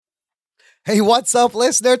Hey, what's up,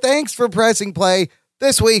 listener? Thanks for pressing play.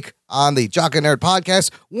 This week on the Jock and Nerd podcast,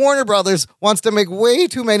 Warner Brothers wants to make way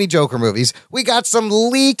too many Joker movies. We got some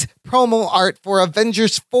leaked promo art for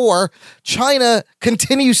Avengers 4. China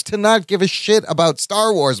continues to not give a shit about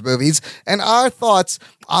Star Wars movies. And our thoughts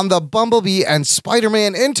on the Bumblebee and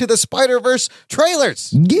Spider-Man Into the Spider-Verse trailers.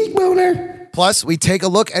 Geek boner. Plus, we take a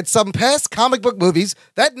look at some past comic book movies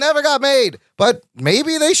that never got made, but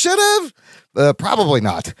maybe they should have. Probably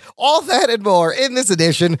not. All that and more in this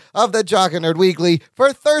edition of the Jock and Nerd Weekly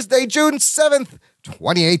for Thursday, June 7th,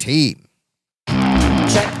 2018.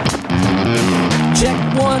 Check. Check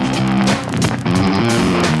one.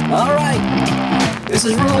 All right. This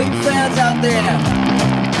is really fans out there.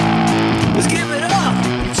 Let's give it up.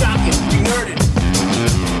 We jockin', we nerdin'.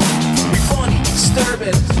 We funny,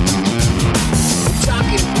 disturbing. We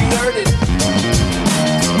jockin', we nerdin'.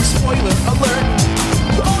 We spoiler alert.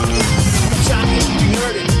 Oh yeah. We jockin', we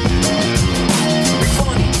nerdin'. We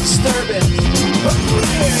funny, disturbing. Oh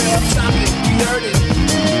yeah. We jockin', we nerdin'.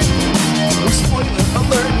 We spoiler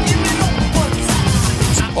alert. Give it up one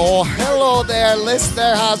time. Oh, hello there,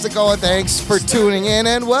 listener. How's it going? Thanks for tuning in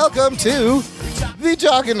and welcome to the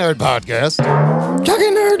Jock and Nerd podcast. Jock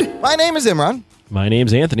and Nerd. My name is Imran. My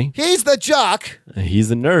name's Anthony. He's the Jock. He's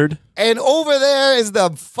the nerd. And over there is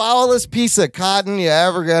the foulest piece of cotton you're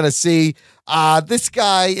ever going to see. This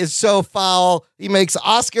guy is so foul, he makes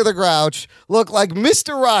Oscar the Grouch look like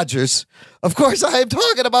Mr. Rogers. Of course, I am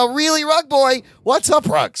talking about Really Rug Boy. What's up,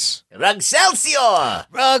 Rugs? Rugcelsior!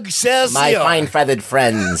 Rugcelsior. My fine feathered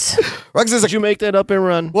friends. Rugs is Did you make that up,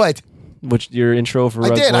 Imran? What? Which your intro for I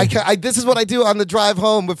Rug did. Boy? This is what I do on the drive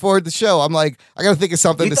home before the show. I'm like, I got to think of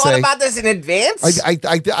something You to thought say. about this in advance? I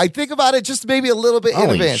think about it just maybe a little bit in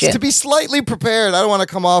Holy advance shit. to be slightly prepared. I don't want to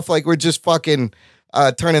come off like we're just fucking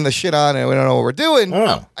turning the shit on and we don't know what we're doing.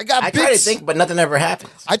 Oh. I got I bits. try to think, but nothing ever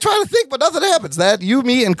happens. I try to think, but nothing happens. That you,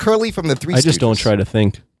 me, and Curly from the Three I just don't Stooges. try to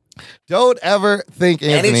think. Don't ever think,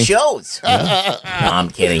 And Anthony. it shows. No, I'm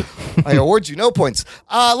kidding. I award you no points.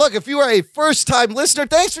 Look, if you are a first-time listener,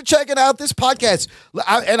 thanks for checking out this podcast.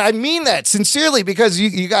 And I mean that sincerely because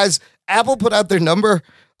you guys, Apple put out their number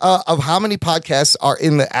of how many podcasts are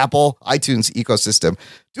in the Apple iTunes ecosystem.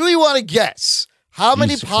 Do you want to guess how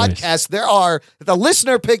many Jesus Christ. podcasts there are that the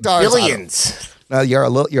listener picked ours out of? Billions. No, you're a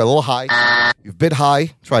little high. You've bid high.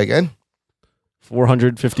 Try again.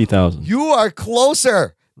 450,000. You are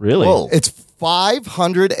closer. Really? Whoa. It's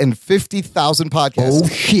 550,000 podcasts. Oh,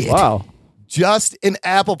 shit. Wow. Just an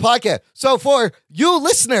Apple podcast. So for you,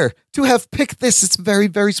 listener, to have picked this, it's very,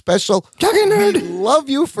 very special. Jock and We Nerd. love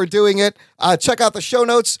you for doing it. Check out the show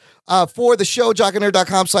notes for the show,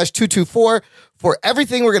 jockandnerd.com/224 for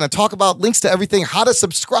everything we're going to talk about, links to everything, how to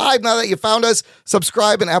subscribe. Now that you found us,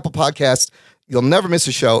 subscribe in Apple Podcast. You'll never miss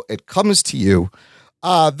a show. It comes to you.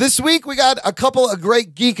 This week, we got a couple of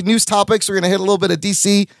great geek news topics. We're going to hit a little bit of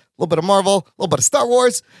DC, a little bit of Marvel, a little bit of Star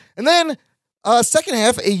Wars, and then second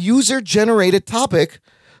half, a user-generated topic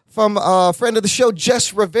from a friend of the show,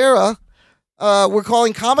 Jess Rivera. We're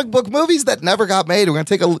calling comic book movies that never got made. We're going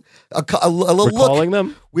to take a little We're look. calling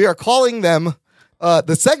them? We are calling them.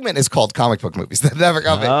 The segment is called Comic Book Movies That Never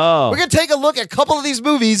Got Made. Oh. We're going to take a look at a couple of these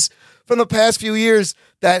movies from the past few years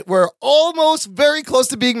that were almost very close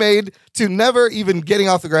to being made to never even getting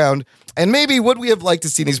off the ground. And maybe would we have liked to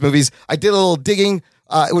see these movies? I did a little digging.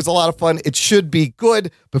 It was a lot of fun. It should be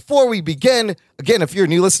good. Before we begin, again, if you're a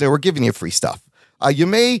new listener, we're giving you free stuff. You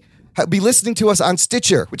may be listening to us on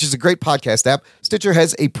Stitcher, which is a great podcast app. Stitcher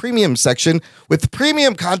has a premium section with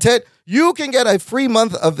premium content. You can get a free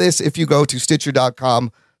month of this if you go to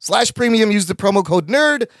stitcher.com/premium. Use the promo code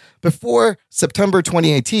NERD before September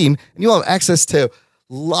 2018, and you'll have access to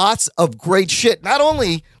lots of great shit. Not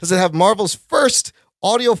only does it have Marvel's first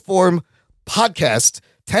audio form podcast,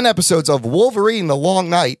 10 episodes of Wolverine, The Long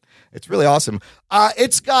Night. It's really awesome.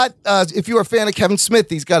 It's got, if you are a fan of Kevin Smith,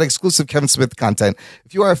 he's got exclusive Kevin Smith content.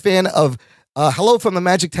 If you are a fan of Hello from the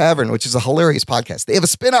Magic Tavern, which is a hilarious podcast, they have a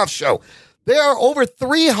spin-off show. There are over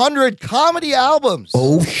 300 comedy albums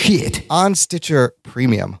Oh, shit. on Stitcher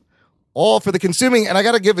Premium, all for the consuming. And I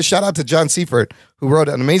got to give a shout out to John Seifert, who wrote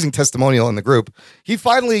an amazing testimonial in the group. He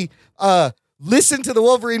finally listened to the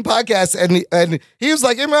Wolverine podcast, and he was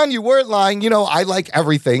like, Imran, you weren't lying. You know, I like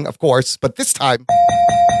everything, of course, but this time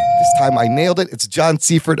I nailed it. It's John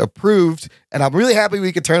Seifert approved, and I'm really happy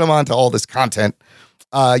we could turn him on to all this content.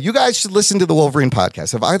 You guys should listen to the Wolverine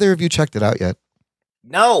podcast. Have either of you checked it out yet?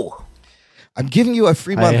 No. I'm giving you a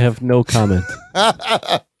free I month. have no comment.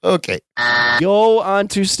 Okay. Go on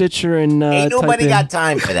to Stitcher and Ain't nobody type in, got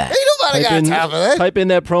time for that. Ain't nobody got time for that. type in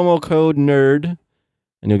that promo code NERD,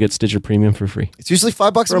 and you'll get Stitcher Premium for free. It's usually $5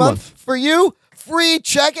 a For a month. month. For you, free.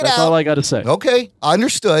 Check it That's out. all I got to say. Okay,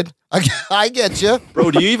 understood. I get you.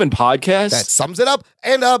 Bro, do you even podcast? That sums it up.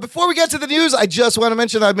 And before we get to the news, I just want to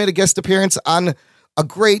mention I made a guest appearance on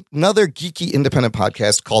another geeky independent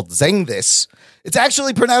podcast called Zang This. It's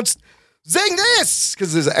actually pronounced Zang This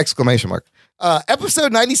because there's an exclamation mark.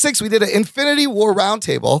 Episode 96, we did an Infinity War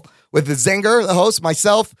roundtable with the Zenger, the host,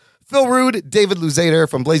 myself, Phil Rude, David Luzader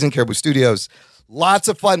from Blazing Caribou Studios. Lots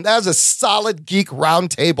of fun. That was a solid geek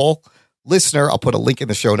roundtable. Listener, I'll put a link in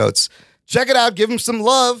the show notes. Check it out. Give him some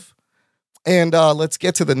love. And let's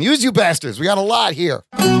get to the news, you bastards. We got a lot here.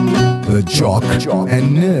 The Jock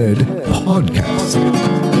and Nerd Podcast.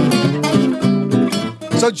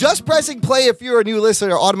 So just pressing play if you're a new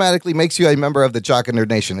listener automatically makes you a member of the Jock and Nerd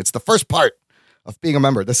Nation. It's the first part of being a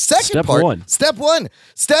member. The second Step part. one. Step one.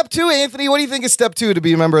 Step two, Anthony, what do you think is step two to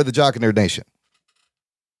be a member of the Jock and Nerd Nation?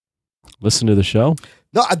 Listen to the show.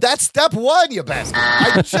 No, that's step one, you bastard.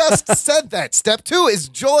 I just said that. Step two is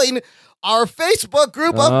join our Facebook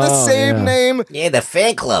group of the same name. Yeah, the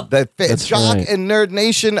fan club. That's Jock right. and Nerd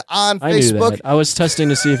Nation on I knew Facebook. that. I was testing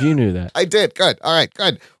to see if you knew that. I did. Good. All right.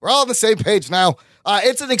 Good. We're all on the same page now.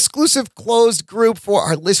 It's an exclusive closed group for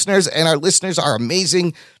our listeners, and our listeners are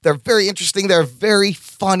amazing. They're very interesting. They're very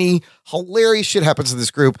funny. Hilarious shit happens in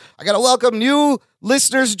this group. I got to welcome new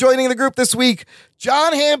listeners joining the group this week.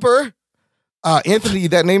 John Hamper. Anthony,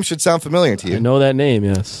 that name should sound familiar to you. I know that name,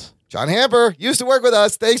 yes. John Hamper used to work with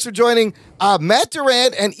us. Thanks for joining. Matt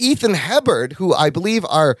Durant and Ethan Hubbard, who I believe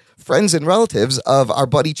are friends and relatives of our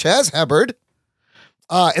buddy Chaz Hubbard.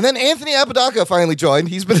 And then Anthony Apodaca finally joined.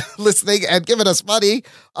 He's been listening and giving us money.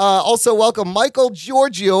 Also welcome Michael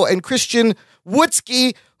Giorgio and Christian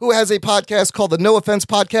Woodsky, who has a podcast called the No Offense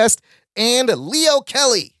Podcast, and Leo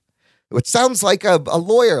Kelly, which sounds like a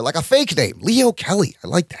lawyer, like a fake name. Leo Kelly. I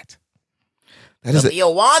like that. That is it. Leo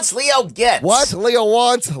wants, Leo gets. What Leo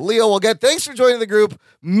wants, Leo will get. Thanks for joining the group.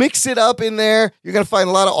 Mix it up in there. You're going to find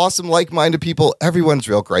a lot of awesome, like-minded people. Everyone's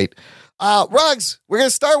real great. Ruggs, we're going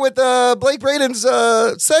to start with Blake Braden's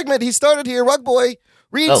segment. He started here. Rug Boy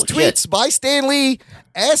reads tweets by Stan Lee.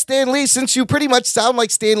 Ask Stan Lee, since you pretty much sound like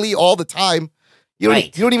Stan Lee all the time. You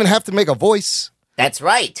don't even have to make a voice. That's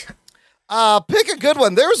right. Pick a good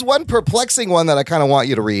one. There's one perplexing one that I kind of want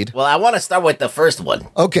you to read. Well, I want to start with the first one.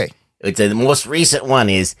 Okay. It's the most recent one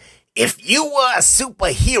is, if you were a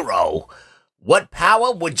superhero, what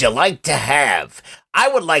power would you like to have? I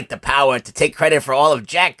would like the power to take credit for all of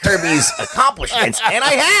Jack Kirby's accomplishments, and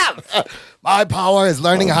I have. My power is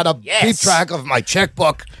learning how to keep track of my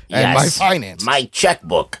checkbook and my finance. My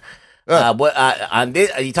checkbook. On this,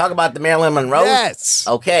 are you talking about the Marilyn Monroe? Yes.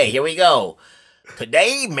 Okay, here we go.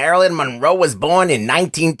 Today, Marilyn Monroe was born in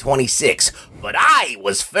 1926, but I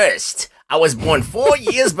was first. I was born 4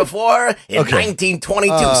 years before in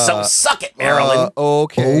 1922, so suck it, Marilyn.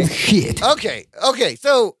 Okay. Oh, shit. Okay.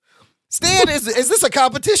 So, Stan, is this a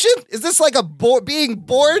competition? Is this like being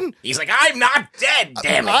born? He's like, I'm not dead,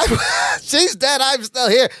 damn it. She's dead. I'm still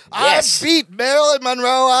here. Yes. I beat Marilyn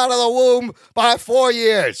Monroe out of the womb by 4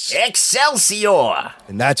 years. Excelsior.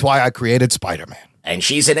 And that's why I created Spider-Man. And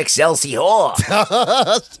she's an Excelsior.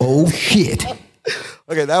 Oh, shit.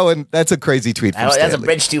 Okay, that's a crazy tweet from That's a Stanley.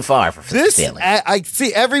 bridge too far for This, Stanley. I see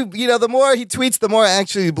the more he tweets, the more I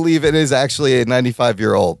actually believe it is actually a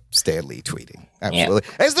 95-year-old Stanley tweeting. Absolutely.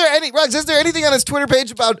 Yeah. Is there anything on his Twitter page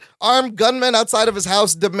about armed gunmen outside of his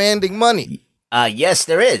house demanding money? Yes,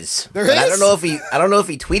 there is. There but is? I don't know if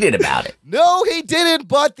he tweeted about it. No, he didn't,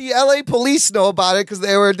 but the LA police know about it because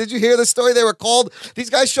did you hear the story? They were called, these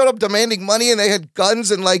guys showed up demanding money and they had guns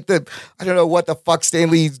and I don't know what the fuck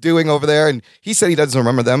Stanley's doing over there. And he said he doesn't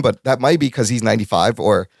remember them, but that might be because he's 95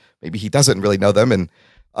 or maybe he doesn't really know them. And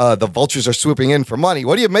the vultures are swooping in for money.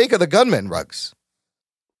 What do you make of the gunmen, Ruggs?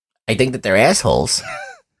 I think that they're assholes.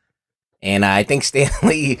 And I think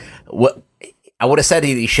Stanley, I would have said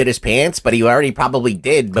he shit his pants, but he already probably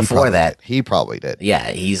did before that. He probably did. Yeah,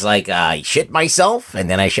 he's like, I shit myself, and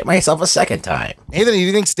then I shit myself a second time. Anthony, do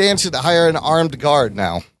you think Stan should hire an armed guard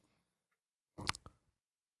now?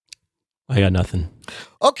 I got nothing.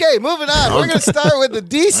 Okay, moving on. We're going to start with the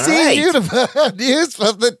DC universe, news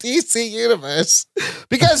from the DC universe,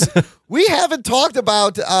 because we haven't talked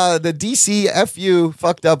about the DC FU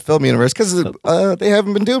fucked up film universe because they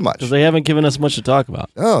haven't been doing much. Because they haven't given us much to talk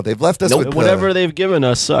about. Oh, they've left us with whatever they've given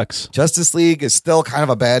us sucks. Justice League is still kind of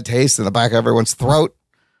a bad taste in the back of everyone's throat.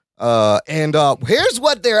 And here's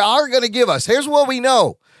what they are going to give us. Here's what we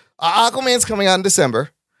know. Aquaman's coming out in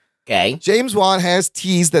December. Okay. James Wan has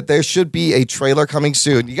teased that there should be a trailer coming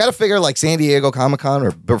soon. You got to figure like San Diego Comic-Con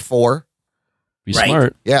or before. Be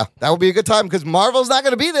smart. Yeah, that would be a good time because Marvel's not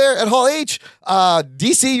going to be there at Hall H.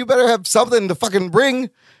 DC, you better have something to fucking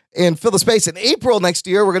bring. and fill the space. In April next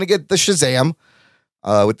year, we're going to get the Shazam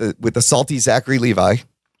with the salty Zachary Levi,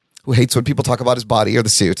 who hates when people talk about his body or the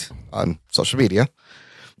suit on social media.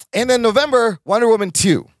 And then November, Wonder Woman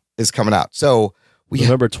 2 is coming out. So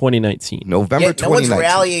November 2019. November Yeah, no one's 2019.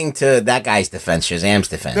 rallying to that guy's defense, Shazam's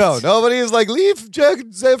defense. No, nobody is like, leave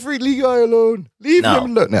Zachary Levi alone. Leave No.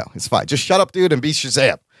 him alone. No, it's fine. Just shut up, dude, and be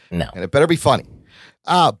Shazam. No. And it better be funny.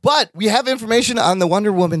 But we have information on the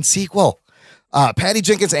Wonder Woman sequel. Patty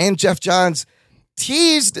Jenkins and Jeff Johns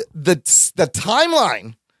teased the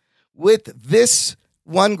timeline with this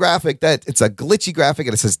one graphic that it's a glitchy graphic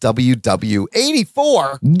and it says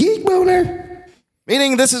WW84. Geek boner.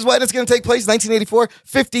 Meaning this is when it's going to take place, 1984,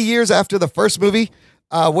 50 years after the first movie.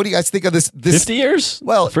 What do you guys think of this? 50 years?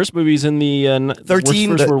 Well, the first movie's in the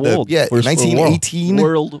 13, First World yeah, First 1918.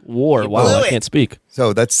 World War. Wow, blew I it. can't speak.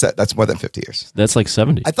 So that's more than 50 years. That's like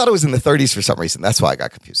 70. I thought it was in the 30s for some reason. That's why I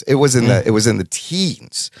got confused. It was in the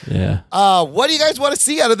teens. Yeah. What do you guys want to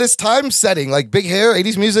see out of this time setting? Like big hair,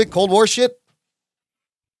 80s music, Cold War shit?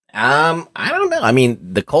 I don't know. I mean,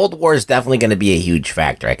 the Cold War is definitely going to be a huge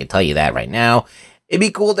factor. I can tell you that right now. It'd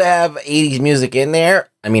be cool to have 80s music in there.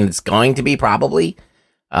 I mean, it's going to be probably.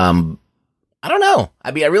 I don't know.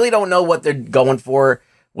 I mean, I really don't know what they're going for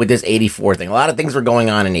with this 84 thing. A lot of things were going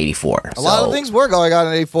on in 84. A lot of things were going on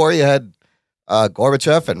in 84. You had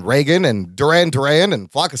Gorbachev and Reagan and Duran Duran and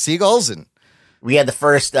Flock of Seagulls. And We had the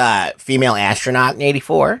first female astronaut in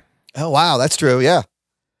 84. oh, wow, that's true. Yeah.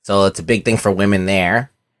 So it's a big thing for women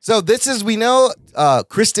there. So this is, we know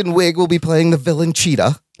Kristen Wiig will be playing the villain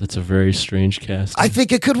Cheetah. That's a very strange cast. I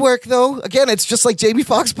think it could work, though. Again, it's just like Jamie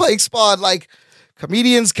Foxx playing Spawn. Like,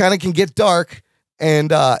 comedians kind of can get dark, and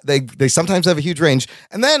they sometimes have a huge range.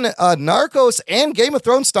 And then Narcos and Game of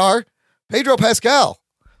Thrones star Pedro Pascal.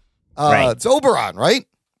 Right. It's Oberon, right?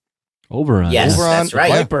 Oberon. Yes, Oberon, that's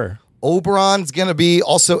right. Viper. Oberon's going to be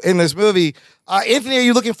also in this movie. Anthony, are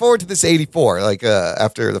you looking forward to this 84, like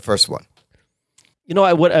after the first one? You know,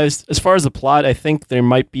 as far as the plot, I think there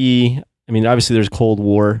might be. I mean, obviously, there's Cold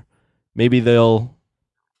War. Maybe they'll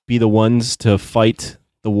be the ones to fight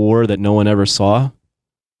the war that no one ever saw,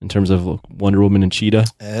 in terms of Wonder Woman and Cheetah.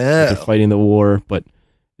 They're fighting the war, but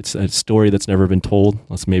it's a story that's never been told.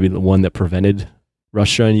 That's maybe the one that prevented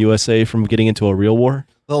Russia and USA from getting into a real war.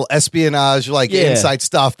 Little espionage, like Yeah. inside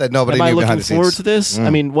stuff that nobody Am I knew looking behind the forward scenes. to this? Mm. I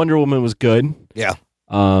mean, Wonder Woman was good. Yeah.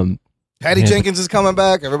 Um, Patty Yeah. Jenkins is coming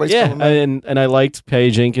back. Everybody's yeah, coming back. and I liked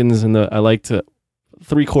Patty Jenkins, and I liked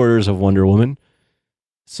 3/4 of Wonder Woman.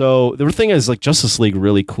 So the thing is, like, Justice League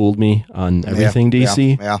really cooled me on everything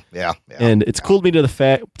DC, Yeah. and it's cooled me to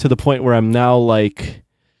the point where I'm now like,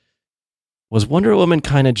 was Wonder Woman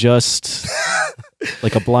kind of just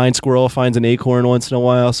like a blind squirrel finds an acorn once in a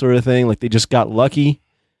while sort of thing? Like they just got lucky?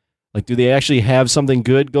 Like, do they actually have something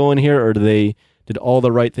good going here, or did all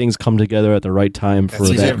the right things come together at the right time for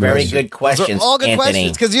These that are very movie? good Those questions, are all good Anthony.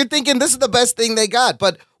 questions because you're thinking this is the best thing they got.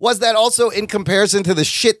 But was that also in comparison to the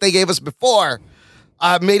shit they gave us before?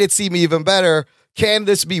 Made it seem even better. Can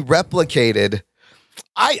this be replicated?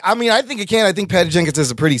 I mean, I think it can. I think Patty Jenkins has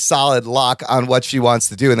a pretty solid lock on what she wants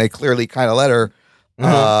to do, and they clearly kind of let her.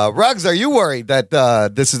 Ruggs, are you worried that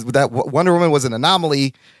that Wonder Woman was an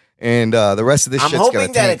anomaly, and the rest of this I'm shit's gonna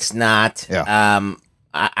hoping that tank? it's not. Yeah.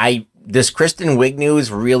 This Kristen Wiig news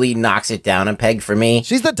really knocks it down a peg for me.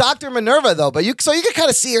 She's the Dr. Minerva, though, but you can kind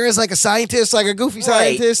of see her as like a scientist, like a goofy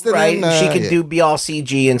scientist, and right? then, She can be all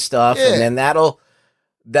CG and stuff, Yeah. and then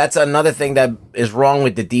that's another thing that is wrong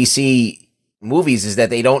with the DC movies is that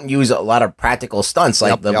they don't use a lot of practical stunts.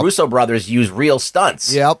 Like the Russo brothers use real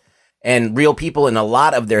stunts. Yep. And real people in a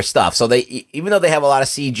lot of their stuff. So they, even though they have a lot of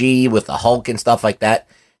CG with the Hulk and stuff like that,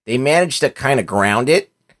 they manage to kind of ground it.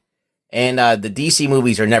 And the DC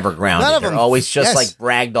movies are never grounded. None of They're them. always just Yes. like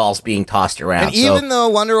brag dolls being tossed around. And even though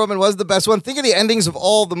Wonder Woman was the best one, think of the endings of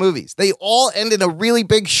all the movies. They all end in a really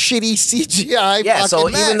big, shitty CGI. yeah, so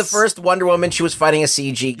fucking even the mess. first Wonder Woman, she was fighting a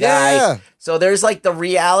CG guy. Yeah. So there's like the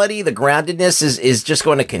reality, the groundedness is just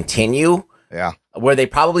going to continue. Yeah. Where they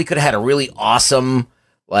probably could have had a really awesome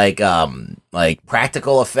like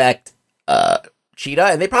practical effect Cheetah,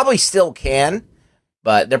 and they probably still can,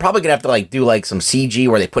 but they're probably gonna have to like do like some CG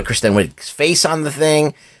where they put Kristen Wiig's face on the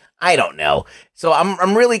thing. I don't know. So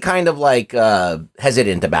I'm really kind of like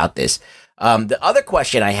hesitant about this. The other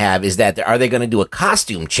question I have is that are they going to do a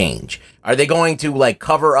costume change? Are they going to like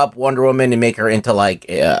cover up Wonder Woman and make her into like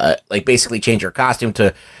basically change her costume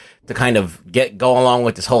to kind of go along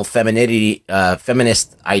with this whole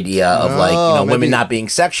feminist idea of maybe. women not being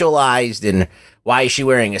sexualized, and why is she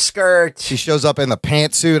wearing a skirt? She shows up in the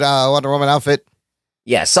pantsuit Wonder Woman outfit.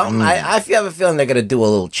 Yeah, something. I have a feeling they're going to do a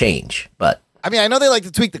little change, but I mean, I know they like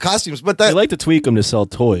to tweak the costumes, but They that like to tweak them to sell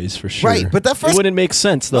toys for sure. Right, but that first- it wouldn't make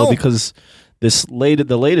sense though No. because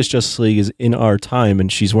the latest Justice League is in our time,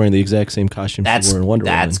 and she's wearing the exact same costume she wore in Wonder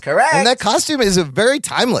Woman. That's correct. and that costume is very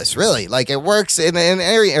timeless, really. Like it works in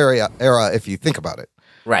every era if you think about it.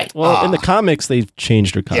 right. Well, in the comics, they've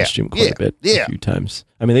changed her costume quite a bit a few times.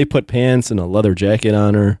 I mean, they put pants and a leather jacket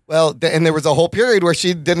on her. Well, and there was a whole period where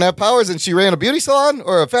she didn't have powers, and she ran a beauty salon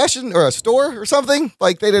or a fashion or a store or something.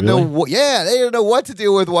 Like they didn't Really? know. They didn't know what to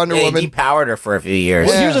do with Wonder They Woman. depowered her for a few years.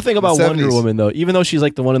 Well, Yeah, here's the thing about the Wonder 70s. Woman, though. Even though she's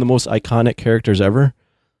like one of the most iconic characters ever,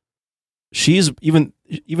 she's even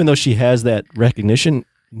though she has that recognition,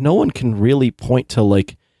 no one can really point to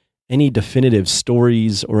like any definitive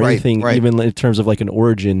stories or Right, anything, right. even in terms of like an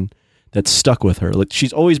origin that's stuck with her. Like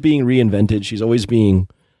she's always being reinvented. She's always being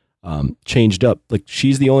changed up. Like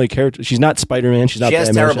she's the only character. She's not Spider-Man. She's not She has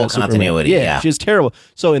Batman, terrible she's not Superman. continuity, yeah. she's terrible.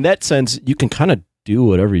 So in that sense, you can kind of do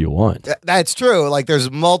whatever you want. That's true. Like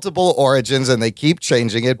there's multiple origins, and they keep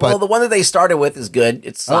changing it. But Well, the one that they started with is good.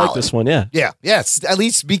 It's I solid. like this one. Yeah. yeah, yes, at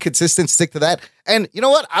least be consistent, stick to that. And you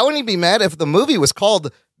know what? I wouldn't be mad if the movie was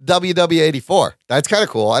called WW84. That's kind of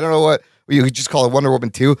cool. I don't know what you could just call it Wonder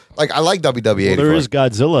Woman 2. Like I like WW84. Well, there is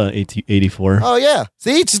Godzilla 84. Oh yeah.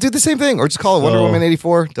 See, just do the same thing, or just call it Wonder So- Woman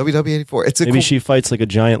 84, WW84. It's a Maybe cool, she fights like a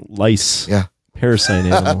giant lice Yeah. parasite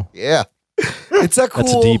animal. yeah. It's a cool.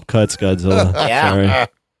 That's deep cuts, Godzilla. Yeah.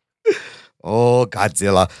 Sorry. Oh,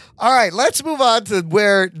 Godzilla. All right, let's move on to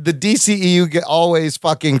where the DCEU always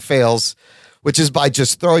fucking fails, which is by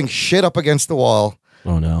just throwing shit up against the wall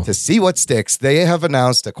Oh no. to see what sticks. They have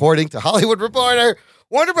announced, according to Hollywood Reporter,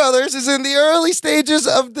 Warner Brothers is in the early stages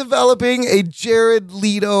of developing a Jared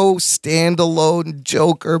Leto standalone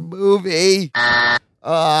Joker movie.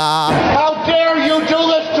 How dare you do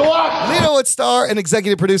this to us? Leto would star and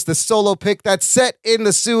executive produce the solo pick that's set in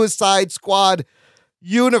the Suicide Squad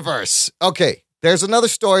universe. Okay, there's another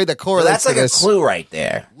story that So correlates that's like to a this. clue right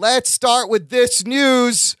there. Let's start with this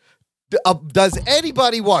news. Does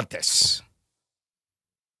anybody want this?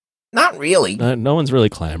 Not really. No one's really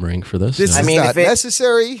clamoring for this. This no. I is mean, not if it-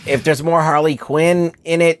 necessary. If there's more Harley Quinn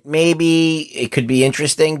in it, maybe it could be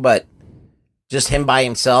interesting, but just him by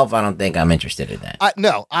himself, I don't think I'm interested in that.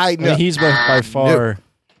 No, I I know. mean, he's by far.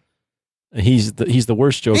 He's the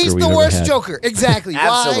worst Joker. He's we've the ever worst had. Joker. Exactly.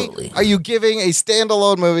 Absolutely. Why are you giving a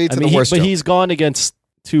standalone movie to I mean, the worst but Joker? he's gone against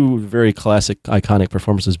two very classic, iconic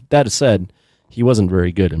performances. That said, he wasn't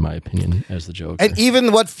very good in my opinion as the Joker. And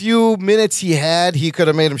even what few minutes he had, he could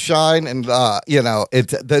have made him shine. And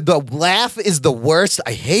the laugh is the worst.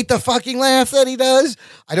 I hate the fucking laugh that he does.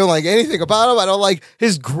 I don't like anything about him. I don't like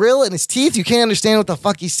his grill and his teeth. You can't understand what the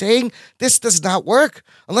fuck he's saying. This does not work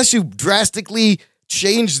unless you drastically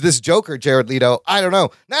change this Joker, Jared Leto. I don't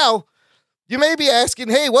know. Now, you may be asking,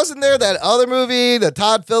 hey, wasn't there that other movie, the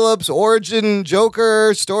Todd Phillips origin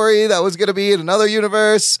Joker story that was going to be in another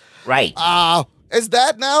universe? Right. Is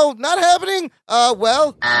that now not happening?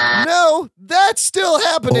 Well, no, that's still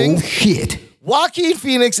happening. Oh shit. Joaquin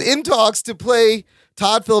Phoenix in talks to play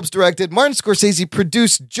Todd Phillips directed, Martin Scorsese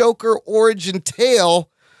produced Joker origin tale.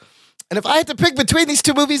 And if I had to pick between these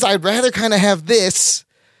two movies, I'd rather kind of have this.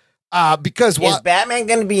 Because Is Batman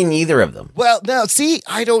going to be in either of them? well, now see,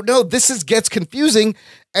 I don't know. This gets confusing.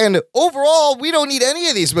 And overall, we don't need any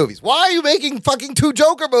of these movies. Why are you making fucking two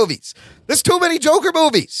Joker movies? There's too many Joker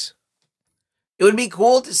movies. It would be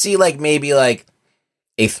cool to see maybe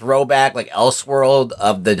a throwback, like Elseworld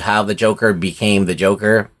of how the Joker became the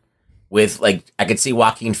Joker. With I could see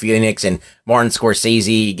Joaquin Phoenix and Martin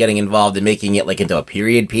Scorsese getting involved in making it into a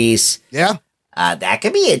period piece. Yeah. That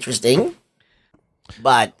could be interesting.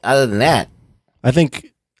 But other than that, I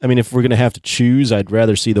think, if we're gonna have to choose, I'd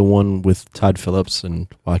rather see the one with Todd Phillips and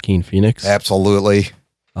Joaquin Phoenix. Absolutely.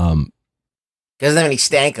 doesn't have any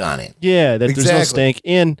stank on it. Yeah, there's no Exactly. stank.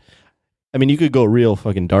 And you could go real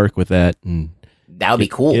fucking dark with that and That would be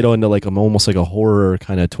cool. get into almost like a horror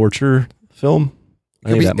kind of torture film.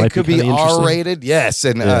 I think that might It could be kinda interesting. R-rated, yes,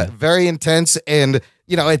 and Yeah. very intense, and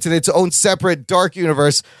it's in its own separate dark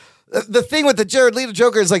universe. The thing with the Jared Leto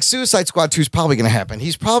Joker is Suicide Squad 2 is probably going to happen.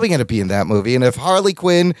 He's probably going to be in that movie, and if Harley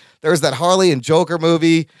Quinn, there's that Harley and Joker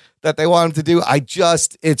movie that they want him to do.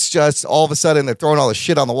 It's just all of a sudden they're throwing all the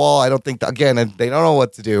shit on the wall. I don't think again, and they don't know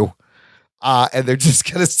what to do. And they're just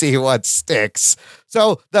going to see what sticks.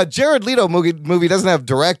 So the Jared Leto movie doesn't have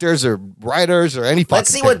directors or writers or any. Let's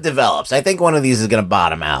see fucking what develops. I think one of these is going to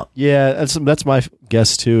bottom out. Yeah, that's my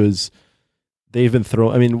guess too. Is they've been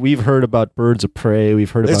throwing. We've heard about Birds of Prey. We've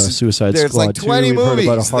heard about a Suicide there's Squad 20 2. We've heard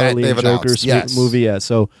about a movies that Harley they've and Joker announced. Yes. movie. Yeah.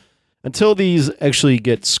 So until these actually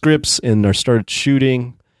get scripts and are started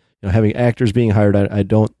shooting, having actors being hired, I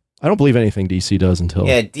don't I don't believe anything DC does until.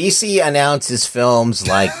 Yeah, DC announces films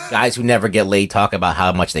like guys who never get laid talk about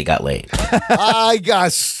how much they got laid. I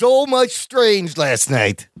got so much strange last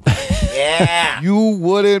night. Yeah. You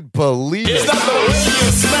wouldn't believe it.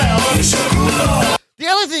 The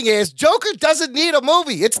other thing is, Joker doesn't need a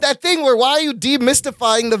movie. It's that thing where why are you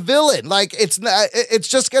demystifying the villain? Like, it's not. It's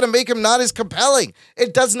just going to make him not as compelling.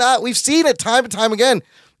 It does not. We've seen it time and time again.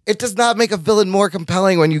 It does not make a villain more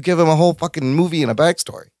compelling when you give him a whole fucking movie and a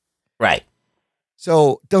backstory. Right.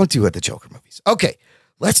 So don't do it, the Joker movies. Okay,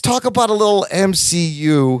 let's talk about a little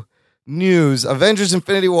MCU news. Avengers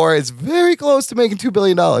Infinity War is very close to making $2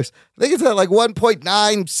 billion. I think it's at like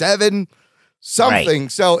 1.97 something.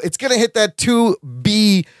 Right. So it's going to hit that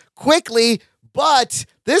 2B quickly, but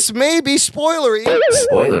this may be spoilery.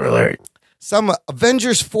 Spoiler alert. Some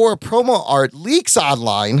Avengers 4 promo art leaks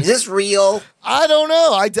online. Is this real? I don't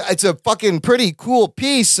know. It's a fucking pretty cool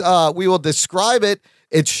piece. We will describe it.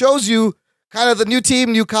 It shows you kind of the new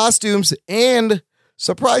team, new costumes, and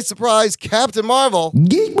surprise, surprise, Captain Marvel.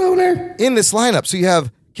 Geek boner. In this lineup. So you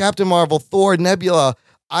have Captain Marvel, Thor, Nebula,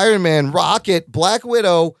 Iron Man, Rocket, Black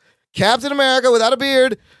Widow, Captain America without a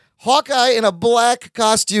beard, Hawkeye in a black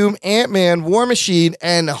costume, Ant-Man, War Machine,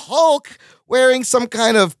 and Hulk wearing some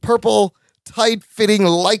kind of purple, tight-fitting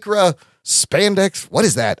Lycra spandex. What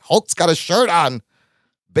is that? Hulk's got a shirt on,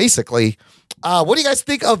 basically. What do you guys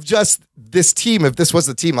think of just this team, if this was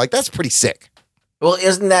the team? Like, that's pretty sick. Well,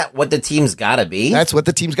 isn't that what the team's got to be? That's what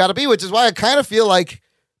the team's got to be, which is why I kind of feel like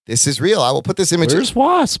this is real. I will put this image Where's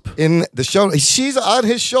Wasp? in the show. She's on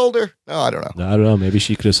his shoulder. No, I don't know. I don't know. Maybe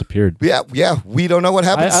she could have disappeared. Yeah. We don't know what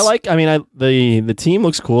happens. The team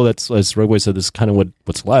looks cool. That's, as Rogue said, this is kind of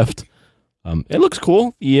what's left. It looks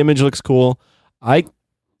cool. The image looks cool. I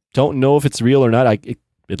don't know if it's real or not.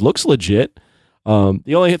 It looks legit.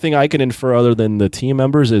 The only thing I can infer other than the team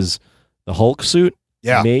members is the Hulk suit.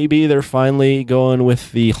 Yeah. Maybe they're finally going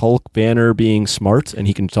with the Hulk Banner being smart and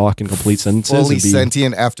he can talk in complete sentences. Fully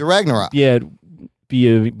sentient after Ragnarok. Yeah, be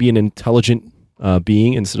an intelligent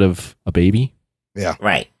being instead of a baby. Yeah.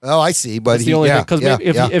 Right. Oh, I see. But That's the only thing. Because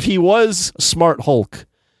if he was smart Hulk,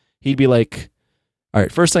 he'd be like, all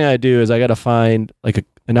right, first thing I do is I got to find like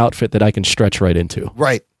an outfit that I can stretch right into.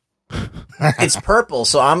 Right. It's purple,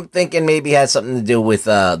 so I'm thinking maybe it has something to do with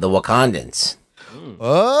the Wakandans.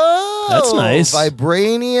 Oh, that's nice.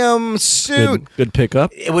 Vibranium suit. Good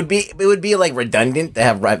pickup. It would be like redundant to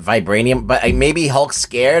have vibranium, but maybe Hulk's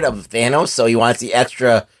scared of Thanos, so he wants the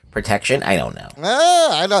extra protection. I don't know.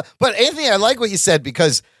 I know. But Anthony, I like what you said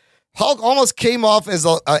because Hulk almost came off as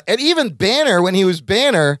and even Banner when he was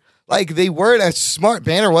Banner, like they weren't as smart.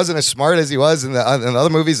 Banner wasn't as smart as he was in the other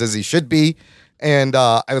movies as he should be. And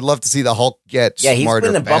I would love to see the Hulk get smarter. Yeah, he's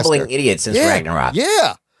been a bubbling idiot since Ragnarok.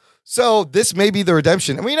 Yeah. So this may be the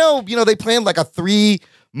redemption. And we know, they planned like a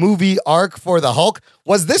 3-movie arc for the Hulk.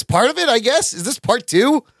 Was this part of it, I guess? Is this part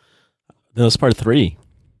 2? No, it's part 3.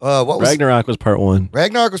 Ragnarok was part 1.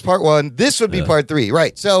 Ragnarok was part 1. This would be part 3.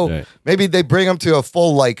 Right. So maybe they bring him to a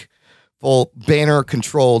full Banner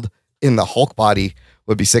controlled in the Hulk body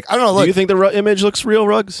would be sick. I don't know. Look, do you think the image looks real,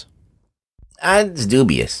 Ruggs? It's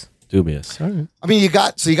dubious. All right. I mean, you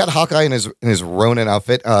got Hawkeye in his Ronin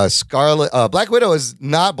outfit. Black Widow is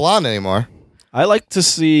not blonde anymore. I like to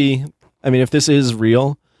see. I mean, if this is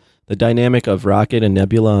real, the dynamic of Rocket and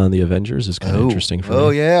Nebula on the Avengers is kind of interesting for me. Oh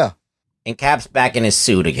yeah, and Cap's back in his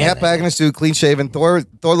suit again. Cap back in his suit, clean shaven. Thor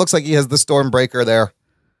looks like he has the Stormbreaker there.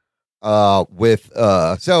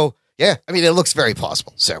 So yeah, I mean, it looks very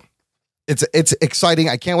plausible. So it's exciting.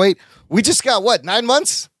 I can't wait. We just got 9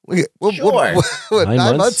 months. Sure.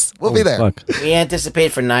 9 months? We'll be there. Fuck. We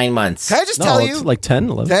anticipate for 9 months. Can I just tell you? It's like 10,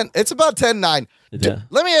 11. 10, it's about 10, 9. Yeah.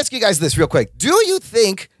 Let me ask you guys this real quick. Do you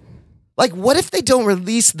think, what if they don't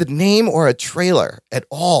release the name or a trailer at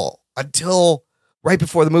all until right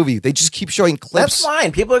before the movie? They just keep showing clips. That's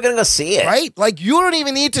fine. People are going to go see it. Right? You don't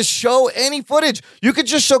even need to show any footage. You could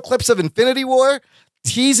just show clips of Infinity War,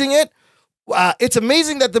 teasing it. It's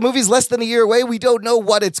amazing that the movie's less than a year away. We don't know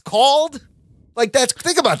what it's called.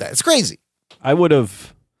 Think about that. It's crazy. I would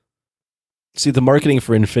have. See, the marketing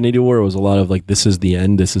for Infinity War was a lot of this is the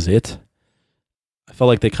end, this is it. I felt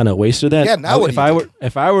like they kind of wasted that. Yeah, now if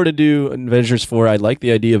I were to do Avengers 4, I'd like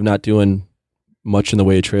the idea of not doing much in the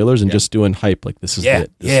way of trailers and just doing hype, this is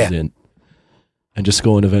it. This is it. And just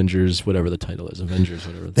going Avengers, whatever the title is, Avengers,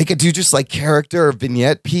 whatever. They could do just character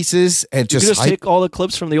vignette pieces and you just take all the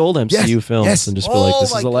clips from the old MCU films and just be like,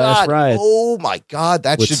 this is the last ride. Oh my God,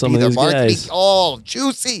 that should be their marketing. Oh,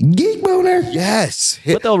 juicy. Geek boner. Yes.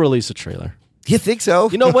 But they'll release a trailer. You think so?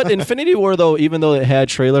 You know what? Infinity War, though, even though it had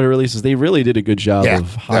trailer releases, they really did a good job Yeah.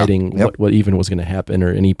 of hiding Yeah. Yep. what even was going to happen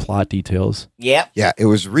or any plot details. Yep. Yeah, it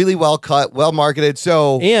was really well cut, well marketed.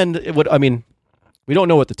 So And we don't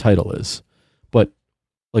know what the title is, but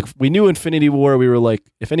like we knew Infinity War. We were like,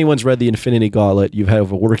 if anyone's read the Infinity Gauntlet, you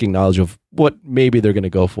have a working knowledge of what maybe they're going to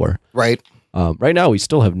go for. right. Right now, we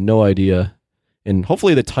still have no idea. And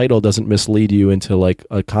hopefully the title doesn't mislead you into like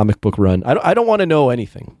a comic book run. I don't want to know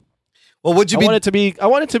anything. Well, would you be? I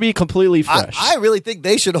want it to be completely fresh. I really think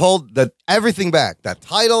they should hold everything back. That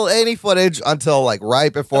title, any footage until like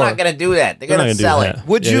right They're before. not going to do that. They're They're going not to gonna sell do it. that.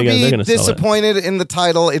 Would Yeah, you they're be gonna sell it. disappointed in the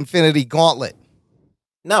title Infinity Gauntlet?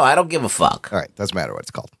 No, I don't give a fuck. All right, doesn't matter what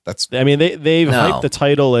it's called. That's I mean, they've No. hyped the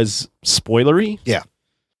title as spoilery. yeah.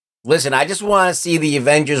 Listen, I just want to see the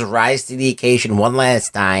Avengers rise to the occasion one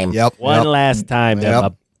last time. Yep. One yep, last time.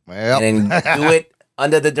 Yep. And then do it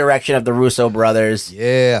under the direction of the Russo brothers.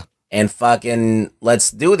 Yeah. And fucking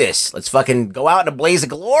let's do this. Let's fucking go out in a blaze of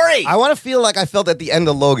glory. I want to feel like I felt at the end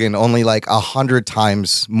of Logan, only like 100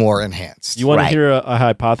 times more enhanced. You want Right. to hear a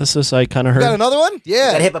hypothesis I kind of You heard? got another one?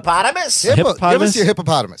 Yeah. That hippopotamus? Give us hippopotamus? your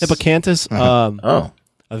hippopotamus. Hippocanthus. Oh.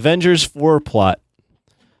 Avengers 4 plot.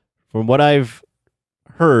 From what I've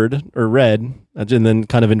heard or read, and then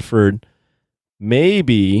kind of inferred,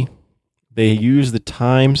 maybe they use the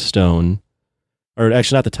time stone, or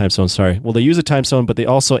actually not the time stone, sorry. Well, they use the time stone, but they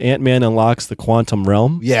also, Ant-Man unlocks the quantum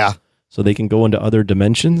realm, Yeah. so they can go into other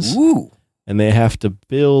dimensions, Ooh. and they have to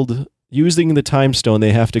build, using the time stone,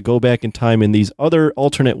 they have to go back in time in these other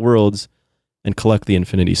alternate worlds and collect the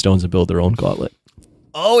Infinity Stones and build their own gauntlet.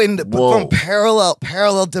 Oh, and Whoa. from parallel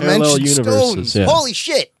dimension universes, stones. yeah. Holy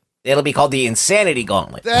shit. It'll be called the Insanity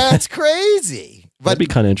Gauntlet. That's crazy. That'd be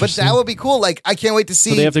kinda interesting. But that would be cool. Like, I can't wait to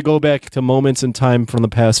see. So they have to go back to moments in time from the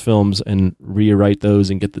past films and rewrite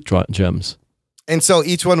those and get the gems. And so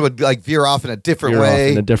each one would like veer off in a different Veer off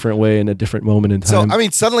way. in a different way in a different moment in So time. I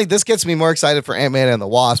mean, suddenly this gets me more excited for Ant-Man and the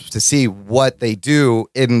Wasp to see what they do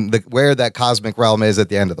in where that cosmic realm is at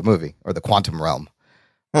the end of the movie, or the quantum realm.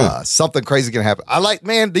 Something crazy gonna happen.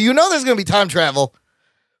 Do you know there's gonna be time travel?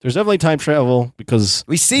 There's definitely time travel because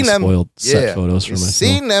We've seen I them. spoiled set photos for We've myself.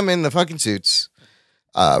 seen them in the fucking suits.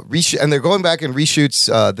 And they're going back in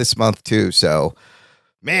reshoots this month too. So,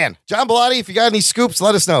 man, John Bellotti, if you got any scoops,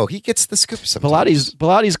 let us know. He gets the scoops sometimes.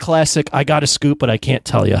 Bellotti's classic. I got a scoop, but I can't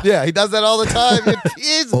tell you. Yeah, he does that all the time.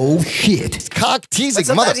 He's Oh shit. cock teasing. But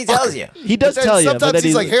sometimes he motherfucker. tells you. He does Then tell you, Sometimes but then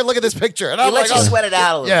he's like, "Here, look at this picture," and He I'm lets like, you "Oh." sweat it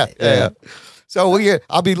out a little Yeah, bit. yeah. So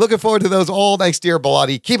I'll be looking forward to those all next year,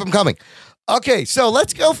 Bellotti. Keep them coming. Okay, so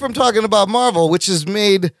let's go from talking about Marvel, which has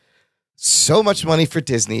made so much money for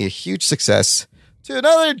Disney, a huge success, to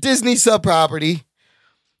another Disney sub-property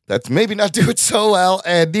that's maybe not doing so well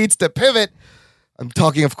and needs to pivot. I'm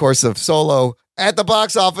talking, of course, of Solo. At the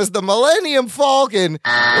box office, the Millennium Falcon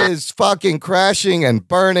is fucking crashing and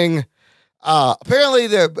burning. Apparently,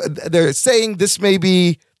 they're saying this may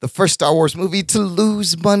be the first Star Wars movie to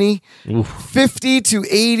lose money, 50 to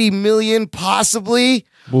 80 million, possibly.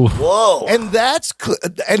 Whoa. And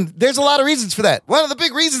and there's a lot of reasons for that. One of the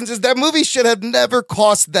big reasons is that movie should have never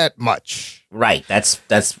cost that much. Right. That's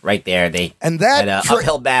right there. They And that had an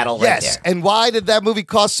uphill battle right Yes. there. And why did that movie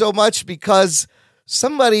cost so much? Because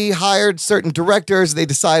somebody hired certain directors they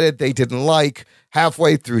decided they didn't like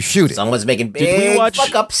halfway through shooting. Someone's making Did we big watch-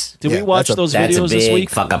 fuck ups. Did Yeah, we watch that's a- those That's a videos this big week?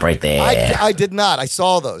 fuck up right there. I did not. I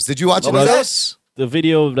saw those. Did you watch What any of was those? The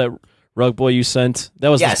video that Rug Boy you sent, that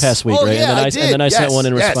was Yes. this past week, Oh, right? yeah, and then I did. sent one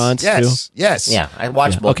in Yes, response yes, too. Yes. Yeah, I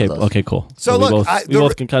watched both Okay, of those. okay, cool. So we look, both, we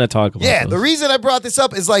both can kind of talk about Yeah, those. the reason I brought this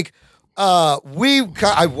up is like I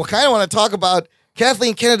kind of want to talk about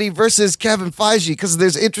Kathleen Kennedy versus Kevin Feige because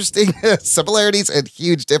there's interesting similarities and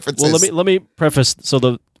huge differences. Well, let me preface.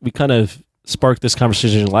 So we kind of sparked this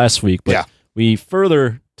conversation last week, but Yeah. we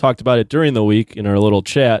further talked about it during the week in our little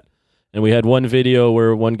chat, and we had one video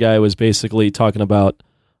where one guy was basically talking about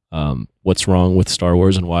what's wrong with Star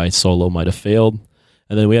Wars and why Solo might have failed,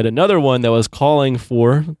 and then we had another one that was calling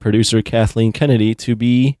for producer Kathleen Kennedy to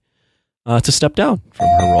be to step down from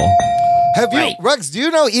her role. Have you, Right. Rex? Do you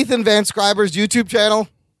know Ethan Van Scriber's YouTube channel?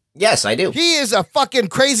 Yes, I do. He is a fucking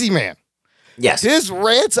crazy man. Yes. His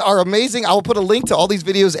rants are amazing. I will put a link to all these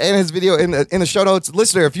videos and his video in the show notes.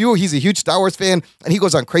 Listener, he's a huge Star Wars fan and he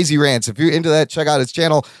goes on crazy rants. If you're into that, check out his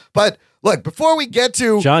channel. But look, before we get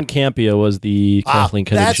to John Campea was the Kathleen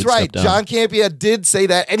Kennedy. that's should right. Step down. John Campea did say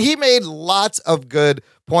that, and he made lots of good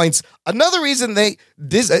points. Another reason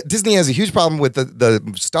Disney has a huge problem with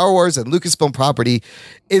the Star Wars and Lucasfilm property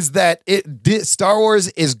is that Star Wars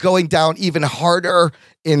is going down even harder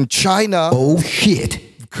in China. Oh shit.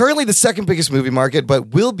 currently the second biggest movie market, but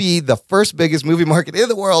will be the first biggest movie market in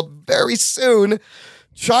the world very soon.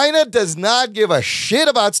 China does not give a shit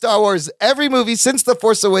about Star Wars. Every movie since The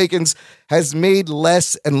Force Awakens has made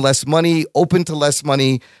less and less money, open to less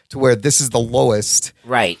money, to where this is the lowest.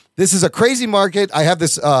 Right. This is a crazy market. I have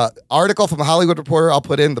this article from a Hollywood Reporter I'll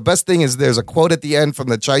put in. The best thing is there's a quote at the end from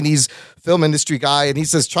the Chinese film industry guy, and he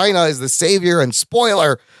says China is the savior and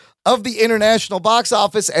spoiler of the international box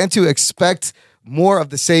office and to expect more of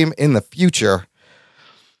the same in the future.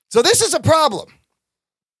 So this is a problem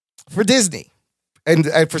for Disney. And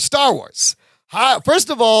for Star Wars.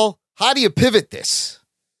 First of all, how do you pivot this?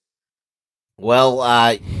 Well,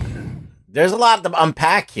 there's a lot to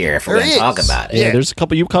unpack here if we're going to talk about it. Yeah, there's a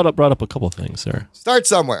couple. You brought up a couple things there. Start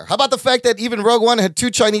somewhere. How about the fact that even Rogue One had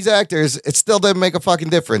 2 Chinese actors? It still didn't make a fucking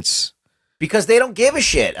difference. Because they don't give a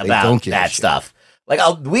shit about that stuff. Like,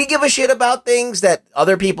 we give a shit about things that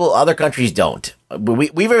other countries don't.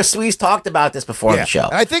 We've talked about this before on the show.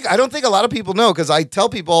 And I don't think a lot of people know, because I tell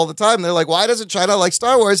people all the time, they're like, why doesn't China like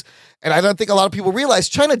Star Wars? And I don't think a lot of people realize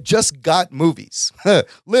China just got movies.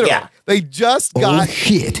 Literally. Yeah. They just got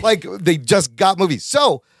shit. Like, they just got movies.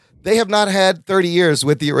 So they have not had 30 years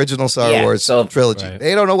with the original Star Wars trilogy. Right.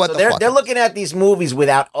 They don't know what they're looking at these movies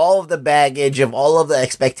without all of the baggage of all of the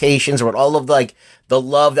expectations or all of the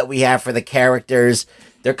love that we have for the characters.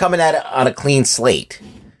 They're coming at it on a clean slate.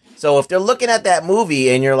 So if they're looking at that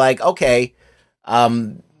movie and you're like, okay,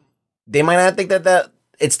 they might not think that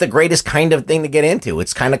it's the greatest kind of thing to get into.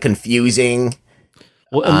 It's kind of confusing.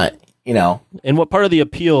 Well, and what part of the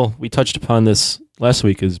appeal, we touched upon this last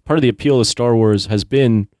week, is part of the appeal of Star Wars has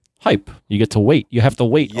been hype. You get to wait. You have to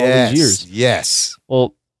wait all these years. Yes.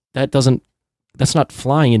 Well, that's not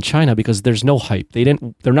flying in China because there's no hype.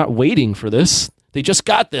 They're not waiting for this. They just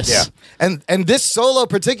got this. Yeah. And this Solo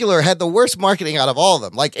particular had the worst marketing out of all of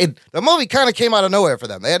them. Like, the movie kind of came out of nowhere for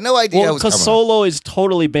them. They had no idea it was coming. Because Solo is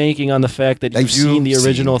totally banking on the fact that you've seen the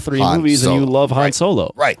original 3 movies and you love Han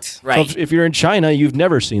Solo. Right. So if you're in China, you've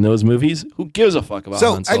never seen those movies. Who gives a fuck about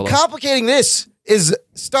Han Solo? And complicating this is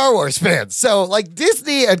Star Wars fans. So, like,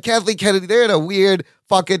 Disney and Kathleen Kennedy, they're in a weird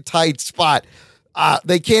fucking tight spot.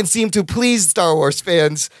 They can't seem to please Star Wars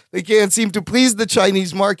fans. They can't seem to please the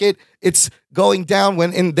Chinese market. It's going down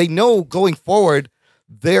and they know going forward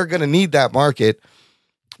they're going to need that market.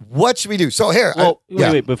 What should we do? So here,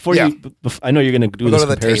 wait, before you, I know you're going to do this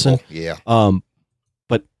comparison. Yeah.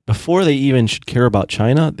 But before they even should care about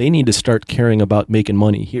China, they need to start caring about making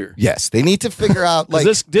money here. Yes, they need to figure out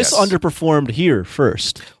this underperformed here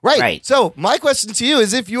first. Right. So my question to you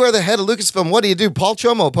is, if you are the head of Lucasfilm, what do you do? Paul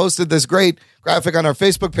Chomo posted this great graphic on our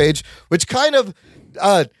Facebook page, which kind of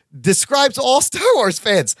describes all Star Wars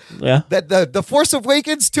fans. Yeah. That the Force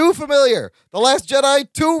Awakens, too familiar. The Last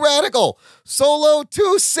Jedi, too radical. Solo,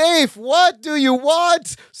 too safe. What do you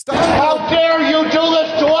want? How dare you do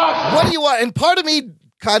this to us? What do you want? And part of me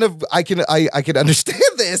kind of, I can understand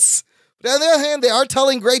this. But on the other hand, they are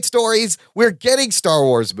telling great stories. We're getting Star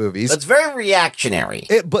Wars movies. It's very reactionary.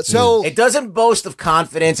 It doesn't boast of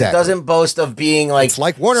confidence. Exactly. It doesn't boast of being like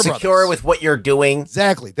Warner secure Brothers. with what you're doing.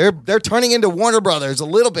 Exactly. They're turning into Warner Brothers a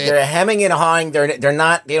little bit. They're hemming and hawing. They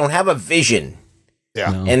don't have a vision.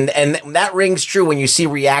 Yeah. No. And that rings true when you see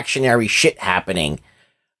reactionary shit happening.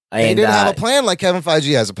 They didn't have a plan like Kevin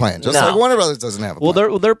Feige has a plan. Just like Warner Brothers doesn't have a plan.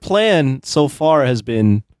 Well, their plan so far has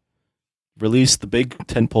been release the big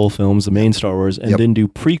tentpole films, the main Star Wars, and then do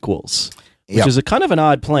prequels, which is a kind of an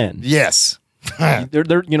odd plan. Yes.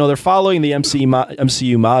 they're following the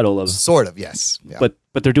MCU model of sort of, yes. Yeah.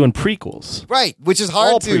 But they're doing prequels. Right, which is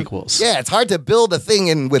hard prequels. Yeah, it's hard to build a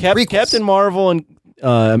thing with prequels. Captain Marvel and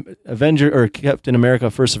Captain America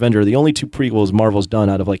First Avenger, the only 2 prequels Marvel's done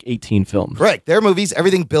out of like 18 films. Right. Their movies,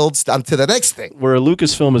 everything builds onto the next thing. Where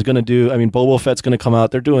Lucasfilm is going to do, Boba Fett's going to come out.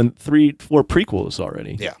 They're doing 3-4 prequels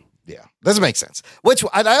already. Yeah. Doesn't make sense. Which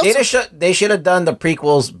they should have done the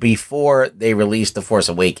prequels before they released The Force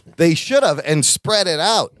Awakens. They should have and spread it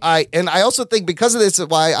out. I also think because of this is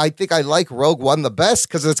why I think I like Rogue One the best,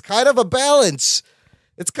 because it's kind of a balance.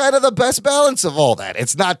 It's kind of the best balance of all that.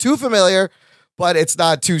 It's not too familiar, but it's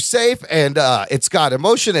not too safe, and it's got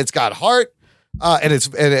emotion, it's got heart, and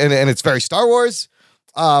it's very Star Wars.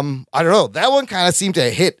 I don't know. That one kind of seemed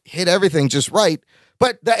to hit everything just right.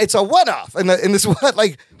 But it's a one-off, and in this one,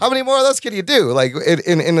 like, how many more of those can you do, like,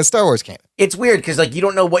 in the Star Wars canon? It's weird, because, like, you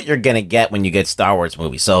don't know what you're gonna get when you get Star Wars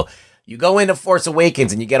movies. So you go into Force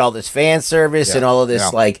Awakens, and you get all this fan service and all of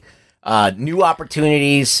this, new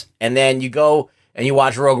opportunities, and then you go and you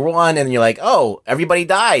watch Rogue One, and you're like, oh, everybody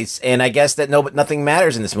dies, and I guess that nothing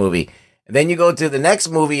matters in this movie. And then you go to the next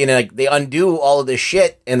movie, and they undo all of this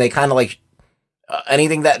shit, and they kind of, like,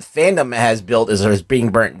 anything that fandom has built is being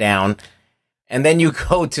burnt down. And then you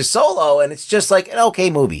go to Solo, and it's just like an okay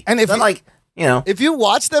movie. And if it's not like, you know. If you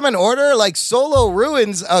watch them in order, like Solo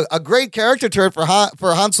ruins a great character turn for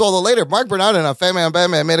Han Solo later. Mark Bernardin on Fat Man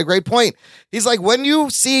Batman made a great point. He's like, when you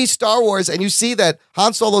see Star Wars and you see that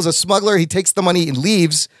Han Solo's a smuggler, he takes the money and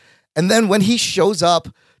leaves. And then when he shows up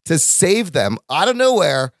to save them out of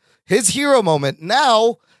nowhere, his hero moment,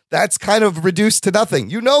 now that's kind of reduced to nothing.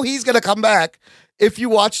 You know he's going to come back if you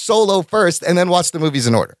watch Solo first and then watch the movies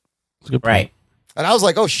in order. Right. And I was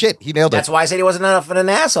like, oh shit, he nailed it. That's why I said he wasn't enough of an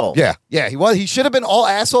asshole. Yeah, he was. He should have been all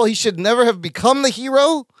asshole. He should never have become the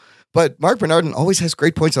hero. But Mark Bernardin always has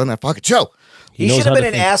great points on that fucking show. He should have been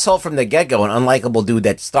an asshole from the get-go, an unlikable dude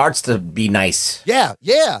that starts to be nice. Yeah.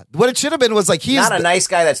 What it should have been was like he's not a nice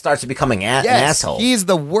guy that starts to becoming an asshole. He's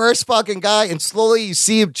the worst fucking guy, and slowly you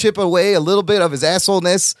see him chip away a little bit of his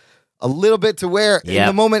assholeness, a little bit to where in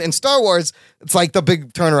the moment in Star Wars, it's like the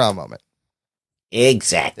big turnaround moment.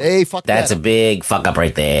 Exactly. Hey, fuck That's that. a big fuck up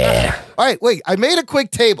right there. All right, wait. I made a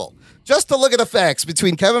quick table just to look at the facts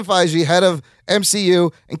between Kevin Feige, head of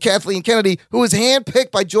MCU, and Kathleen Kennedy, who was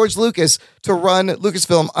handpicked by George Lucas to run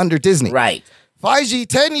Lucasfilm under Disney. Right. Feige,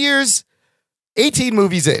 10 years, 18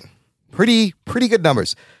 movies in. Pretty good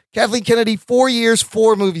numbers. Kathleen Kennedy, 4 years,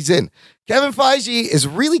 4 movies in. Kevin Feige is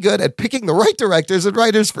really good at picking the right directors and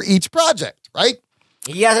writers for each project, right?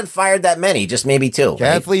 He hasn't fired that many, just maybe 2.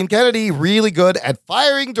 Kathleen Kennedy, really good at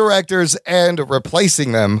firing directors and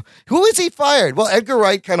replacing them. Who is he fired? Well, Edgar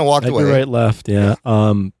Wright kind of walked away. Edgar Wright left, yeah.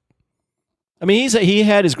 I mean, he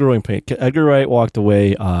had his growing pain. Edgar Wright walked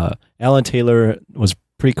away. Alan Taylor was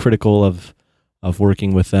pretty critical of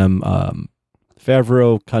working with them.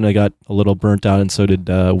 Favreau kind of got a little burnt out, and so did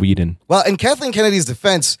Whedon. Well, in Kathleen Kennedy's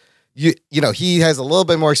defense, you know, he has a little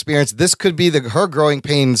bit more experience. This could be her growing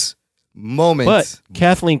pains moment. But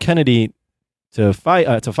Kathleen Kennedy, to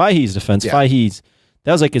Feige's defense, that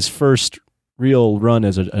was like his first real run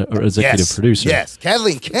as an executive producer. Yes,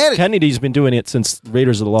 Kathleen Kennedy. Kennedy's been doing it since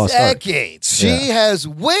Raiders of the Lost Ark. Decades. She has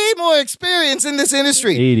way more experience in this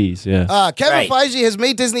industry. 80s, yeah. Kevin Feige has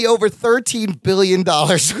made Disney over $13 billion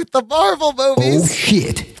with the Marvel movies. Oh,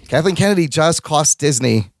 shit. Kathleen Kennedy just cost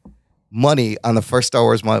Disney money on the first Star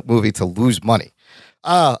Wars movie to lose money.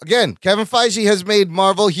 Again, Kevin Feige has made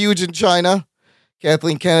Marvel huge in China.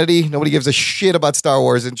 Kathleen Kennedy, nobody gives a shit about Star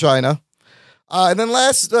Wars in China. And then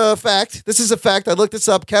last fact, this is a fact, I looked this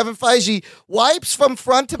up. Kevin Feige wipes from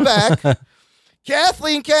front to back.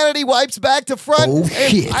 Kathleen Kennedy wipes back to front. Oh,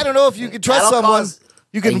 shit. I don't know if you can trust someone.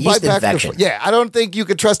 You can wipe back to front. Yeah, I don't think you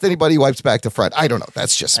could trust anybody who wipes back to front. I don't know.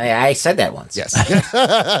 That's just me. I said that once. Yes.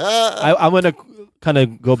 I'm going to kind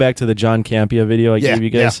of go back to the John Campea video I gave you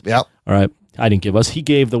guys. Yeah. All right. I didn't give us. He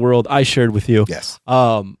gave the world. I shared with you. Yes.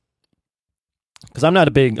 Because I'm not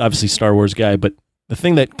a big, obviously, Star Wars guy, but the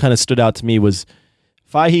thing that kind of stood out to me was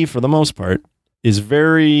Feige, for the most part, is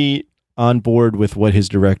very on board with what his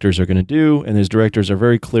directors are going to do, and his directors are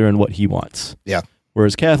very clear on what he wants. Yeah.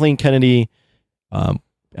 Whereas Kathleen Kennedy,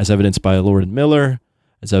 as evidenced by Lord and Miller,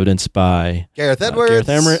 as evidenced by Gareth Edwards,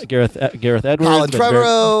 Gareth Edwards,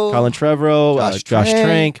 Colin Trevorrow, Josh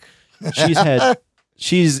Trank.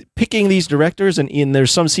 She's picking these directors, and there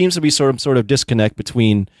seems to be sort of disconnect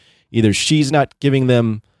between either she's not giving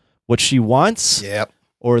them what she wants,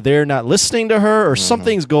 or they're not listening to her, or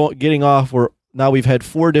something's getting off. Where now we've had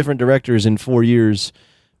 4 different directors in 4 years,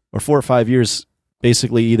 or 4 or 5 years,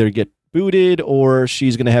 basically either get booted or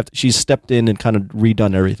she's stepped in and kind of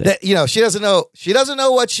redone everything. She doesn't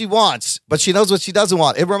know what she wants, but she knows what she doesn't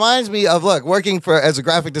want. It reminds me of working as a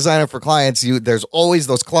graphic designer for clients. There's always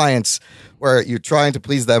those clients where you're trying to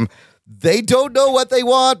please them. They don't know what they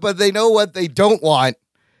want, but they know what they don't want.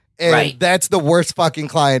 And that's the worst fucking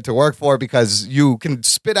client to work for, because you can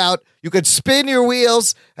spin your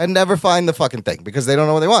wheels and never find the fucking thing because they don't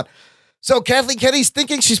know what they want. So Kathleen Kennedy's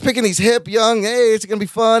thinking she's picking these hip, young, hey, it's going to be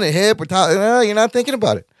fun and hip. You're not thinking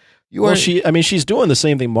about it. She's doing the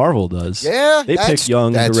same thing Marvel does. Yeah. They pick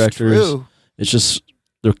young directors. True. It's just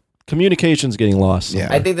their communication's getting lost. Yeah.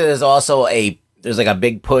 I think that there's also there's a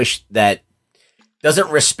big push that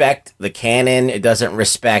doesn't respect the canon. It doesn't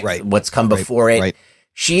respect what's come before it. Right.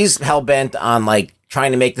 She's hell-bent on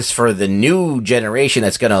trying to make this for the new generation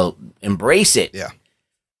that's going to embrace it. Yeah.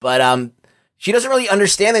 But she doesn't really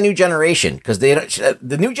understand the new generation, because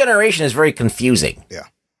the new generation is very confusing. Yeah.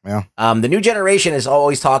 Yeah. The new generation is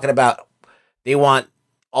always talking about they want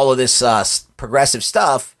all of this progressive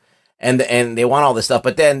stuff, and they want all this stuff,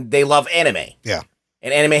 but then they love anime. Yeah.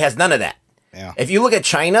 And anime has none of that. Yeah. If you look at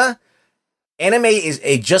China, anime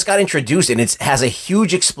it just got introduced and it has a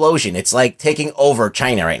huge explosion. It's like taking over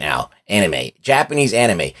China right now. Japanese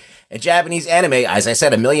anime. And Japanese anime, as I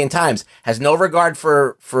said a million times, has no regard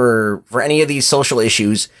for any of these social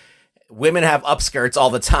issues. Women have upskirts all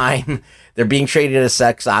the time. They're being treated as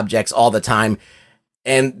sex objects all the time.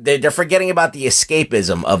 And they're forgetting about the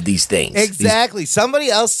escapism of these things. Exactly. Somebody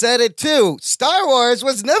else said it too. Star Wars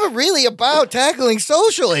was never really about tackling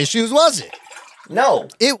social issues, was it? No.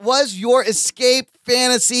 It was your escape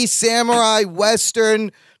fantasy, samurai,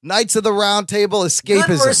 western, Knights of the Round Table escapism.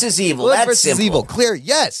 Good versus evil. Good That's versus simple. evil. Clear,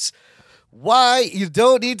 yes. Why you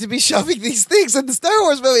don't need to be shoving these things in the Star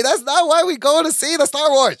Wars movie. That's not why we go to see the Star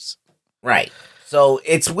Wars. Right. So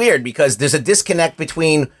it's weird because there's a disconnect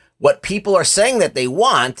between what people are saying that they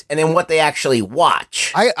want and then what they actually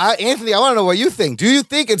watch. Anthony, I want to know what you think. Do you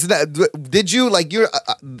think it's that? Did you like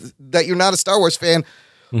that you're not a Star Wars fan?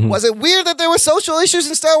 Mm-hmm. Was it weird that there were social issues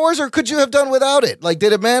in Star Wars, or could you have done without it? Like,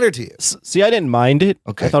 did it matter to you? See, I didn't mind it.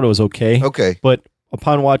 Okay. I thought it was okay. Okay. But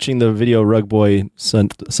upon watching the video Rug Boy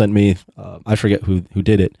sent me, I forget who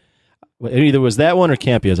did it. It either was that one or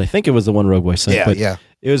Campia's. I think it was the one Rug Boy sent. Yeah, but yeah.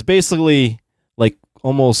 It was basically like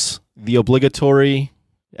almost the obligatory,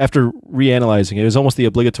 after reanalyzing it was almost the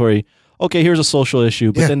obligatory, okay, here's a social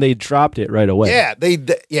issue, but then they dropped it right away. Yeah.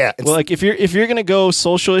 Well, like if you're going to go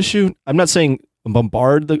social issue, I'm not saying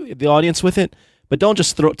bombard the audience with it, but don't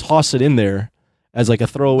just toss it in there as like a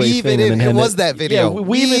throwaway Weave thing. it in. And then It was that video. Yeah,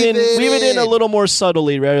 weave it in a little more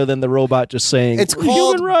subtly rather than the robot just saying It's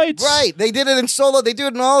called human rights. Right. They did it in Solo. They do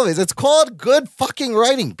it in all of these. It's called good fucking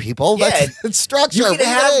writing, people. Yeah, That's it's structure. You can Read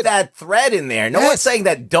have it. that thread in there. No Yes. one's saying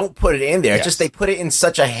that don't put it in there. It's Yes. just they put it in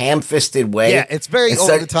such a ham-fisted way. Yeah, it's very And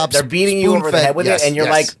over the top, They're beating you over the spoon-fed. head with Yes, it, and you're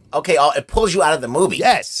yes. like, okay, it pulls you out of the movie.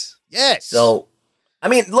 Yes. So, I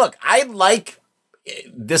mean, look, I like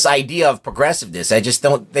this idea of progressiveness. I just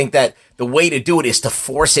don't think that the way to do it is to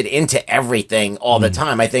force it into everything all the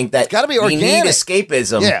time. I think that gotta be we need organic.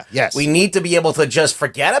 escapism. Yeah, yes. We need to be able to just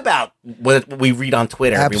forget about what we read on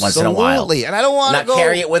Twitter every once in a while. Absolutely. And I don't want to Not go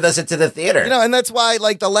carry it with us into the theater. You know, and that's why,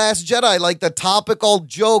 like, The Last Jedi, like, the topical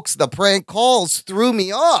jokes, the prank calls threw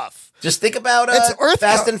me off. Just think about It's Earth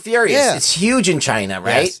Fast and Furious. Yeah. It's huge in China,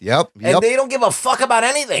 right? Yes. Yep. And they don't give a fuck about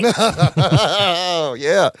anything. Oh,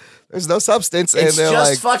 yeah. There's no substance. It's and they're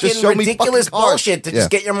just like, fucking show me ridiculous fucking cars. bullshit to Yeah. just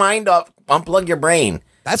get your mind up, unplug your brain.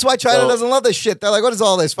 That's why China So- doesn't love this shit. They're like, what is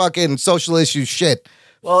all this fucking social issue shit?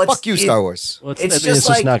 Well, it's, Fuck you, Star Wars. Well, It's it's just just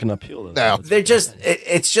like- not going to appeal to them. No. They're just.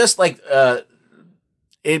 It's just like.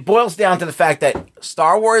 It boils down to the fact that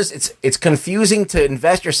Star Wars. It's confusing to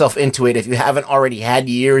invest yourself into it if you haven't already had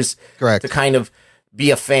years Correct. to kind of be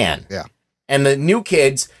a fan. Yeah. And the new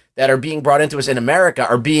kids that are being brought into us in America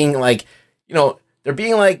are being like, they're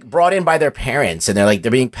being like brought in by their parents, and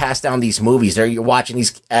they're being passed down these movies. You're watching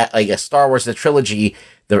these like a Star Wars the trilogy,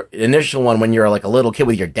 the initial one when you're like a little kid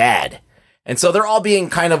with your dad, and so they're all being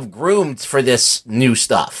kind of groomed for this new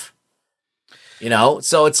stuff.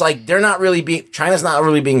 So it's like China's not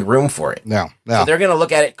really being groomed for it. No. So they're gonna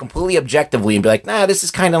look at it completely objectively and be like, nah, this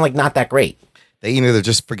is kind of like not that great. They either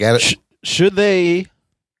just forget it. Should they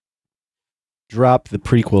drop the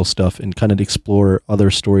prequel stuff and kind of explore other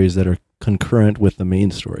stories that are concurrent with the main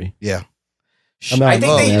story? Yeah. I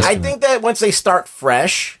think that once they start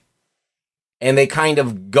fresh and they kind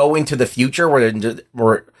of go into the future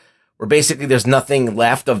where basically there's nothing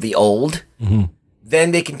left of the old,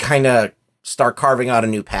 then they can kind of start carving out a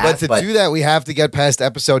new path. But to do that, we have to get past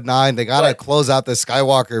episode 9. They got to close out the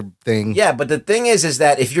Skywalker thing. Yeah, but the thing is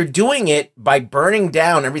that if you're doing it by burning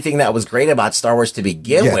down everything that was great about Star Wars to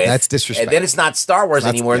begin with, that's disrespect. and then it's not Star Wars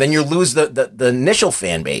anymore, then you lose the initial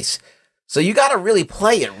fan base. So you got to really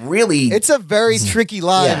play it really. It's a very tricky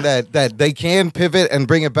line that they can pivot and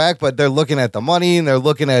bring it back, but they're looking at the money and they're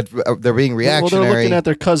looking at they're being reactionary. Well, they're looking at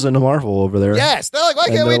their cousin Marvel over there. Yes, they're like, why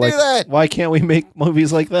And can't we they're do like, that? Why can't we make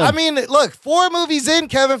movies like that? I mean, look, 4 movies in,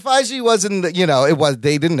 Kevin Feige wasn't.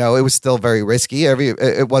 They didn't know it was still very risky.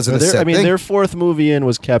 It wasn't a set thing. their 4th movie in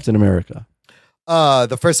was Captain America.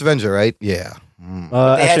 The first Avenger, right? Yeah.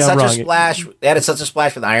 they had such a splash. They had such a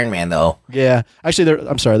splash with Iron Man, though. Yeah, actually, their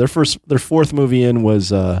 4th movie in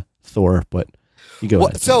was Thor, but you go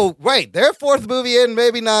ahead. So right, their 4th movie in,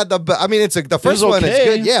 maybe not the. I mean, the first one is okay.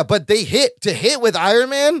 good, yeah. But they hit with Iron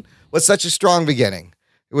Man was such a strong beginning.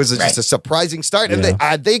 It was just a surprising start, and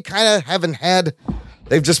they kind of haven't had.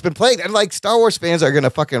 They've just been playing, and like Star Wars fans are gonna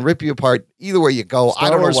fucking rip you apart either way you go. I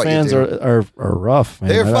don't know what fans you do. are rough, man.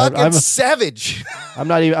 They're fucking I'm savage.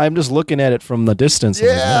 not even. I'm just looking at it from the distance. I'm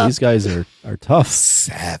like, Yeah. man, these guys are tough.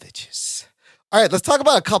 Savages. All right, let's talk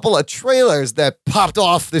about a couple of trailers that popped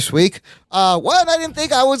off this week. One I didn't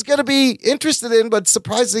think I was going to be interested in, but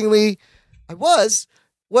surprisingly, was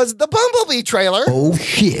the Bumblebee trailer. Oh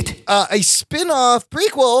shit. A spin-off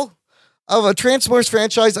prequel of a Transformers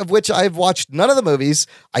franchise of which I've watched none of the movies.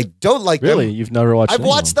 I don't like Really? them. You've never watched I've any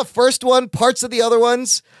of watched them? the first one, parts of the other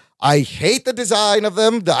ones. I hate the design of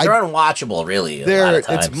them. They're unwatchable, really.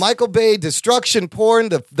 It's Michael Bay destruction porn.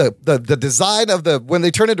 The design of when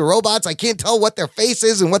they turn into robots, I can't tell what their face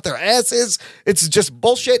is and what their ass is. It's just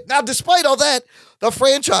bullshit. Now, despite all that, the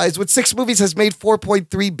franchise with 6 movies has made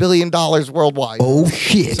 $4.3 billion worldwide. Oh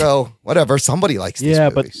shit. So whatever, somebody likes these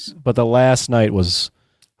movies. but the last night was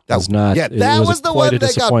not. Yeah, it that was was the quite one a that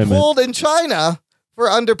got disappointment. pulled in China for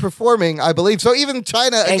underperforming, I believe. So even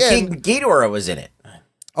China And again. King Ghidorah was in it.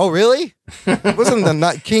 Oh, really? Wasn't the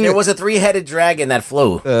not King? There was a 3-headed dragon that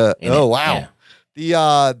flew. Oh in it. wow.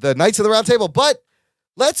 Yeah. The Knights of the Round Table. But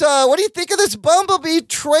let's what do you think of this Bumblebee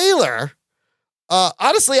trailer?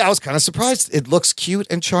 Honestly, I was kind of surprised. It looks cute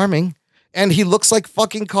and charming, and he looks like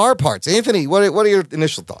fucking car parts. Anthony, what are your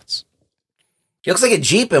initial thoughts? He looks like a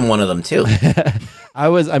Jeep in one of them, too.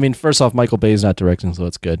 First off, Michael Bay's not directing, so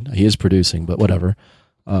it's good. He is producing, but whatever.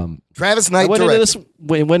 Travis I Knight went directed.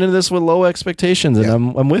 into this with low expectations, and Yeah.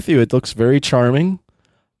 I'm with you. It looks very charming.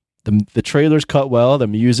 The trailer's cut well. The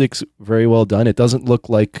music's very well done. It doesn't look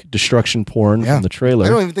like destruction porn Yeah. from the trailer. I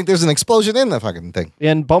don't even think there's an explosion in the fucking thing.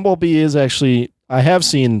 And Bumblebee is actually, I have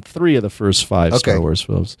seen 3 of the first 5 Okay. Star Wars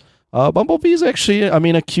films. Bumblebee is actually,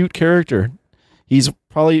 a cute character. He's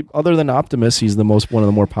probably, other than Optimus, he's one of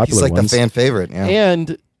the more popular He's like ones. the fan favorite. Yeah.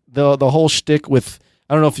 And the whole shtick with,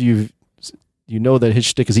 I don't know if you know that his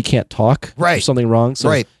shtick is he can't talk. Right. There's something wrong. So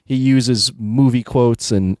Right. he uses movie quotes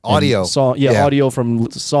and Audio. Yeah. audio from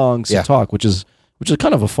songs Yeah. to talk, which is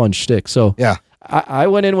kind of a fun shtick. So Yeah. I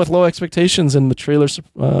went in with low expectations, and the trailer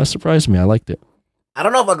surprised me. I liked it. I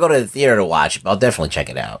don't know if I'll go to the theater to watch it, but I'll definitely check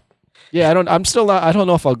it out. Yeah, I don't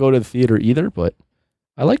know if I'll go to the theater either, but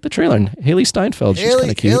I like the trailer. And Haley Steinfeld, she's kind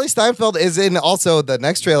of cute. Haley Steinfeld is in also the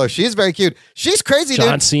next trailer. She's very cute. She's crazy,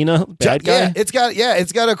 John dude. Cena, bad guy. Yeah,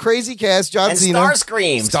 it's got a crazy cast. John And Cena.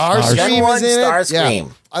 Starscream. Starscream Gen 1 is in it. Starscream.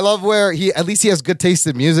 Yeah. I love where at least he has good taste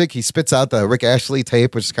in music. He spits out the Rick Ashley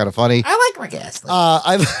tape, which is kind of funny. I like Rick Astley.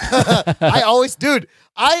 I always, dude.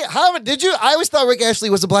 Did you? I always thought Rick Ashley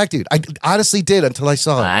was a black dude. I honestly did until I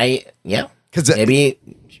saw it. Yeah. 'Cause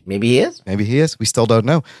Maybe he is. Maybe he is. We still don't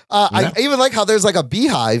know. I even like how there's like a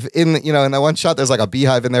beehive in that one shot. There's like a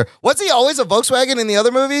beehive in there. Was he always a Volkswagen in the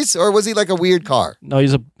other movies, or was he like a weird car? No,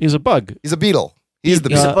 he's a bug. He's a Beetle. He's the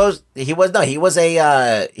He Beetle. he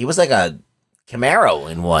was like a Camaro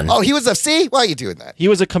in one. Oh, he was a C. Why are you doing that? He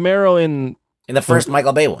was a Camaro in In the first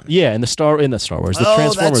Michael Bay one. in the Star Wars, the Oh,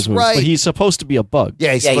 Transformers that's movies. right. But he's supposed to be a bug.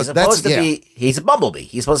 Yeah, Yeah, he's supposed to be. He's a bumblebee.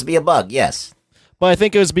 He's supposed to be a bug. Yes. But I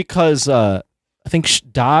think it was because I think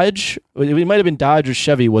Dodge, it might have been Dodge or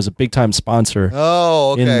Chevy, was a big time sponsor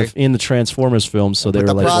Oh, okay. in the Transformers films. So they Put were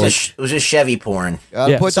the like, product- It was just Chevy porn.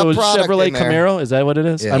 Gotta put so the it was product Chevrolet in there. Camaro. Is that what it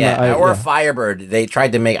is? Yeah. I'm Yeah, not- or yeah. a Firebird. They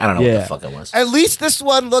tried to make. I don't know what Yeah. the fuck it was. At least this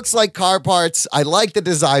one looks like car parts. I like the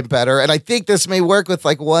design better, and I think this may work with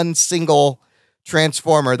like one single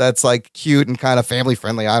Transformer that's like cute and kind of family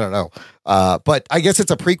friendly. I don't know, but I guess it's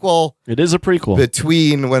a prequel It is a prequel.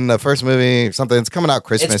 between when the first movie or something. It's coming out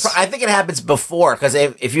Christmas. I think it happens before because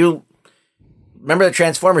if you remember the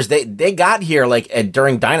Transformers, they got here like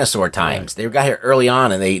during dinosaur times. They got here early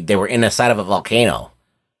on, and they were in the side of a volcano,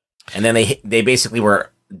 and then they basically were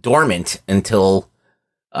dormant until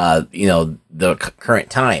the current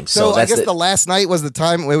time. So I that's guess the last night was the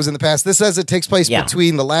time. It was in the past. This says it takes place Yeah.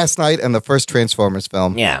 between the last night and the first Transformers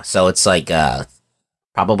film. yeah. So it's like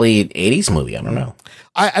probably an 80s movie. I don't know.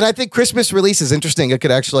 I think Christmas release is interesting. It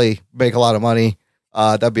could actually make a lot of money.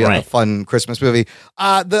 That'd be like a Right. fun Christmas movie.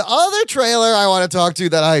 The other trailer I want to talk to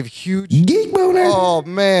that I have huge. Geek boner. Oh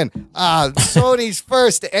man! Sony's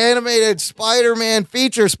first animated Spider-Man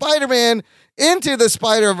feature, Spider-Man Into the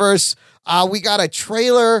Spider-Verse. We got a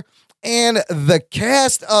trailer and the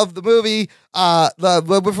cast of the movie.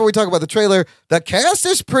 Before we talk about the trailer, the cast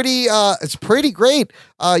is pretty. It's pretty great.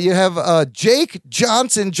 You have Jake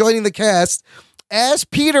Johnson joining the cast as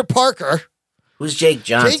Peter Parker. Who's Jake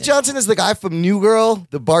Johnson? Jake Johnson is the guy from New Girl,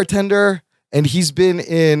 the bartender, and he's been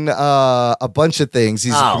in a bunch of things.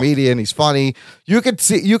 He's a comedian. He's funny. You could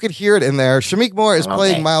hear it in there. Shamik Moore is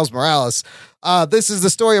playing Miles Morales. This is the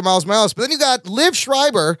story of Miles Morales. But then you got Liv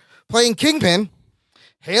Schreiber playing Kingpin,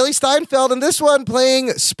 Haley Steinfeld in this one playing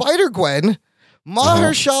Spider-Gwen,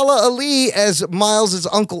 Mahershala Ali as Miles'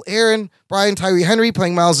 uncle Aaron, Brian Tyree Henry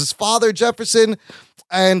playing Miles' father Jefferson,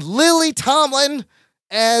 and Lily Tomlin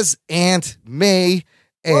as Aunt May.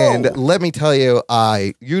 And Whoa. let me tell you,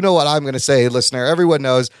 you know what I'm going to say, listener. Everyone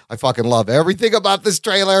knows I fucking love everything about this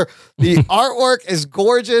trailer. The artwork is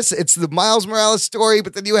gorgeous. It's the Miles Morales story,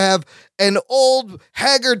 but then you have an old,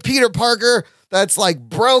 haggard Peter Parker that's like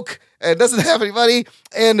broke and doesn't have any money,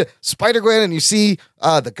 and Spider-Gwen, and you see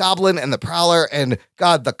the Goblin and the Prowler, and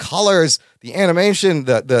God, the colors, the animation,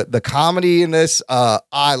 the comedy in this,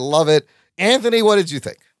 I love it. Anthony, what did you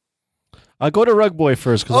think? I'll go to Rug Boy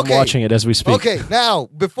first because Okay. I'm watching it as we speak. Okay, now,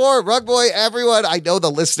 before Rug Boy, everyone, I know the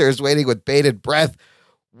listener is waiting with bated breath.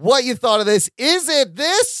 What you thought of this? Is it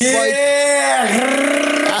this?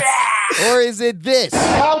 Or is it this?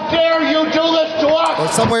 How dare you do this to us? Or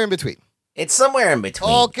somewhere in between? It's somewhere in between.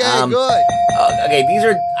 Okay, good.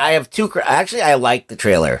 Okay, I have two. Actually, I like the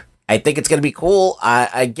trailer. I think it's going to be cool.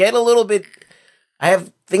 I get a little bit. I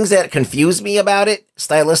have things that confuse me about it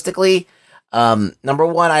stylistically. Number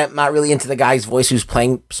one, I'm not really into the guy's voice who's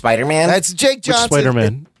playing Spider-Man. That's Jake Johnson.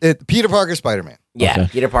 Spider-Man? Peter Parker Spider-Man. Yeah, Okay.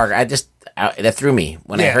 Peter Parker. That threw me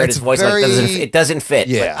when I Yeah, heard it's his voice. very- It doesn't fit.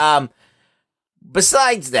 Yeah. But,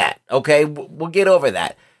 besides that, okay, we'll get over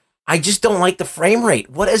that. I just don't like the frame rate.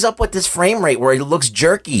 What is up with this frame rate where it looks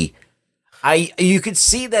jerky? You could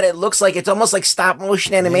see that it looks like it's almost like stop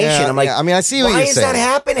motion animation. Yeah, I'm like, yeah. I mean, I see what why you're is saying. that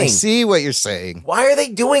happening? I see what you're saying. Why are they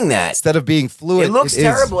doing that? Instead of being fluid, It looks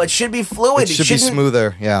terrible. It should be fluid. It should be shouldn't-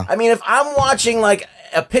 smoother. Yeah. I mean, if I'm watching like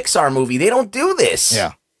a Pixar movie, they don't do this.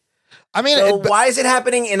 Yeah. I mean, So why is it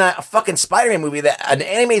happening in a fucking Spider-Man movie, an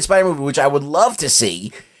animated Spider-Man movie, which I would love to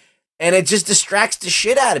see, and it just distracts the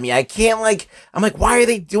shit out of me. I can't I'm like, why are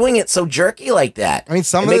they doing it so jerky like that? I mean,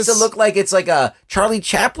 some it of makes this- it look like it's like a Charlie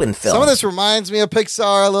Chaplin film. some of this reminds me of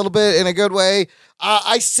Pixar a little bit in a good way.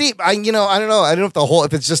 I don't know. I don't know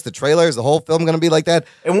if it's just the trailer. Is the whole film going to be like that?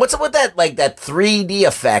 And what's up with that, like that 3D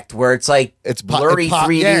effect where it's like It's blurry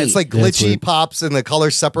 3D? Yeah, it's like Yeah, it's glitchy weird. pops and the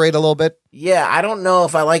colors separate a little bit. Yeah, I don't know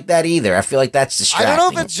if I like that either. I feel like that's I distracting.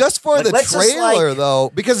 don't know if it's just for Like, the let's just, trailer like-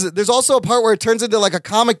 though, because there's also a part where it turns into like a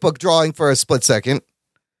comic book drawing for a split second,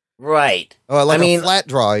 right. or like I mean, a flat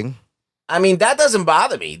drawing. that doesn't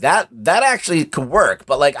bother me. That actually could work.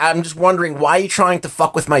 But like, I'm just wondering, why are you trying to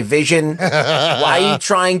fuck with my vision? Why are you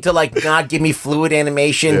trying to like not give me fluid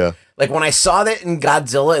animation? Yeah. Like when I saw that in the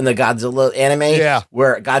Godzilla anime, Yeah.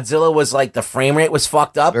 where Godzilla was like the frame rate was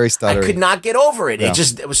fucked up, Very I stuttery. could not get over it. Yeah.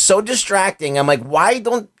 It was so distracting. I'm like, why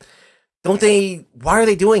don't they? Why are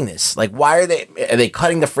they doing this? Like, are they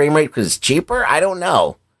cutting the frame rate because it's cheaper? I don't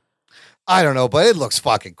know. I don't know, but it looks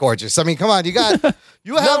fucking gorgeous. I mean, come on, you have.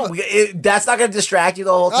 No, that's not going to distract you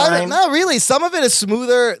the whole time. Not really. Some of it is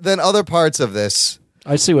smoother than other parts of this.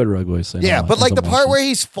 I see what Rug Boy is saying. Yeah, now but as like I'm the part watching. where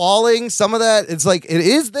he's falling, some of that, it's like it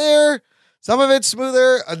is there. Some of it's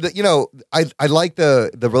smoother. I like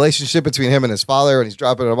the relationship between him and his father when he's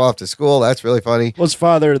dropping him off to school. That's really funny. Well, his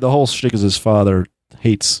father, the whole shtick is his father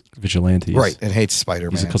hates vigilantes. Right, and hates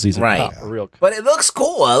Spider-Man. Because he's a Right. cop, a real cop. But it looks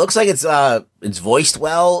cool. It looks like it's voiced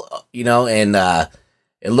well, and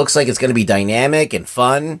it looks like it's going to be dynamic and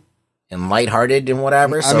fun and lighthearted and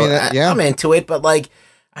whatever. I So mean, yeah. I'm into it. But like,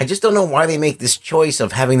 I just don't know why they make this choice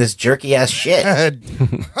of having this jerky ass shit.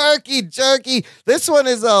 Herky jerky. This one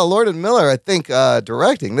is Lord and Miller, I think,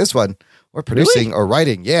 directing this one or producing or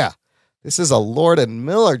writing. Yeah, this is a Lord and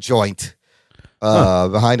Miller joint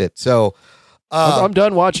behind it. So, I'm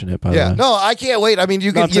done watching it, by the yeah, way. no, I can't wait. I mean,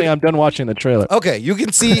 No, I'm saying I'm done watching the trailer. Okay, you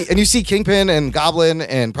can see, and you see Kingpin and Goblin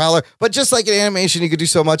and Prowler, but just like in animation, you could do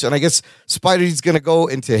so much. And I guess Spidey's going to go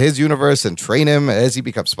into his universe and train him as he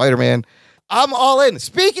becomes Spider-Man. I'm all in.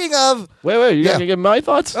 Speaking of, Wait, you Yeah. gotta give my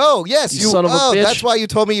thoughts? oh, yes, You son of a bitch. that's why you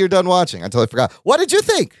told me you're done watching. I totally forgot. What did you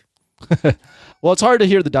think? Well, it's hard to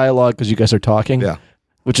hear the dialogue because you guys are talking. Yeah.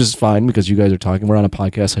 Which is fine because you guys are talking. We're on a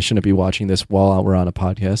podcast. I shouldn't be watching this while we're on a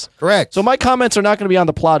podcast. Correct. So my comments are not going to be on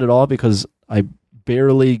the plot at all because I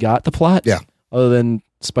barely got the plot. Yeah. Other than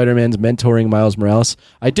Spider-Man's mentoring Miles Morales.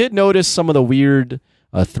 I did notice some of the weird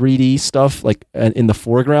 3D stuff like in the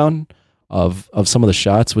foreground of some of the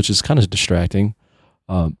shots, which is kind of distracting.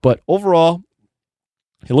 But overall,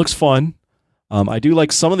 it looks fun. I do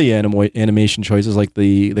like some of the animation choices, like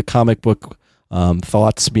the comic book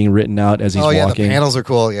thoughts being written out as he's yeah, walking. the panels are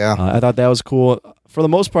cool. Yeah. I thought that was cool. For the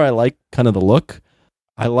most part, I like kind of the look.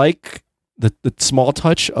 I like the small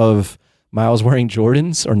touch of Miles wearing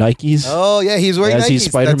Jordans or Nikes Oh, yeah, he's wearing as Nikes. he's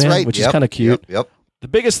Spider-Man, That's right. which is Yep, kind of cute. Yep. The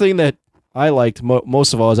biggest thing that I liked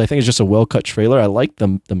most of all is I think it's just a well-cut trailer. I like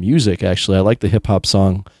the music, actually. I like the hip-hop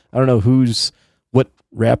song. I don't know what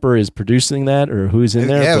rapper is producing that or who's in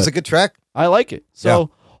there. Yeah, it was but a good track. I like it. So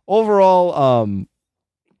overall,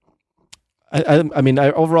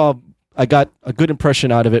 overall, I got a good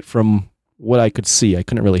impression out of it from what I could see. I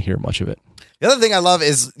couldn't really hear much of it. The other thing I love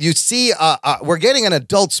is you see we're getting an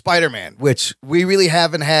adult Spider-Man, which we really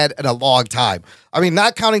haven't had in a long time. I mean,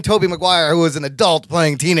 not counting Tobey Maguire, who was an adult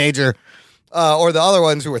playing a teenager, or the other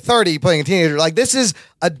ones who were 30 playing a teenager. Like, this is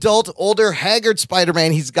adult, older, haggard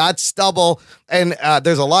Spider-Man. He's got stubble. And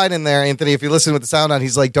there's a line in there, Anthony, if you listen with the sound on,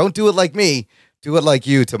 he's like, don't do it like me. Do it like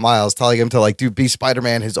you, to Miles, telling him to like be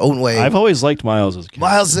Spider-Man his own way. I've always liked Miles as a character.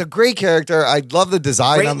 Miles is a great character. I love the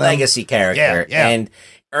design Great on them. legacy character. Yeah. And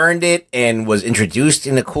earned it and was introduced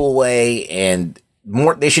in a cool way. And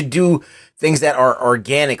more, they should do things that are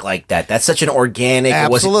organic like that. That's such an organic.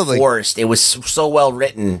 Absolutely. It wasn't forced. It was so well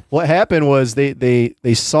written. What happened was they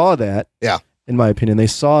saw that. Yeah. In my opinion, they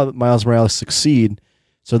saw Miles Morales succeed,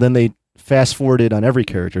 so then they fast forwarded on every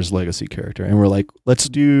character's legacy character, and we're like, let's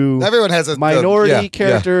do Everyone has a minority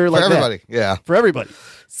character for like everybody. that. Yeah. For everybody.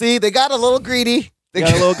 See, they got a little greedy. They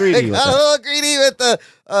Got a little greedy They with got a that. little greedy with the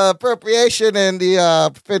appropriation and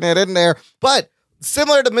the fitting it in there. But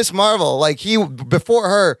similar to Miss Marvel, like before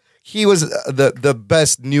her, he was the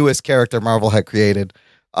best, newest character Marvel had created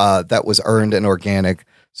that was earned and organic.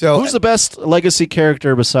 So Who's the best legacy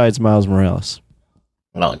character besides Miles Morales?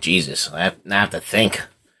 Oh, Jesus. I have to think.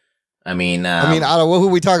 I mean, I don't know, who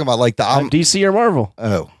are we talking about? Like the DC or Marvel?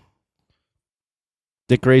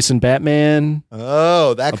 Dick Grayson, Batman.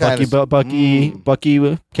 That kind of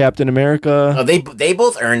Bucky, Captain America. oh, they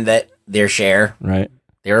both earned their share. Right.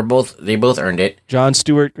 They both earned it. John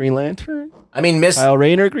Stewart, Green Lantern. I mean, Miss Kyle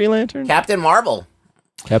Rayner, Green Lantern. Captain Marvel.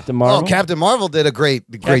 Captain Marvel. Oh, Captain Marvel did a great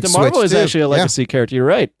Captain switch Marvel is too. actually a legacy character. You're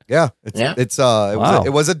right. Yeah. Yeah. Wow. It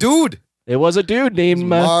was a dude. It was a dude named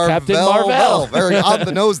Captain Marvel. Very on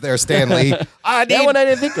the nose there, Stanley. That one I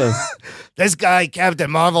didn't think of. This guy,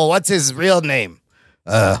 Captain Marvel, what's his real name?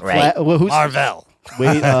 Right. Who's Marvel.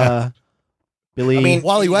 Wait, Billy? I mean,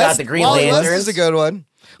 Wally you West. got the Green Wally West Lanterns. is a good one.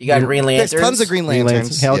 You got Green There's Lanterns. tons of Green Green Lanterns.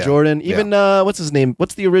 Lantern, Hal Yeah. Jordan. Even what's his name?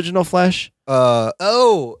 What's the original Flash? Not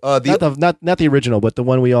Not the original, but the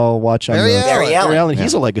one we all watch on Barry the Allen. Barry Allen.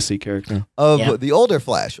 He's a legacy character. of Yeah. the older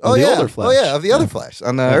Flash. Of the older Flash. Oh yeah, of the other Flash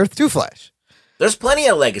on Earth 2 Flash. There's plenty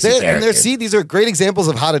of legacy characters. These are great examples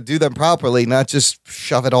of how to do them properly, not just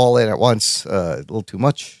shove it all in at once. A little too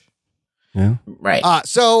much. Yeah. Right.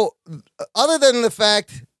 So, other than the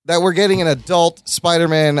fact that we're getting an adult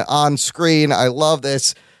Spider-Man on screen, I love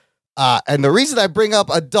this. And the reason I bring up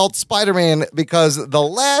adult Spider-Man, because the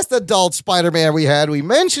last adult Spider-Man we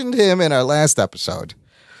mentioned him in our last episode.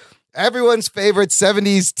 Everyone's favorite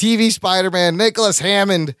 70s TV Spider-Man, Nicholas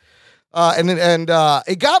Hammond. And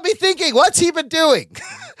it got me thinking, what's he been doing?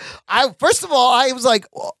 First of all, I was like,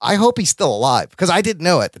 well, I hope he's still alive, because I didn't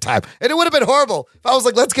know at the time. And it would have been horrible if I was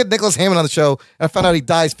like, let's get Nicholas Hammond on the show, and I found out he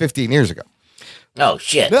dies 15 years ago. oh,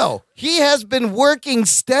 shit. No, he has been working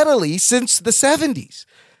steadily since the 70s.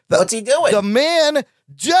 What's he doing? The man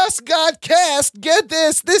just got cast. Get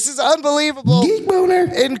this. This is unbelievable. Geek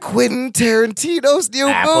boner. In Quentin Tarantino's new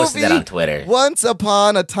I posted movie, that on Twitter. Once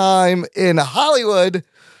Upon a Time in Hollywood.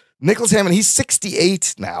 Nicholas Hammond, he's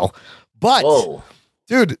 68 now. But, Whoa.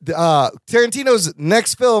 dude, Tarantino's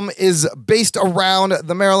next film is based around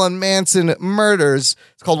the Marilyn Manson murders.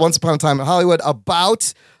 It's called Once Upon a Time in Hollywood,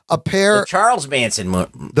 about a pair. The Charles Manson. Not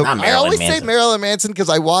I Marilyn always Manson. say Marilyn Manson because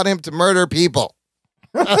I want him to murder people.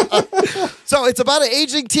 So it's about an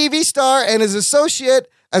aging TV star and his associate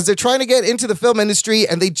as they're trying to get into the film industry,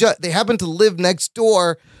 and they happen to live next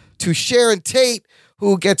door to Sharon Tate,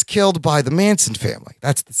 who gets killed by the Manson family.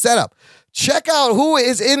 That's the setup. Check out who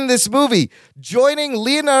is in this movie. Joining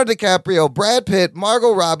Leonardo DiCaprio, Brad Pitt,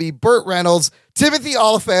 Margot Robbie, Burt Reynolds, Timothy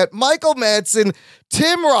Olyphant, Michael Madsen,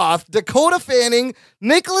 Tim Roth, Dakota Fanning,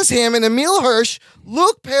 Nicholas Hammond, Emil Hirsch,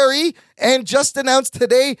 Luke Perry, and just announced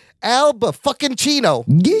today, Al Pacino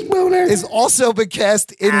Geek boner. is also been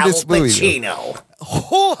cast in Al this movie. Pacino.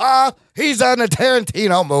 Hoo-ha! He's on a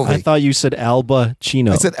Tarantino movie. I thought you said Alba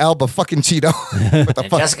Chino. I said Alba fucking Chino. What the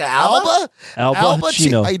And Jessica Alba? Alba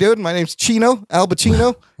Chino. How you doing? My name's Chino. Alba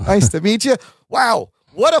Chino. Nice to meet you. Wow.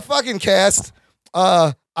 What a fucking cast.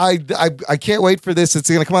 I can't wait for this. It's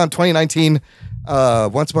going to come out in 2019.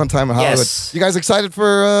 Once Upon a Time in Hollywood. Yes. You guys excited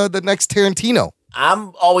for the next Tarantino?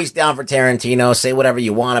 I'm always down for Tarantino. Say whatever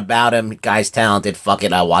you want about him. Guy's talented. Fuck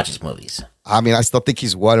it. I'll watch his movies. I mean, I still think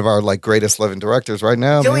he's one of our greatest living directors right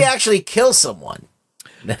now. Until he man. actually kills someone.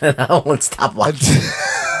 I won't stop watching.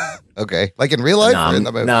 Okay. Like in real life? or in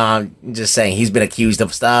the movie? No, I'm just saying he's been accused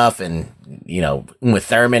of stuff, and with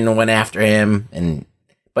Thurman went after him,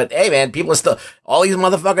 but hey, man, people are still, all these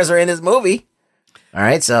motherfuckers are in this movie. All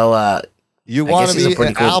right, so You I want guess to he's a be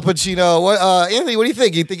pretty cool- Al Pacino? What, Anthony? What do you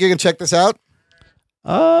think? You think you can check this out?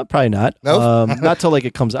 Probably not. Nope. Not till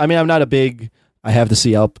it comes. I mean, I'm not a big I have to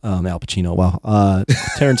see Al Pacino. Wow,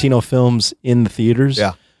 Tarantino films in the theaters.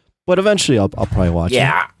 Yeah. But eventually, I'll probably watch it.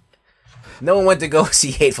 Yeah. No one went to go see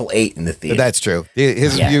Hateful Eight in the theater. That's true.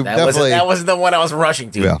 His Yeah, view that definitely. wasn't the one I was rushing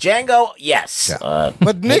to. Yeah. Django, yes. Yeah.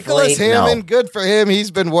 But Nicholas Hateful Eight, no. Hammond, good for him. He's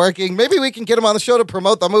been working. Maybe we can get him on the show to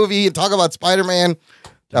promote the movie and talk about Spider-Man.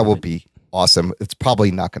 That will be awesome. It's probably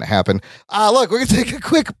not going to happen. Look, we're going to take a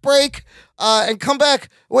quick break and come back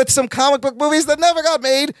with some comic book movies that never got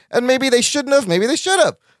made, and maybe they shouldn't have, maybe they should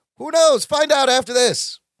have. Who knows? Find out after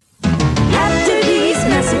this. After these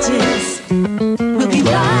messages, we'll be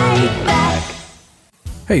right back.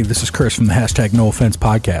 Hey, this is Chris from the hashtag No Offense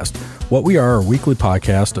podcast. What we are a weekly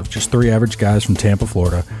podcast of just three average guys from Tampa,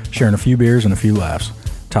 Florida, sharing a few beers and a few laughs.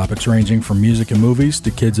 Topics ranging from music and movies to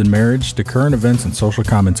kids and marriage to current events and social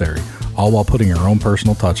commentary, all while putting our own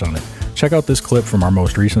personal touch on it. Check out this clip from our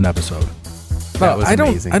most recent episode. That was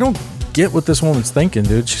amazing. I don't get what this woman's thinking,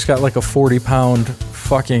 dude. She's got like a 40-pound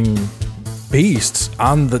fucking beast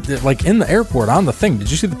on the in the airport on the thing. Did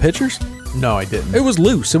you see the pictures? No, I didn't. It was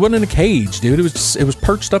loose. It wasn't in a cage, dude. It was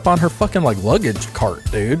perched up on her fucking like luggage cart,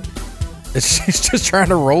 dude. She's just trying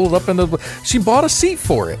to roll it up into. She bought a seat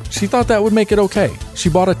for it. She thought that would make it okay. She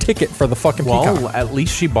bought a ticket for the fucking Well, peacock. at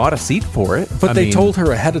least she bought a seat for it. But they told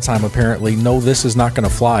her ahead of time, apparently, no, this is not going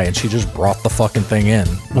to fly, and she just brought the fucking thing in.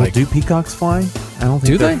 Well, do peacocks fly? I don't think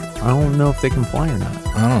Do they? I don't know if they can fly or not.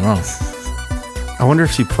 I don't know. I wonder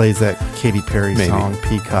if she plays that Katy Perry Maybe. song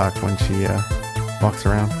 "Peacock" when she walks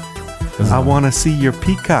around. I want to see your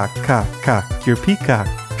peacock, cock, your peacock.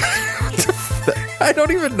 I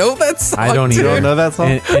don't even know that song. I don't dude. either. You don't know that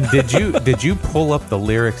song? And did you pull up the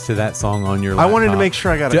lyrics to that song on your I laptop? wanted to make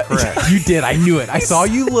sure I got it correct. You did. I knew it. I saw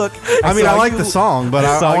you look. I mean, I saw like you- the song, but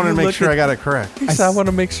I saw I wanted you to make look sure at- I got it correct. He said, I want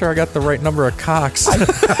to make sure I got the right number of cocks.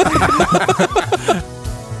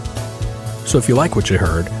 So if you like what you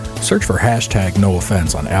heard, search for hashtag No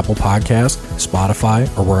Offense on Apple Podcasts, Spotify,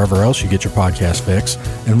 or wherever else you get your podcast fix,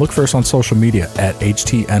 and look for us on social media at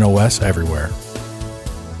HTNOS everywhere.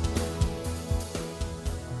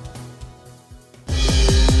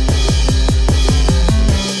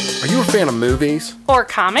 Are you a fan of movies Or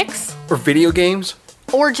comics? or video games?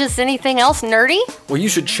 Or just anything else nerdy? Well, you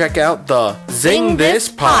should check out the Zing This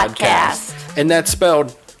podcast. And that's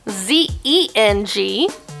spelled ZENG.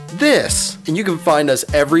 this. And you can find us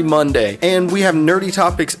every Monday. And we have nerdy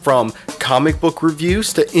topics from comic book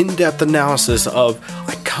reviews to in-depth analysis of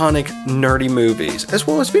iconic nerdy movies, as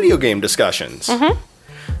well as video game discussions.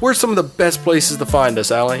 Where's some of the best places to find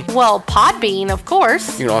us, Allie? Well, Podbean, of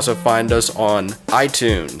course. You can also find us on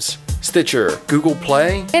iTunes, Stitcher, Google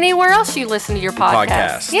Play, Anywhere else you listen to your podcast.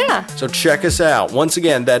 Podcast. Yeah. So check us out. Once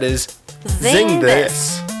again, that is Zing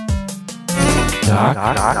This.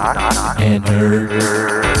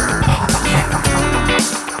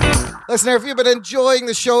 Listener, if you've been enjoying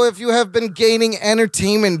the show, if you have been gaining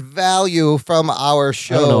entertainment value from our I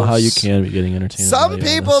shows. don't know how you can be getting entertained. Some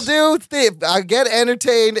people do get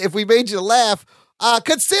entertained. If we made you laugh,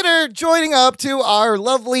 consider joining up to our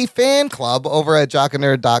lovely fan club over at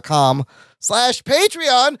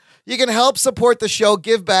jockanerd.com/Patreon. You can help support the show,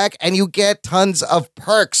 give back, and you get tons of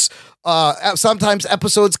perks. Sometimes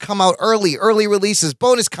episodes come out early releases,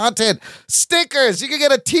 bonus content, stickers. You can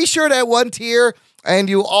get a t-shirt at one tier, and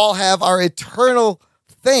you all have our eternal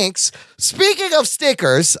thanks. Speaking of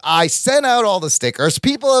stickers, I sent out all the stickers.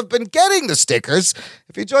 People have been getting the stickers.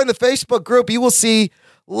 If you join the Facebook group, you will see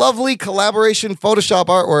lovely collaboration Photoshop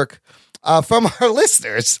artwork from our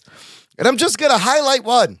listeners. And I'm just going to highlight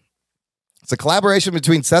one. It's a collaboration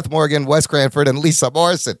between Seth Morgan, Wes Cranford, and Lisa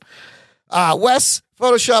Morrison. Wes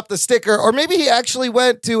photoshopped the sticker, or maybe he actually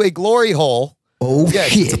went to a glory hole. Oh, Yes,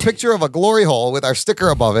 it's a shit. picture of a glory hole with our sticker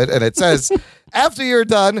above it, and it says, after you're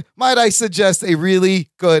done, might I suggest a really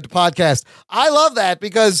good podcast? I love that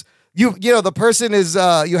because you know, the person is,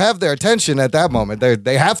 you have their attention at that moment.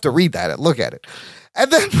 They have to read that and look at it. And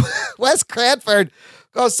then Wes Cranford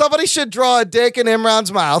goes, somebody should draw a dick in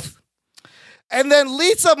Imran's mouth. And then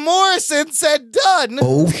Lisa Morrison said, done.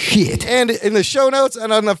 Oh, shit. And in the show notes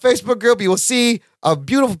and on the Facebook group, you will see a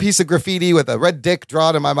beautiful piece of graffiti with a red dick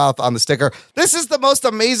drawn in my mouth on the sticker. This is the most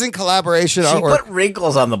amazing collaboration She artwork. put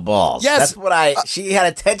wrinkles on the balls. Yes. That's what she had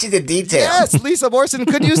attention to detail. Yes, Lisa Morrison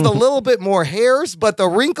could use the little bit more hairs, but the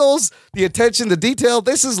wrinkles, the attention to detail,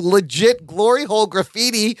 this is legit glory hole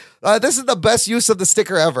graffiti. This is the best use of the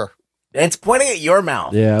sticker ever. And it's pointing at your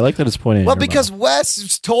mouth. Yeah, I like that it's pointing. Well, at your because mouth.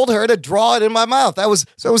 Wes told her to draw it in my mouth. It was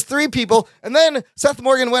three people, and then Seth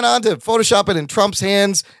Morgan went on to Photoshop it in Trump's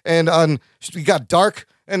hands, and we got dark,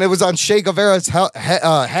 and it was on Che Guevara's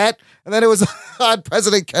hat, and then it was on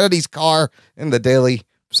President Kennedy's car in the Daily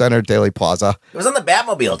Center Daily Plaza. It was on the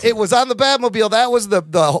Batmobile, too. It was on the Batmobile. That was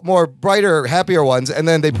the more brighter, happier ones. And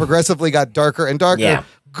then they progressively got darker and darker. Yeah.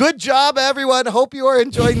 Good job, everyone. Hope you are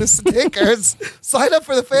enjoying the stickers. Sign up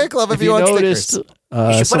for the fan club if you want noticed, stickers.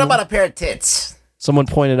 You should put him on a pair of tits. Someone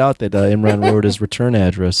pointed out that Imran wrote his return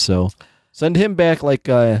address, so send him back like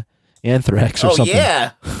Anthrax or something.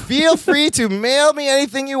 Yeah. Feel free to mail me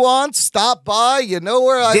anything you want. Stop by. You know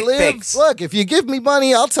where I Dick live. pics. Look, if you give me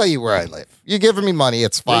money, I'll tell you where I live. You're giving me money,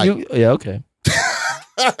 it's fine. Okay.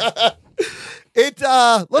 Look, as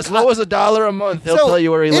low as $1 a month, he'll tell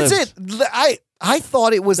you where he lives. Is it? I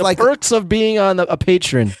thought it was the like perks of being on a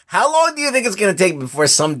patron. How long do you think it's going to take before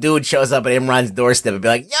some dude shows up at Imran's doorstep and be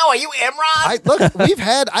like, yo, are you Imran? Look,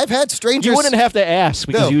 I've had strangers. You wouldn't have to ask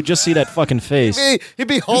because you would just see that fucking face. He'd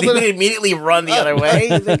be holding He'd immediately run the other way.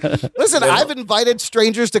 Listen, I've invited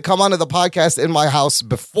strangers to come onto the podcast in my house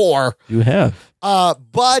before. You have.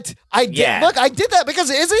 But I did. Yeah. Look, I did that because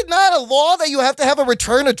is it not a law that you have to have a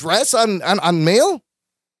return address on mail?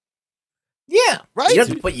 Yeah. Right? You don't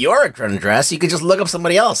have to put your return address. You could just look up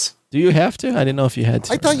somebody else. Do you have to? I didn't know if you had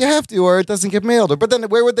to. I thought you have to, or it doesn't get mailed. But then,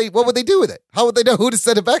 what would they do with it? How would they know who to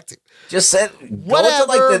send it back to? Just go to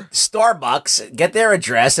like the Starbucks, get their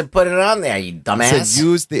address, and put it on there. You dumbass. So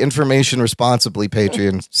use the information responsibly.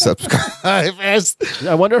 Patreon subscribe.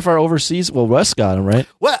 I wonder if our overseas. Well, Wes got him right.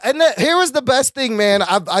 Well, and here was the best thing, man.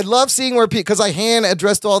 I love seeing where people, because I hand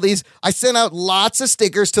addressed all these. I sent out lots of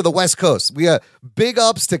stickers to the West Coast. We got big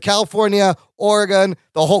ups to California, Oregon,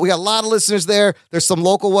 we got a lot of listeners there. There's some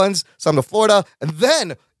local ones, some to Florida, and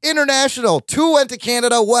then international. 2 went to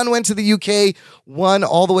Canada, 1 went to the UK, 1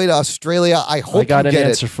 all the way to Australia. I hope I got you an get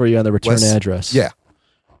answer for you on the return address. Yeah.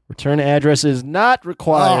 Return address is not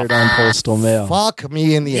required on postal mail. Fuck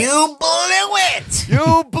me in the ass. You blew it.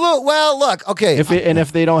 You blew. Well, look, okay.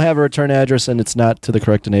 If they don't have a return address and it's not to the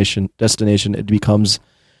correct destination, it becomes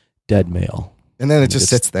dead mail. And then it just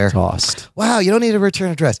sits there. Tossed. Wow, you don't need a return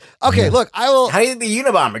address. Okay, look, I will. How do you think the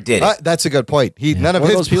Unabomber did it? That's a good point. None of One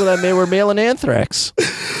his of those people that were mailing anthrax.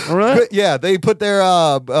 Yeah, they put their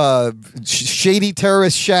shady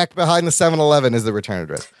terrorist shack behind the 7-Eleven as the return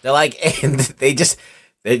address. They're like, and they're just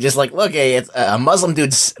like, look, hey, it's a Muslim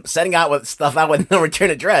dude sending out stuff out with no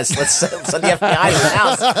return address. Let's send the FBI to his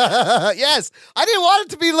house. Yes, I didn't want it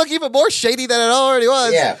to be look even more shady than it already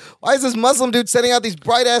was. Yeah. Why is this Muslim dude sending out these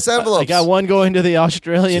bright ass envelopes? I got one going to the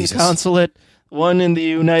Australian consulate, one in the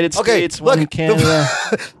United States, one in Canada.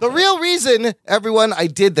 The real reason, everyone, I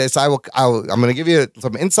did this, I'm going to give you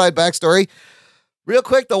some inside backstory. Real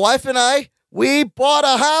quick, the wife and I, we bought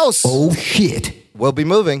a house. Oh, shit. We'll be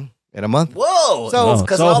moving in a month. Whoa. So-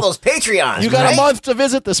 Because of all those Patreons. You got right? a month to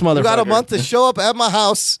visit this motherfucker. You got a month to show up at my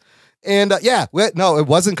house. And no, it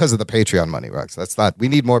wasn't because of the Patreon money, Rex. That's not. We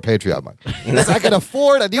need more Patreon money. Because I can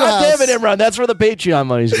afford a new God house. damn it, Imran. That's where the Patreon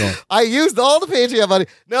money's going. I used all the Patreon money.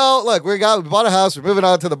 No, look, we bought a house. We're moving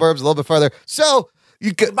on to the burbs a little bit further. So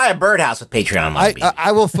you could buy a birdhouse with Patreon money.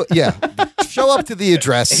 I will. Show up to the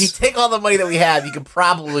address. If you take all the money that we have, you could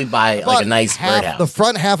probably buy like a nice birdhouse. The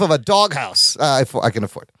front half of a doghouse. I can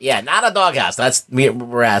afford. Yeah, not a doghouse.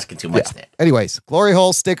 We're asking too much there. Anyways, glory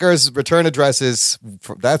hole stickers, return addresses.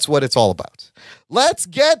 That's what it's all about. Let's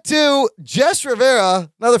get to Jess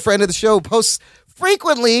Rivera, another friend of the show, posts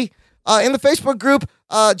frequently in the Facebook group.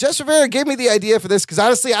 Jess Rivera gave me the idea for this because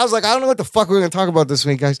honestly, I was like, I don't know what the fuck we're going to talk about this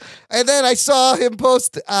week, guys. And then I saw him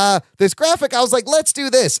post this graphic. I was like, let's do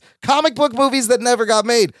this. Comic book movies that never got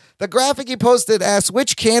made. The graphic he posted asks,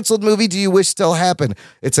 which canceled movie do you wish still happened?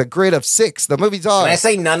 It's a grid of 6. The movies are. Can I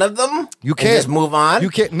say none of them? You And can't. just move on? You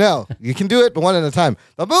can't. No, you can do it, but one at a time.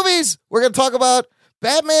 The movies we're going to talk about: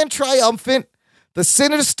 Batman Triumphant, The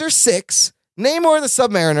Sinister Six, Namor the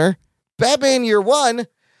Submariner, Batman Year One,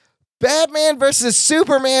 Batman versus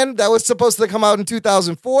Superman that was supposed to come out in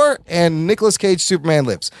 2004, and Nicolas Cage Superman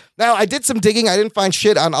Lives. Now, I did some digging. I didn't find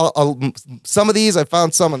shit on some of these. I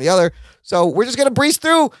found some on the other. So we're just going to breeze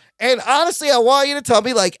through. And honestly, I want you to tell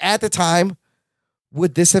me, like, at the time,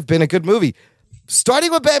 would this have been a good movie? Starting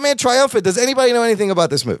with Batman Triumphant, does anybody know anything about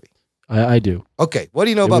this movie? I do. Okay, what do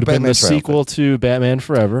you know It about would have been Batman the Triumphant? sequel to Batman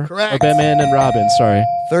Forever. Correct. Or Batman and Robin, sorry.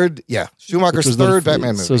 Schumacher's Which was the third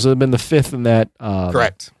Batman movie. So it would have been the 5th in that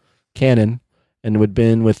Correct. canon, and would have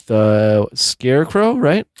been with Scarecrow,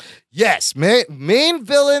 right? Yes, main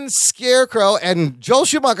villain Scarecrow, and Joel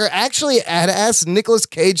Schumacher actually had asked Nicolas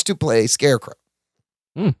Cage to play Scarecrow.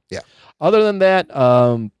 Yeah. Other than that,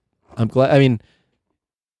 I'm glad. I mean,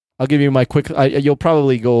 I'll give you my quick. You'll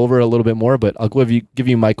probably go over it a little bit more, but I'll give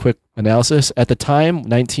you my quick analysis. At the time,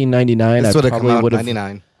 1999, This I would have come probably out would in have.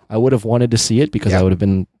 99. I would have wanted to see it because I would have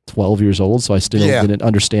been 12 years old, so I still didn't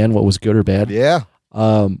understand what was good or bad. Yeah.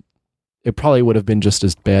 it probably would have been just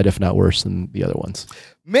as bad, if not worse, than the other ones.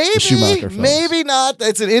 Maybe, Schumacher films. maybe not.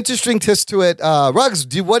 It's an interesting twist to it. Ruggs,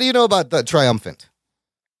 what do you know about the Triumphant?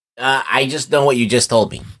 I just know what you just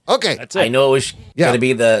told me. Okay. That's it. I know it was going to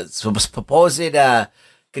be the supposed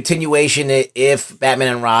continuation if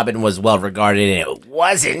Batman and Robin was well regarded, and it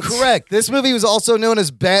wasn't. Correct. This movie was also known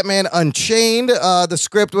as Batman Unchained. The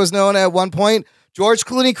script was known at one point. George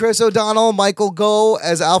Clooney, Chris O'Donnell, Michael Gough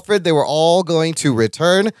as Alfred, they were all going to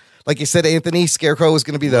return. Like you said, Anthony, Scarecrow was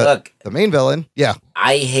going to be the main villain. Yeah.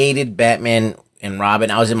 I hated Batman and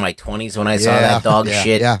Robin. I was in my 20s when I saw that dog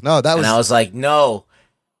shit. Yeah, no, that was... And I was like, no.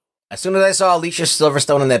 As soon as I saw Alicia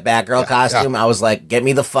Silverstone in that Batgirl costume, I was like, get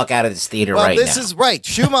me the fuck out of this theater right now. This is right.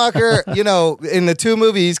 Schumacher, in the two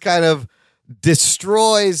movies kind of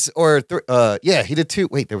destroys he did two.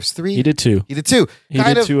 Wait, there was three? He did two. He did two. He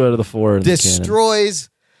did two out of the four. Destroys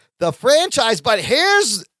the franchise. But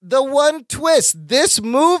here's the one twist. This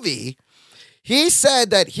movie, he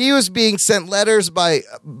said that he was being sent letters by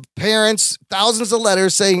parents, thousands of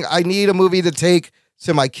letters saying, I need a movie to take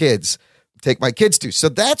to my kids. Take my kids to. So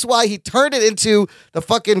that's why he turned it into the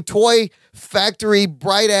fucking toy factory,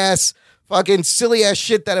 bright ass, fucking silly ass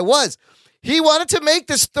shit that it was. He wanted to make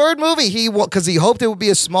this third movie because he hoped it would be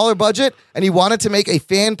a smaller budget and he wanted to make a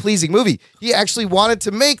fan pleasing movie. He actually wanted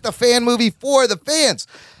to make the fan movie for the fans.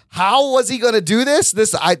 How was he going to do this?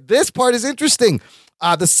 This part is interesting.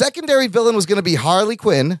 The secondary villain was going to be Harley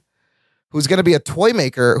Quinn, who's going to be a toy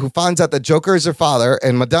maker who finds out that Joker is her father,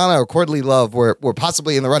 and Madonna or Courtney Love were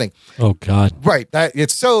possibly in the running. Oh God! Right,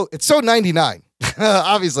 it's so 99,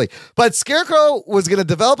 obviously. But Scarecrow was going to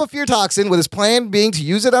develop a fear toxin with his plan being to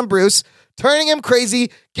use it on Bruce, turning him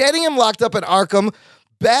crazy, getting him locked up in Arkham.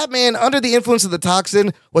 Batman, under the influence of the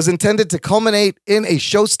toxin, was intended to culminate in a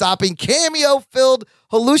show-stopping, cameo-filled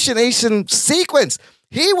hallucination sequence.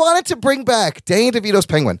 He wanted to bring back Danny DeVito's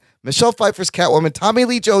Penguin, Michelle Pfeiffer's Catwoman, Tommy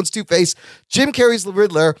Lee Jones' Two-Face, Jim Carrey's The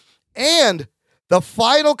Riddler, and the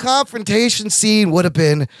final confrontation scene would have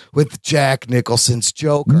been with Jack Nicholson's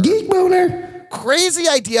Joker. Geek boner. Crazy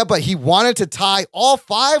idea, but he wanted to tie all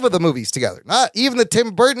 5 of the movies together, not even the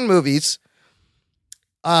Tim Burton movies.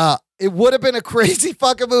 It would have been a crazy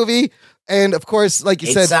fucking movie. And of course, like you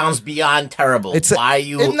said, it sounds beyond terrible. Why are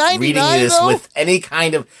you reading this though? with any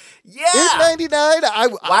kind of... Yeah. In 99,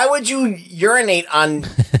 why would you urinate on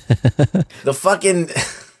the fucking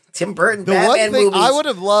Tim Burton the Batman one thing movies? I would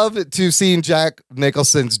have loved to seen Jack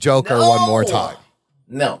Nicholson's Joker one more time.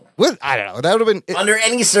 No. I don't know. That would have been... Under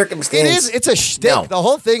any circumstance. It's a shtick. No. The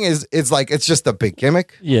whole thing is it's just a big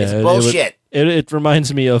gimmick. Yeah. It's bullshit. It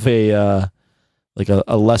reminds me of a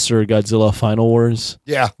lesser Godzilla Final Wars.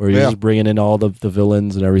 Yeah. Where you're just bringing in all the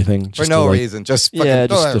villains and everything. For no reason. Just fucking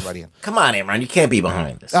throw everybody in. Come on, Imran. You can't be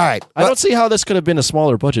behind this. All right. I don't see how this could have been a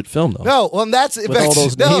smaller budget film, though. No, well, that's... With all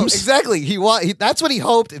those names. Exactly. That's what he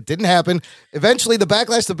hoped. It didn't happen. Eventually, the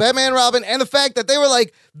backlash to Batman and Robin and the fact that they were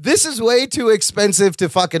like, this is way too expensive to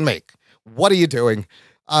fucking make. What are you doing?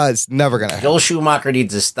 It's never going to happen. Joel Schumacher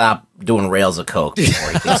needs to stop doing rails of coke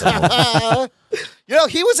before he thinks of it.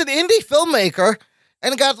 He was an indie filmmaker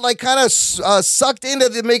and got kind of sucked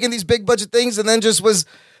into making these big budget things, and then just was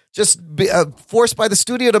forced by the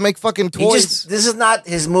studio to make fucking toys. This is not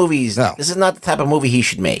his movies. No. This is not the type of movie he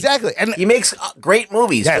should make. Exactly. And he makes great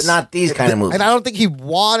movies, but not these kind of movies. And I don't think he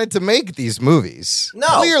wanted to make these movies. No.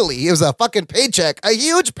 Clearly, it was a fucking paycheck, a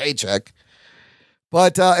huge paycheck.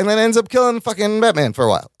 But, and then ends up killing fucking Batman for a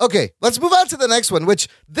while. Okay, let's move on to the next one, which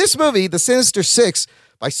this movie, The Sinister Six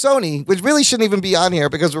by Sony, which really shouldn't even be on here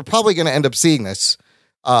because we're probably going to end up seeing this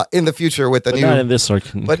in the future with the new... Not in this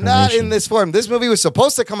but not in this form. This movie was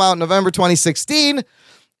supposed to come out in November 2016.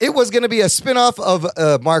 It was going to be a spinoff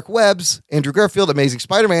of Mark Webb's Andrew Garfield, Amazing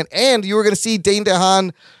Spider-Man, and you were going to see Dane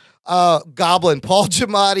DeHaan, Goblin, Paul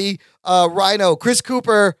Giamatti, Rhino, Chris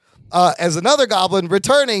Cooper as another Goblin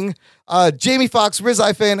returning. Jamie Foxx, Riz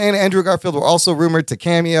Ifan, and Andrew Garfield were also rumored to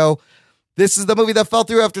cameo. This is the movie that fell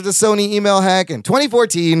through after the Sony email hack in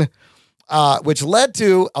 2014, which led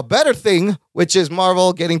to a better thing, which is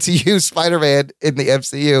Marvel getting to use Spider-Man in the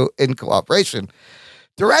MCU in cooperation.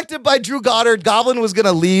 Directed by Drew Goddard, Goblin was going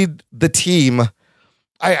to lead the team.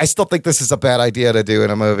 I still think this is a bad idea to do in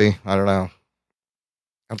a movie. I don't know.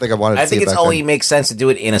 I think I wanted to see it. I think it only makes sense to do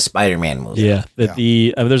it in a Spider-Man movie. Yeah.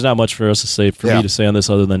 There's not much for us to say, me to say on this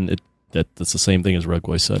other than that's the same thing as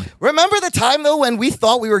Rugboy said. Remember the time, though, when we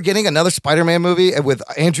thought we were getting another Spider-Man movie with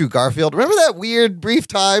Andrew Garfield? Remember that weird, brief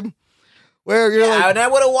time where you're and I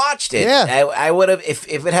would have watched it. Yeah. I would have, if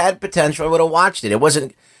it had potential, I would have watched it. It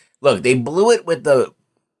wasn't, look, they blew it with the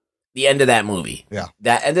end of that movie. Yeah.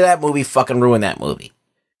 That end of that movie fucking ruined that movie.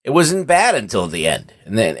 It wasn't bad until the end.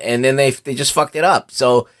 And then they just fucked it up.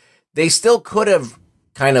 So they still could have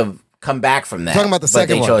kind of come back from that. Talking about the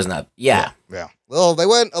second but one. they chose not. Yeah. Well, they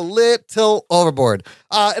went a little overboard.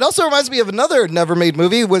 It also reminds me of another never-made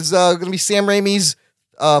movie. Was going to be Sam Raimi's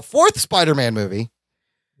fourth Spider-Man movie.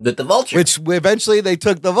 With the Vulture. Which eventually they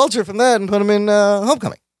took the Vulture from that and put him in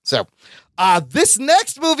Homecoming. So, this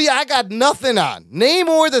next movie I got nothing on.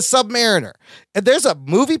 Namor the Submariner. And there's a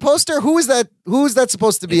movie poster. Who is that? Who is that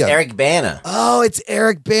supposed to be? It's Eric Bana. Oh, it's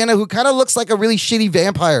Eric Bana, who kind of looks like a really shitty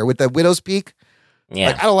vampire with the widow's peak. Yeah.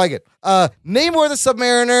 Like, I don't like it. Namor the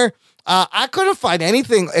Submariner. I couldn't find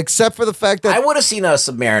anything except for the fact that I would have seen a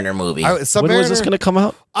Submariner movie. When was this going to come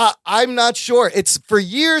out? I'm not sure. It's for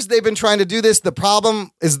years they've been trying to do this. The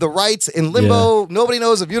problem is the rights in limbo. Nobody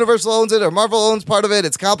knows if Universal owns it or Marvel owns part of it.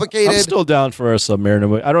 It's complicated. I'm still down for a Submariner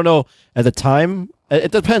movie. I don't know at the time.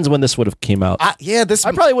 It depends when this would have came out. I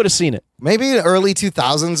probably would have seen it. Maybe in early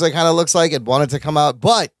 2000s. It kind of looks like it wanted to come out,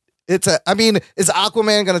 but is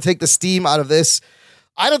Aquaman going to take the steam out of this?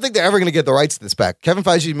 I don't think they're ever going to get the rights to this back. Kevin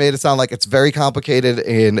Feige made it sound like it's very complicated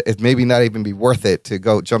and it maybe not even be worth it to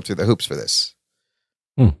go jump through the hoops for this.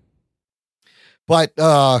 But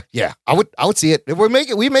yeah, I would see it. If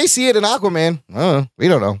we may see it in Aquaman. We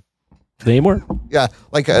don't know. Namor? Yeah,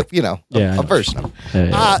 like a version.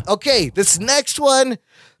 Okay, this next one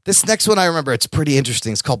I remember. It's pretty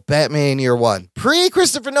interesting. It's called Batman Year One.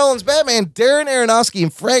 Pre-Christopher Nolan's Batman, Darren Aronofsky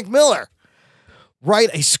and Frank Miller write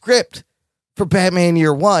a script for Batman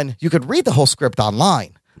Year One. You could read the whole script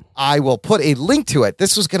online. I will put a link to it.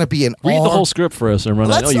 This was going to be an Read the whole script for us,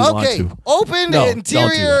 Imran. I know you want to. Open,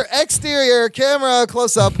 interior, exterior, camera,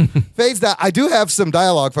 close up, fades down. I do have some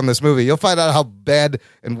dialogue from this movie. You'll find out how bad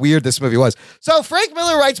and weird this movie was. So Frank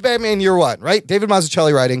Miller writes Batman Year One, right? David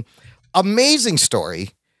Mazzucchelli writing. Amazing story.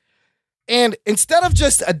 And instead of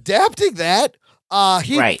just adapting that,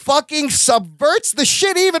 he fucking subverts the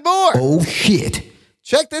shit even more. Oh, shit.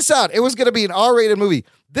 Check this out. It was going to be an R-rated movie.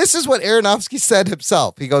 This is what Aronofsky said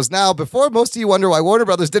himself. He goes, now, before most of you wonder why Warner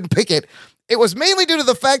Brothers didn't pick it, it was mainly due to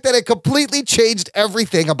the fact that it completely changed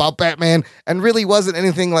everything about Batman and really wasn't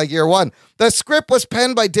anything like Year One. The script was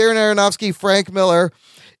penned by Darren Aronofsky, Frank Miller.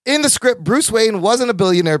 In the script, Bruce Wayne wasn't a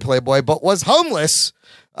billionaire playboy, but was homeless,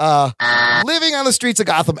 living on the streets of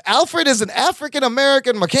Gotham. Alfred is an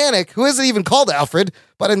African-American mechanic who isn't even called Alfred,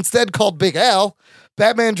 but instead called Big Al.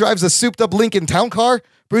 Batman drives a souped-up Lincoln town car.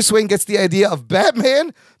 Bruce Wayne gets the idea of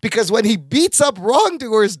Batman because when he beats up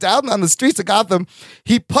wrongdoers down on the streets of Gotham,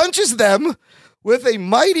 he punches them with a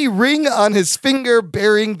mighty ring on his finger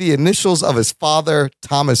bearing the initials of his father,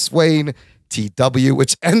 Thomas Wayne, TW,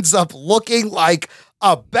 which ends up looking like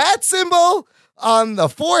a bat symbol on the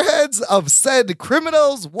foreheads of said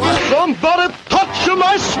criminals. Wow. Somebody touch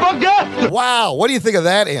my spaghetti! Wow. What do you think of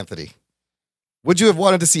that, Anthony? Would you have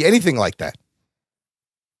wanted to see anything like that?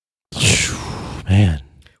 Man.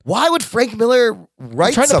 Why would Frank Miller write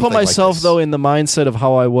I'm trying to put myself, though, in the mindset of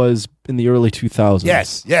how I was in the early 2000s.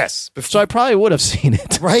 Yes. So I probably would have seen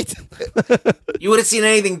it. Right? You would have seen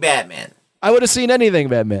anything Batman. I would have seen anything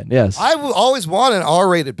Batman, yes. I always want an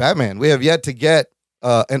R-rated Batman. We have yet to get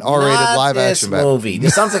an R-rated live-action Batman. Movie.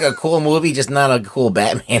 This sounds like a cool movie, just not a cool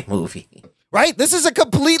Batman movie. Right? This is a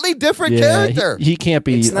completely different character. He can't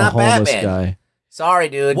be a homeless guy. Sorry,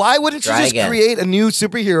 dude. Why wouldn't you just create a new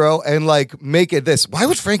superhero and like make it this? Why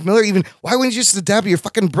would Frank Miller why wouldn't you just adapt your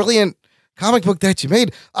fucking brilliant comic book that you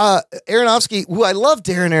made? Aronofsky, who I love,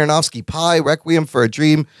 Darren Aronofsky, Pi, Requiem for a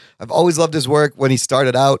Dream. I've always loved his work. When he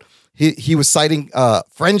started out, he was citing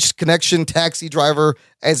French Connection, Taxi Driver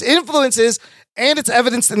as influences, and it's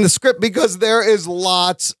evidenced in the script because there is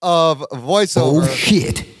lots of voiceover. Oh,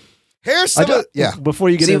 shit. Here's some Before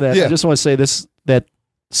you get into that, I just want to say that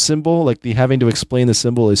symbol, like the having to explain the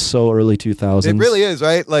symbol, is so early 2000s. It really is,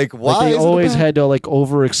 right? Like, why they always had to like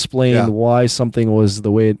over-explain why something was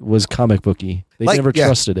the way it was comic booky. They never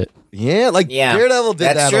trusted it. Daredevil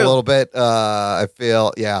did that a little bit. I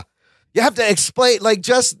feel, you have to explain, like,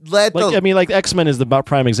 just let X-Men is the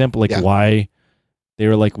prime example, like why they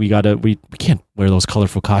were like, we can't wear those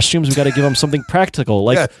colorful costumes. We got to give them something practical,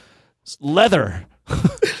 like leather.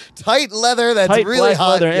 Tight leather that's Tight really black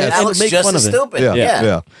hot. leather, and looks make just fun as of it. stupid.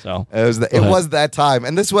 Yeah. So it was that time,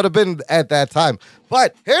 and this would have been at that time.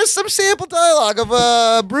 But here's some sample dialogue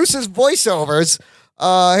of Bruce's voiceovers.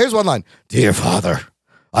 Here's one line: "Dear Father,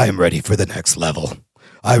 I am ready for the next level.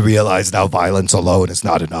 I realize now violence alone is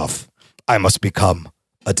not enough. I must become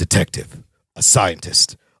a detective, a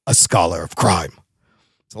scientist, a scholar of crime."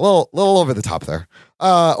 It's a little over the top there.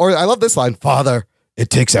 Or I love this line: "Father, it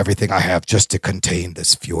takes everything I have just to contain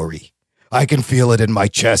this fury. I can feel it in my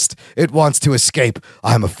chest. It wants to escape.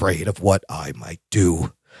 I'm afraid of what I might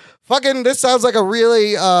do. fucking, this sounds like a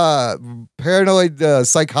really paranoid,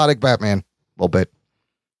 psychotic Batman. A little bit,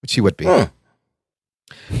 which he would be. Check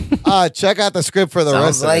out the script for the rest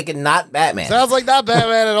Sounds of like it. not Batman. Sounds like not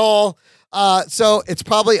Batman at all. So it's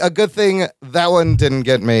probably a good thing that one didn't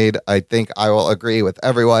get made. I think I will agree with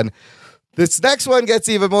everyone. This next one gets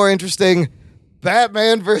even more interesting.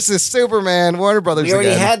 Batman versus Superman, Warner Brothers. We already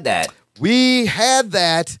again. had that. We had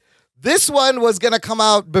that. This one was going to come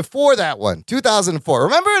out before that one, 2004.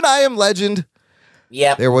 Remember in I Am Legend?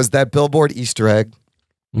 Yep. There was that billboard Easter egg.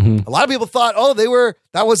 Mhm. A lot of people thought,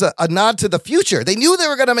 that was a nod to the future. They knew they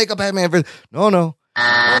were going to make a Batman versus. No,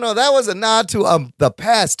 that was a nod to the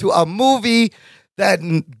past, to a movie that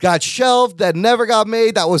got shelved, that never got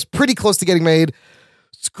made, that was pretty close to getting made.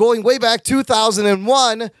 It's going way back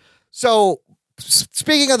 2001. So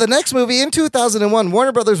speaking of the next movie, in 2001,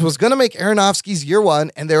 Warner Brothers was going to make Aronofsky's Year One,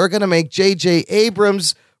 and they were going to make J.J.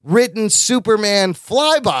 Abrams' written Superman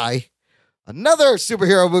Flyby, another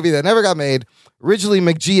superhero movie that never got made. Originally,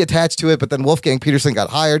 McGee attached to it, but then Wolfgang Peterson got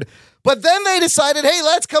hired. But then they decided, hey,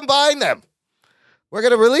 let's combine them. We're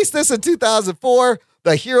going to release this in 2004.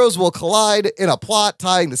 The heroes will collide in a plot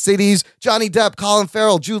tying the cities. Johnny Depp, Colin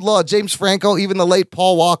Farrell, Jude Law, James Franco, even the late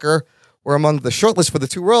Paul Walker were among the shortlist for the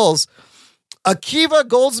two roles. Akiva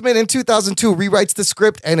Goldsman in 2002 rewrites the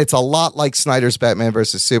script, and it's a lot like Snyder's Batman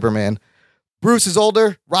versus Superman. Bruce is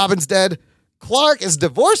older. Robin's dead. Clark is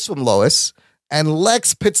divorced from Lois, and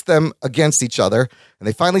Lex pits them against each other. And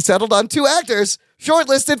they finally settled on two actors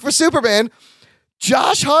shortlisted for Superman,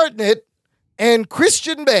 Josh Hartnett and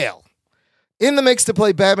Christian Bale, in the mix to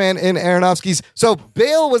play Batman in Aronofsky's. So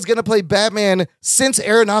Bale was going to play Batman since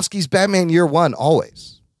Aronofsky's Batman Year One,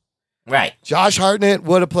 always. Right. Josh Hartnett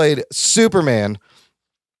would have played Superman.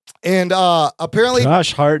 And apparently...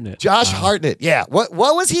 Josh Hartnett. Hartnett, yeah. What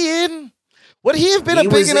was he in? Would he have been a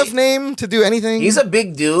big enough name to do anything? He's a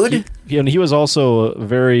big dude. He was also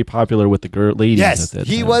very popular with the ladies. Yes, at that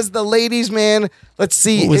he time. was the ladies' man. Let's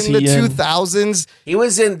see, What was in the he in? 2000s. He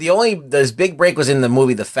was in his big break was in the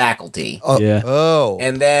movie The Faculty. Yeah. Oh.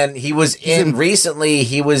 And then he was in recently.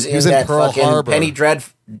 He was in in that Pearl fucking Harbor.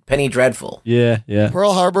 Penny Dreadful. Yeah.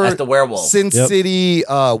 Pearl Harbor. As the werewolf. Sin Yep. City,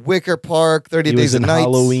 Wicker Park, 30 He Days was in and Nights.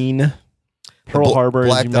 Halloween, Pearl Harbor,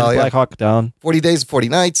 Black Dahlia. Black Hawk Down. 40 Days and 40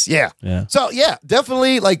 Nights. Yeah. Yeah. So, yeah,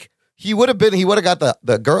 definitely, like, he would have got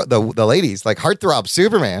the ladies, like Heartthrob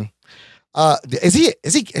Superman. Is he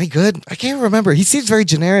any good? I can't remember. He seems very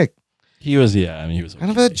generic. He was, yeah. I mean, he was Kind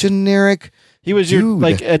of a generic He was dude. your,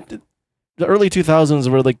 like, at the early 2000s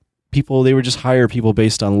where, like, people, they would just hire people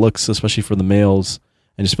based on looks, especially for the males,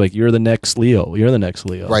 and just be like, you're the next Leo. You're the next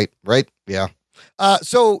Leo. Right, yeah.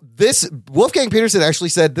 So this Wolfgang Peterson actually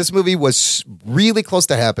said this movie was really close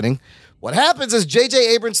to happening. What happens is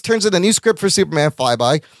J.J. Abrams turns in a new script for Superman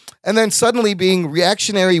Flyby, and then suddenly, being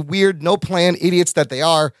reactionary, weird, no plan idiots that they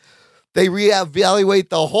are, they reevaluate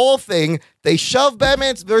the whole thing. They shove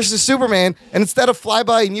Batman versus Superman, and instead of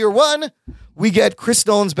Flyby in Year One, we get Chris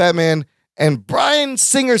Nolan's Batman and Bryan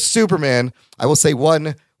Singer's Superman. I will say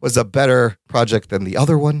one was a better project than the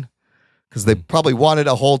other one, because they probably wanted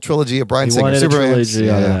a whole trilogy of Bryan He Singer wanted a Superman. trilogy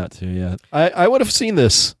out of that, too, yeah. I would have seen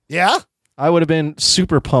this. Yeah? I would have been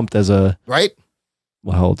super pumped as a, Right?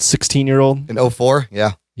 well, 16-year-old. In 04,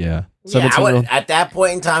 yeah. Yeah. Yeah, 17-year-old. at that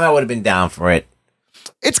point in time, I would have been down for it.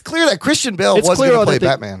 It's clear that Christian Bale It's was clear going to play that they-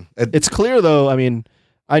 Batman. It's clear, though, I mean,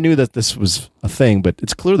 I knew that this was a thing, but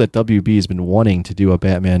it's clear that WB has been wanting to do a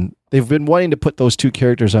Batman. They've been wanting to put those two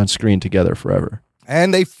characters on screen together forever.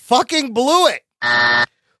 And they fucking blew it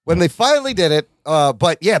when they finally did it.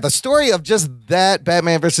 But yeah, the story of just that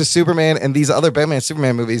Batman versus Superman and these other Batman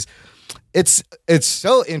Superman movies, it's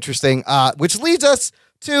so interesting. Which leads us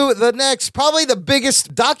to the next, probably the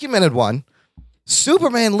biggest documented one,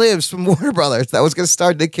 Superman Lives from Warner Brothers. That was going to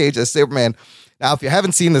star Nick Cage as Superman. Now, if you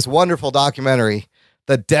haven't seen this wonderful documentary,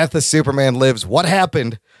 The Death of Superman Lives, What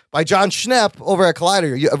Happened, by John Schnepp over at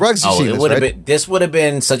Collider. Rugs, you've seen it this, would have right? been. This would have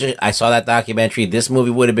been such a. I saw that documentary. This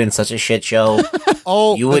movie would have been such a shit show.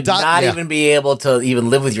 Oh, you would not even be able to even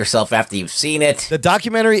live with yourself after you've seen it. The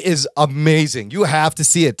documentary is amazing. You have to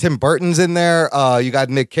see it. Tim Burton's in there. You got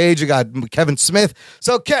Nick Cage. You got Kevin Smith.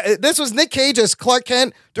 So this was Nick Cage as Clark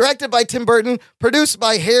Kent, directed by Tim Burton, produced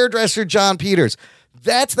by hairdresser John Peters.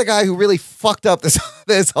 That's the guy who really fucked up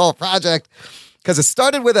this whole project, because it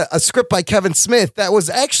started with a script by Kevin Smith that was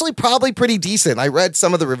actually probably pretty decent. I read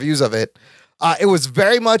some of the reviews of it. It was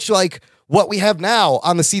very much like what we have now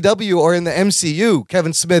on the CW or in the MCU.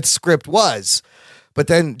 Kevin Smith's script was. But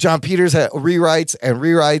then John Peters had rewrites and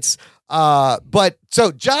rewrites. But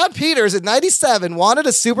so John Peters in 97 wanted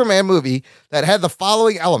a Superman movie that had the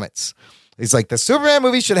following elements. He's like, the Superman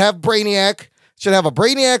movie should have Brainiac, should have a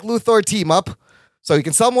Brainiac Luthor team up so he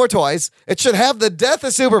can sell more toys. It should have the death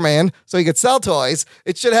of Superman so he could sell toys.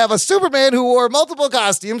 It should have a Superman who wore multiple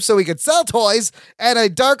costumes so he could sell toys, and a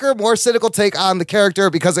darker, more cynical take on the character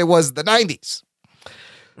because it was the 90s.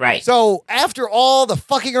 Right. So after all the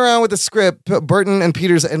fucking around with the script, Burton and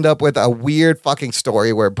Peters end up with a weird fucking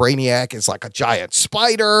story where Brainiac is like a giant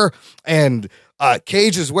spider, and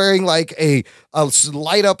Cage is wearing like a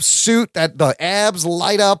light up suit that the abs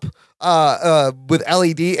light up with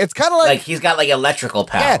LED. It's kind of like he's got like electrical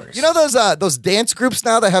powers. Yeah, you know those dance groups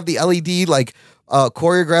now that have the LED like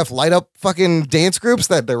choreographed light up fucking dance groups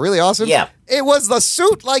that they're really awesome. Yeah. It was the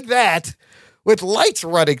suit like that with lights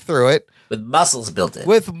running through it. With muscles built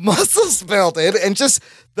in. And just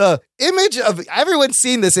the image of everyone's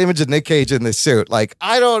seen this image of Nick Cage in this suit. Like,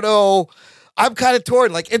 I don't know. I'm kind of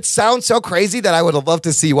torn. Like, it sounds so crazy that I would have loved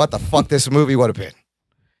to see what the fuck this movie would have been.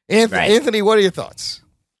 Anthony, what are your thoughts?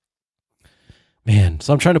 Man,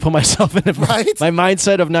 so I'm trying to put myself in my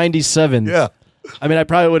mindset of 97. Yeah. I mean, I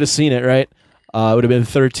probably would have seen it, right? It would have been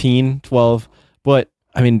 13, 12. But,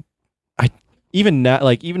 I mean, even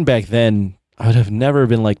back then, I would have never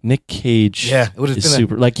been like, Nick Cage it would have is been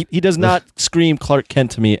super. Like, he does not scream Clark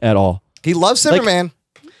Kent to me at all. He loves Superman.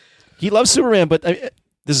 He loves Superman, but this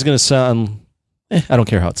is going to sound... I don't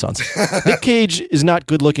care how it sounds. Nick Cage is not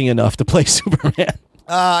good looking enough to play Superman.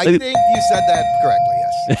 I think you said that correctly,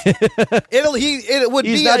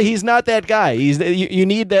 yes. He's not that guy. You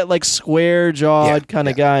need that like square jawed kind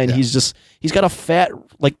of guy, and he's got a fat,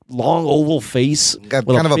 like long oval face with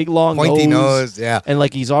kind of a big long pointy nose, yeah. And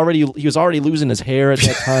like he was already losing his hair at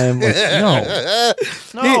that time. Like,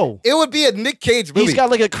 no. It would be a Nick Cage movie. He's got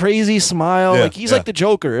like a crazy smile. Yeah, like he's like the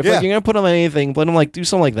Joker. If like, you're gonna put him on anything, let him like do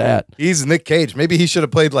something like that. He's Nick Cage. Maybe he should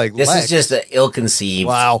have played like This Lex. is just an ill-conceived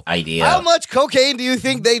idea. How much cocaine do you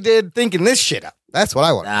think they did thinking this shit up? That's what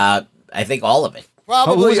I want. I think all of it.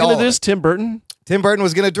 Probably who was all gonna of do it. this? Tim Burton? Tim Burton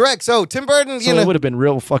was going to direct. So Tim Burton, So it would have been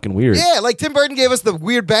real fucking weird. Yeah, like Tim Burton gave us the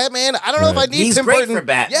weird Batman. I don't know if I need He's Tim great Burton for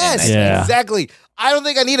Batman, Yes, I think. exactly. I don't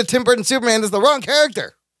think I need a Tim Burton Superman. That's the wrong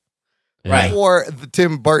character. Right. For the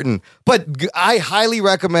Tim Burton. But I highly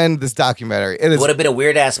recommend this documentary. It is Would have been a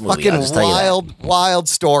weird-ass movie. I'll fucking just tell you that. wild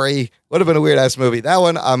story. Would have been a weird ass movie. That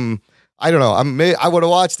one, I don't know. I would have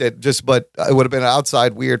watched it but it would have been an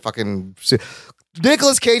outside weird fucking.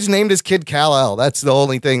 Nicolas Cage named his kid Kal-El. That's the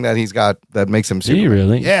only thing that he's got that makes him Superman. Did he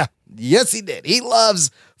really? Yeah. Yes, he did. He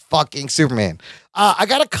loves fucking Superman. I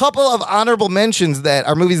got a couple of honorable mentions that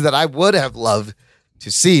are movies that I would have loved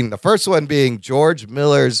to see. The first one being George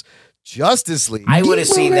Miller's Justice League. I would have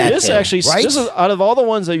seen that This too. actually, Right? this is, out of all the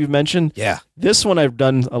ones that you've mentioned, this one I've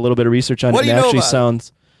done a little bit of research on. What It do you know actually about it?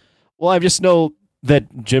 sounds. Well, I just know that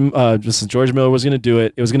George Miller was going to do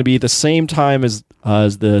it. It was going to be at the same time as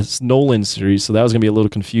the Nolan series, so that was going to be a little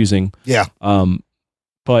confusing. Yeah.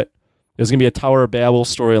 But it was going to be a Tower of Babel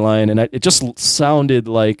storyline, and it just sounded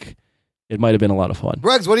like it might have been a lot of fun.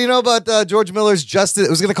 Bruggs, what do you know about George Miller's Justice? It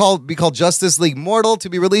was going to be called Justice League Mortal, to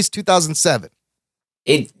be released 2007.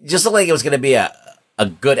 It just looked like it was going to be a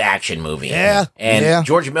good action movie. Yeah, And yeah.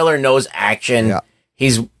 George Miller knows action. Yeah.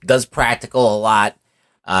 He's does practical a lot.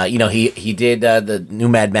 He did the new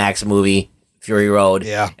Mad Max movie, Fury Road.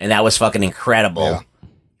 Yeah. And that was fucking incredible. Yeah.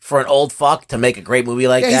 For an old fuck to make a great movie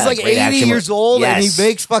like Yeah, that. he's like a great 80 action years movie. old Yes. and he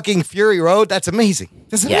makes fucking Fury Road. That's amazing.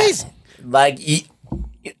 That's Yes. amazing. Like,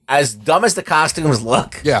 as dumb as the costumes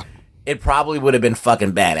look, Yeah. it probably would have been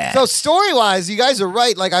fucking badass. So story-wise, you guys are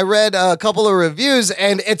right. Like, I read a couple of reviews,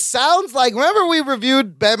 and it sounds like, remember we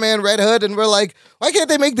reviewed Batman Red Hood, and we're like, why can't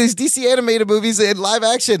they make these DC animated movies in live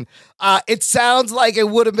action? It sounds like it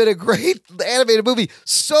would have been a great animated movie.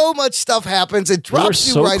 So much stuff happens. It We were drops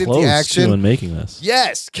you so right close into action. to in making this.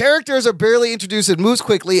 Yes, characters are barely introduced. It moves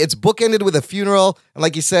quickly. It's bookended with a funeral, and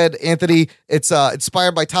like you said, Anthony, it's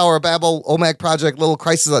inspired by Tower of Babel, OMAC Project, Little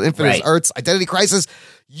Crisis on Infinite Right. Earths, Identity Crisis.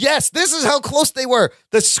 Yes, this is how close they were.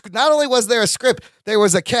 Not only was there a script, there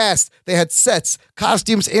was a cast. They had sets,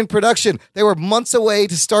 costumes in production. They were months away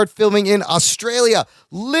to start filming in Australia.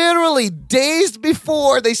 Literally days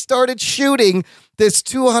before they started shooting this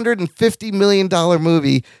 $250 million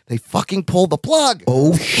movie, they fucking pulled the plug.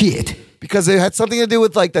 Oh, shit. Because it had something to do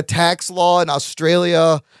with like the tax law in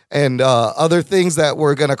Australia and other things that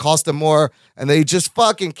were going to cost them more. And they just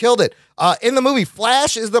fucking killed it. In the movie,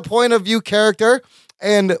 Flash is the point of view character.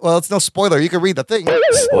 And, well, it's no spoiler. You can read the thing.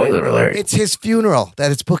 Spoiler alert. It's his funeral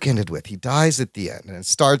that it's bookended with. He dies at the end. And it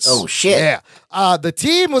starts. Oh, shit. Yeah. The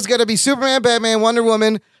team was going to be Superman, Batman, Wonder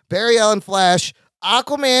Woman, Barry Allen Flash,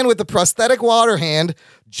 Aquaman with the prosthetic water hand,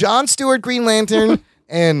 John Stewart Green Lantern,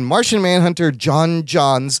 and Martian Manhunter John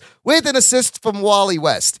Johns with an assist from Wally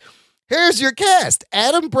West. Here's your cast: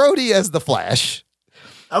 Adam Brody as the Flash,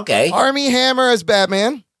 Okay. Armie Hammer as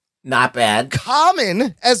Batman, Not bad.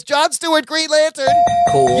 Common as Jon Stewart Green Lantern.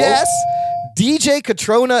 Cool. Yes. DJ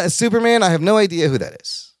Catrona as Superman. I have no idea who that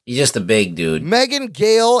is. He's just a big dude. Megan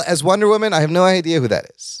Gale as Wonder Woman. I have no idea who that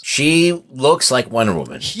is. She looks like Wonder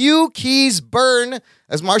Woman. Hugh Keys Byrne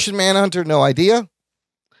as Martian Manhunter. No idea.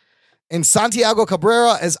 And Santiago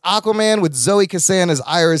Cabrera as Aquaman with Zoe Kazan as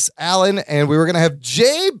Iris Allen. And we were going to have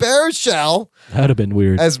Jay Baruchel That'd have been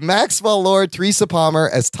weird. as Maxwell Lord, Teresa Palmer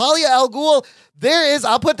as Talia al Ghul. There is,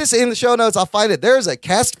 I'll put this in the show notes. I'll find it. There is a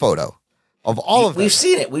cast photo of all of them. We've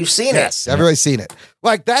seen it. We've seen Yes, it. everybody's seen it.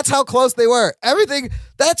 Like, that's how close they were. Everything,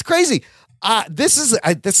 that's crazy. I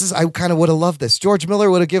kind of would have loved this. George Miller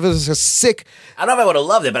would have given us a sick. I don't know if I would have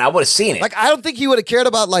loved it, but I would have seen it. Like, I don't think he would have cared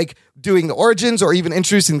about like doing the origins or even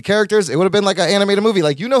introducing the characters. It would have been like an animated movie.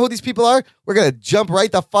 Like, you know who these people are? We're gonna jump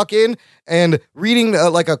right the fuck in and reading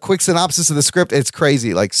like a quick synopsis of the script. It's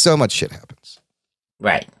crazy. Like, so much shit happens.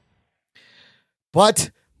 Right. But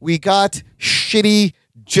we got shitty.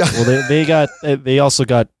 Well, they also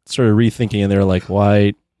got sort of rethinking, and they're like,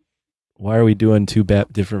 why are we doing two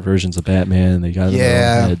different versions of Batman? They got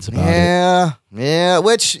their own heads about it. Yeah.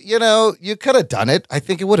 Which, you know, you could have done it. I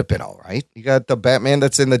think it would have been all right. You got the Batman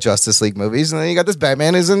that's in the Justice League movies, and then you got this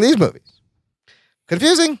Batman who's in these movies.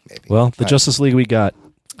 Confusing? Maybe. Well, the Justice League we got.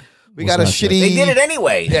 We got a shitty. They did it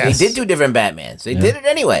anyway. Yes. They did two different Batmans. They did it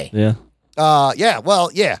anyway. Yeah.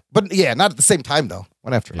 But not at the same time though.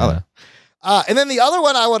 One after another. And then the other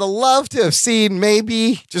one I would have loved to have seen,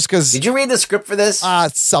 maybe just because. Did you read the script for this?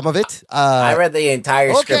 Some of it. I read the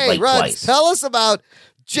entire script like Ruds, twice. Tell us about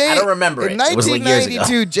I don't remember it. In It was like years ago.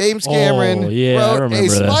 1992, James Cameron Oh, yeah, I wrote remember a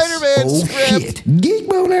this. Spider-Man Oh script. shit. Geek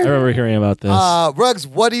boner. I remember hearing about this. Ruggs,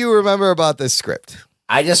 what do you remember about this script?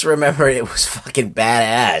 I just remember it was fucking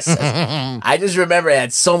badass. I just remember it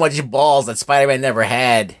had so much balls that Spider-Man never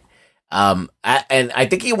had. And I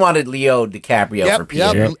think he wanted Leo DiCaprio for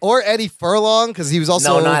Peter. Yep. Or Eddie Furlong, because he was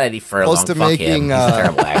also No, not Eddie Furlong. close to Fuck making him. He's a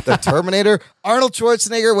terrible actor. the Terminator. Arnold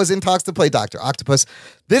Schwarzenegger was in talks to play Dr. Octopus.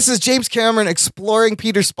 This is James Cameron exploring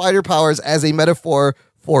Peter's spider powers as a metaphor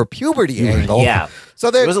for puberty angle. Yeah.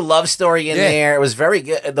 So there was a love story in there. It was very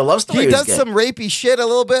good. The love story he was does good. some rapey shit a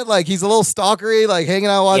little bit. Like, he's a little stalkery, like hanging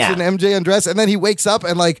out watching MJ undress, and then he wakes up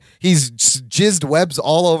and like he's jizzed webs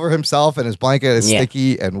all over himself, and his blanket is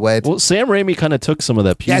sticky and wet. Well, Sam Raimi kind of took some of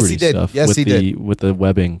that puberty he did. stuff Yes, with he the did. with the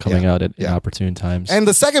webbing coming out at opportune times. And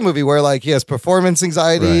the second movie where like he has performance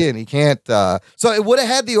anxiety and he can't. So it would have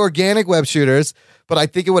had the organic web shooters, but I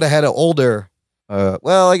think it would have had an older.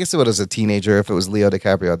 Well, I guess it was a teenager if it was Leo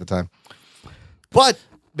DiCaprio at the time. But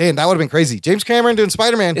man, that would have been crazy. James Cameron doing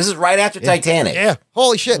Spider-Man. This is right after Titanic. Yeah.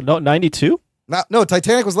 Holy shit. No, 92? No,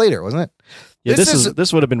 Titanic was later, wasn't it? Yeah,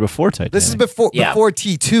 this would have been before Titanic. This is before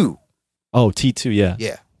T2. Oh, T2, yeah.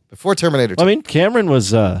 Yeah. Before Terminator 2. I mean, Cameron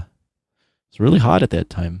was really hot at that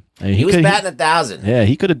time. I mean, He was batting 1,000. Yeah,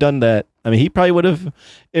 he could have done that. I mean, he probably would have.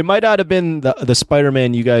 It might not have been the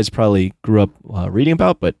Spider-Man you guys probably grew up reading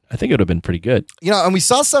about, but I think it would have been pretty good. You know, and we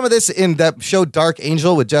saw some of this in that show Dark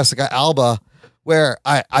Angel with Jessica Alba, where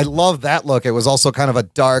I love that look. It was also kind of a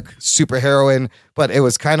dark superheroine, but it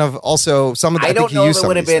was kind of also some of the. I don't think he know if used it some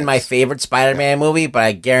would of have these been my favorite Spider-Man movie, but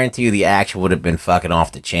I guarantee you the action would have been fucking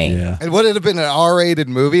off the chain. Yeah. And would it have been an R-rated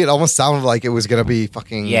movie? It almost sounded like it was going to be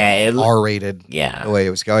fucking R-rated. Yeah, the way it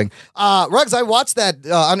was going. Ruggs, I watched that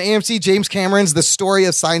on AMC. James Cameron's The Story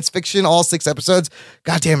of Science Fiction, all 6 episodes.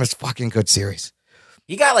 Goddamn, it's a fucking good series.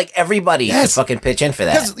 You got like everybody to fucking pitch in for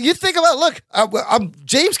that. Because you think about, look, I'm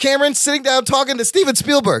James Cameron sitting down talking to Steven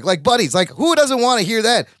Spielberg, like buddies. Like, who doesn't want to hear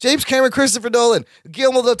that? James Cameron, Christopher Nolan,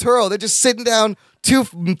 Guillermo del Toro. They're just sitting down,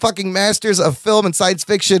 2 fucking masters of film and science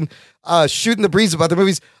fiction, shooting the breeze about the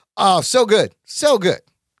movies. Oh, so good. So good.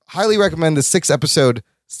 Highly recommend the 6-episode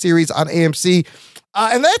series on AMC.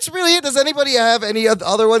 And that's really it. Does anybody have any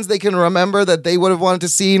other ones they can remember that they would have wanted to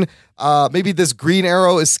seen? Maybe this Green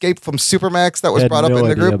Arrow escape from Supermax that was brought up in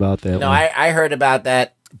the group. About that No, I heard about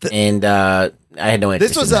that, and I had no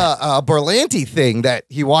interest. This was in that. a Berlanti thing that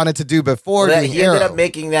he wanted to do before Well, doing he ended Arrow. up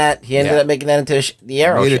making that. He ended up making that into the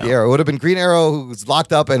Arrow Created show. the Arrow. It would have been Green Arrow who's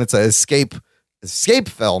locked up, and it's an escape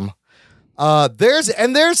film.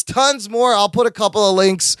 There's tons more. I'll put a couple of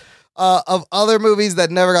links of other movies that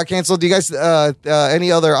never got canceled. Do you guys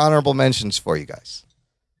any other honorable mentions for you guys?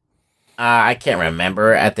 I can't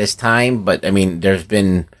remember at this time, but I mean, there's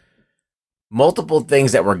been multiple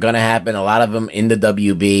things that were going to happen. A lot of them in the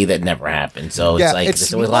WB that never happened. So it's like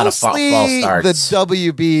there was a lot of false starts. The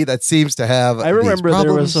WB that seems to have. I remember these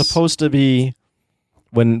there was problems. supposed to be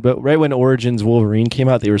right when Origins Wolverine came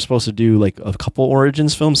out, they were supposed to do like a couple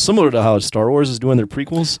Origins films, similar to how Star Wars is doing their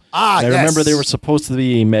prequels. And I remember they were supposed to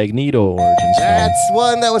be a Magneto Origins film. That's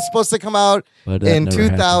one that was supposed to come out But that in never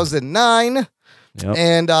 2009, Yep.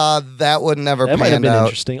 and that would never That might have panned been out.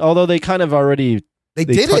 interesting. Although they kind of already They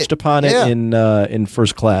did touched it. upon it Yeah. in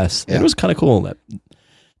First Class. Yeah. It was kind of cool.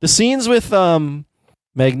 The scenes with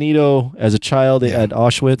Magneto as a child at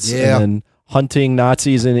Auschwitz Yeah. and then hunting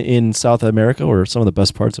Nazis in South America were some of the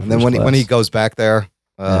best parts of And then First when Class. he goes back there,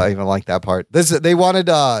 I even like that part. They wanted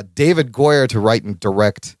David Goyer to write and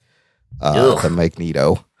direct the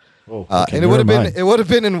Magneto, okay, and it would never have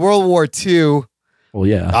been mind. in World War II. Well,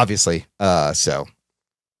 yeah, obviously. So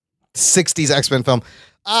 60s X-Men film.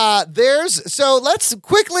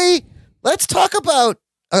 Let's talk about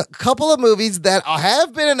a couple of movies that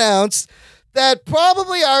have been announced that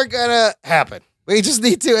probably are gonna happen. We just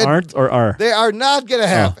need to aren't or are they are not gonna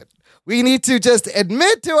happen. We need to just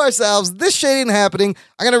admit to ourselves this shit ain't happening.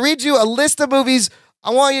 I'm gonna read you a list of movies.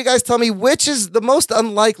 I want you guys to tell me which is the most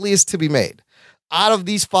unlikeliest to be made out of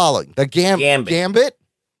these following. The Gambit.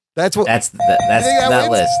 That's what. That's You think that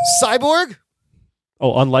wins? list. Cyborg.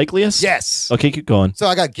 Oh, unlikeliest? Yes. Okay, keep going. So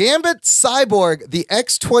I got Gambit, Cyborg, the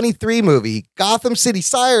X-23 movie, Gotham City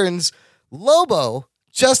Sirens, Lobo,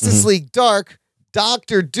 Justice League Dark,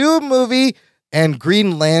 Doctor Doom movie, and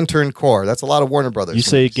Green Lantern Corps. That's a lot of Warner Brothers. You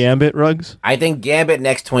say Gambit, Ruggs? I think Gambit and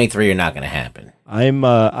X-23 are not going to happen. I'm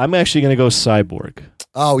actually going to go Cyborg.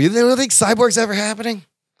 Oh, you don't think Cyborg's ever happening?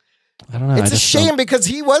 I don't know. It's a shame because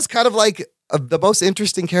he was kind of like the most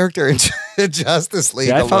interesting character in Justice League.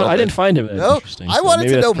 Yeah, I didn't find him interesting. I so wanted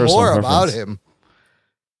maybe to know that's personal more about preference. him.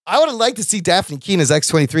 I would have liked to see Daphne Keene as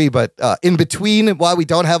X-23, but in between, while we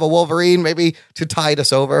don't have a Wolverine, maybe to tide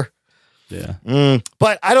us over. Yeah.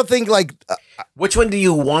 But I don't think Which one do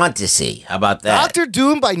you want to see? How about that? Doctor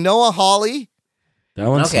Doom by Noah Hawley. That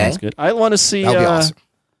one Okay. sounds good. I want to see. That'll be awesome.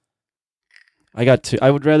 I got two.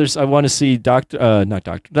 I want to see Doctor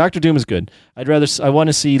Doom is good. I want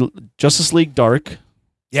to see Justice League Dark.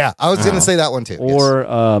 Yeah, I was going to say that one too. Or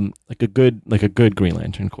like a good Green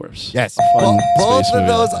Lantern Corps. Yes. A fun Both space of movie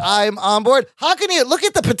those, like that. I'm on board. How can you look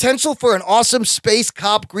at the potential for an awesome space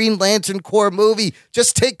cop Green Lantern Corps movie?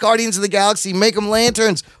 Just take Guardians of the Galaxy, make them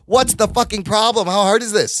lanterns. What's the fucking problem? How hard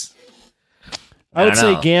is this? I would don't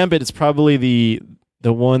say know. Gambit is probably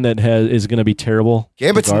the one that is going to be terrible.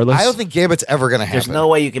 Gambit's. regardless. I don't think Gambit's ever going to happen. There's no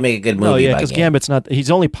way you can make a good movie. No, yeah, by because Gambit. Gambit's not. He's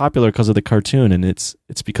only popular because of the cartoon, and it's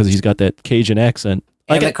because he's got that Cajun accent.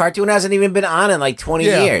 And the cartoon hasn't even been on in like 20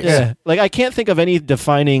 years. Yeah, like I can't think of any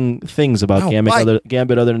defining things about No,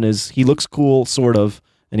 Gambit other than he looks cool, sort of,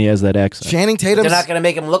 and he has that accent. Channing But Tatum's. they're not going to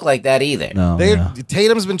make him look like that either. No,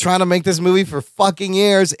 Tatum's been trying to make this movie for fucking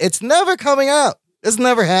years. It's never coming out. It's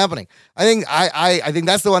never happening. I think I think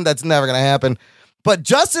that's the one that's never going to happen. But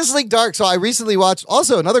Justice League Dark. So I recently watched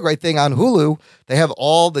also another great thing on Hulu. They have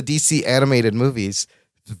all the DC animated movies.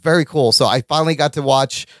 It's very cool. So I finally got to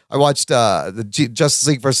watch. I watched the Justice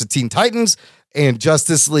League versus Teen Titans and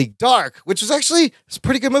Justice League Dark, which was actually a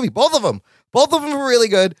pretty good movie. Both of them were really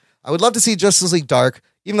good. I would love to see Justice League Dark,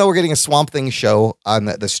 even though we're getting a Swamp Thing show on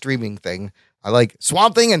the streaming thing. I like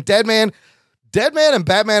Swamp Thing and Deadman. Deadman and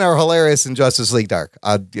Batman are hilarious in Justice League Dark.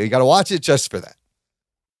 You got to watch it just for that.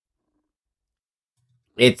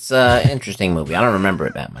 It's an interesting movie. I don't remember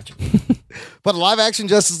it that much. But live action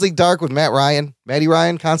Justice League Dark with Matty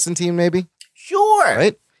Ryan, Constantine, maybe. Sure.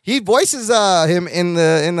 Right? He voices him in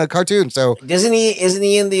the cartoon. So isn't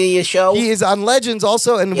he in the show? He is on Legends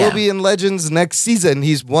also, and Yeah. will be in Legends next season.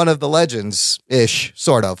 He's one of the Legends ish,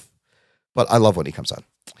 sort of. But I love when he comes on.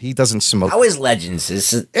 He doesn't smoke. How is Legends?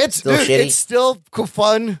 Is it It's still dude, shitty? It's still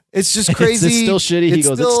fun. It's just crazy. It's still shitty. He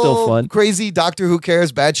goes, "It's still fun." Crazy Doctor Who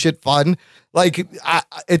cares, bad shit fun. Like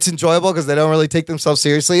it's enjoyable because they don't really take themselves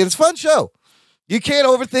seriously. And it's a fun show. You can't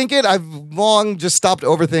overthink it. I've long just stopped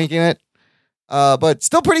overthinking it. But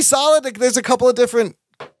still pretty solid. Like, there's a couple of different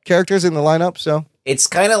characters in the lineup. So It's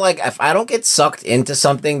kind of like if I don't get sucked into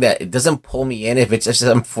something that it doesn't pull me in, if it's just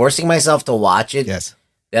I'm forcing myself to watch it,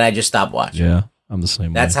 then I just stop watching. Yeah, I'm the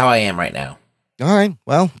same way. That's how I am right now. all right,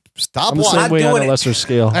 well, stop I'm the watching. same way on doing a it. lesser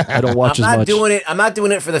scale. I don't watch I'm as not much. doing it. I'm not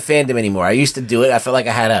doing it for the fandom anymore. I used to do it. I felt like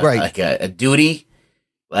I had a duty,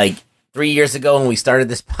 like 3 years ago when we started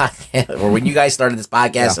this podcast, or when you guys started this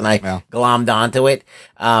podcast, and I glommed onto it.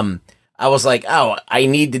 I was like, oh, I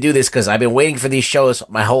need to do this because I've been waiting for these shows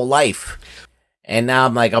my whole life, and now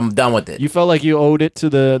I'm like, I'm done with it. You felt like you owed it to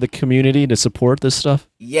the community to support this stuff?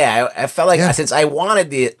 Yeah, I felt like since I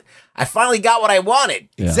wanted I finally got what I wanted.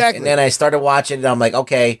 Yeah. Exactly. And then I started watching, and I'm like,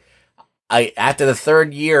 okay. After the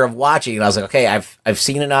third year of watching, I was like, okay, I've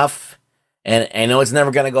seen enough, and I know it's never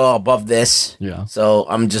going to go above this. Yeah. So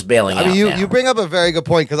I'm just bailing out. I mean, now. you bring up a very good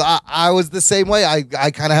point because I was the same way. I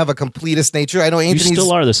kind of have a completist nature. I know You Anthony's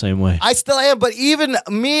still are the same way. I still am, but even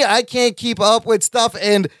me, I can't keep up with stuff.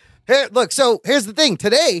 And here, look, so here's the thing.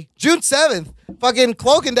 Today, June 7th, fucking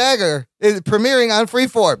Cloak and Dagger is premiering on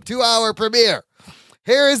Freeform. 2-hour premiere.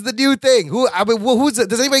 Here is the new thing. Who's it?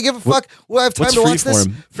 Does anybody give a fuck? Who have time what's to watch this?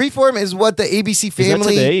 Freeform? Freeform is what the ABC Is that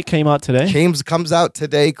family today? It came out today? comes out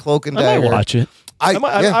today. Cloak and I Dagger. might watch it.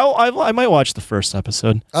 I might watch the first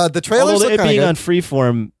episode. The trailers Although look it kind being of on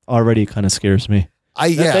Freeform already kind of scares me.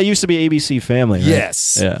 That used to be ABC Family, right?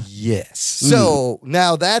 Yes. Yeah. Yes. So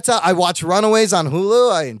now that's I watch Runaways on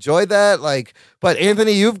Hulu. I enjoyed that. But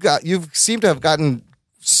Anthony, you seem to have gotten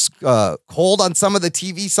cold on some of the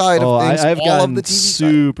TV side of things. I've all gotten of the TV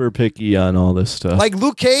super picky on all this stuff. Like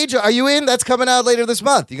Luke Cage, are you in? That's coming out later this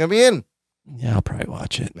month. You gonna be in? Yeah, I'll probably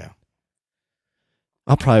watch it. Yeah.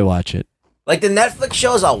 I'll probably watch it. Like the Netflix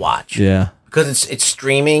shows, I'll watch. Yeah. Because it's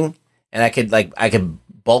streaming, and I could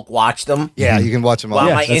bulk watch them. Yeah, you can watch them all. While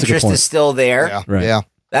Yeah, my that's a good interest point. is still there. Yeah. Right. Yeah.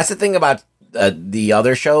 That's the thing about the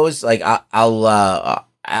other shows. Like I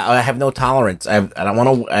have no tolerance. I don't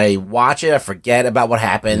want to. I watch it. I forget about what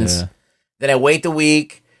happens. Yeah. Then I wait the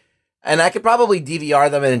week, and I could probably DVR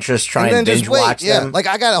them and just try and binge watch them. Like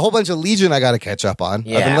I got a whole bunch of Legion I got to catch up on. I've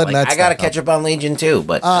been Yeah, letting like, that I got to stack catch up on Legion too.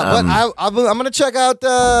 But I'm gonna check out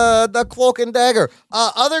the Cloak and Dagger.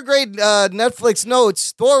 Other great Netflix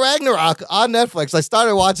notes: Thor Ragnarok on Netflix. I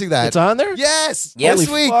started watching that. It's on there? Yes. Yes. This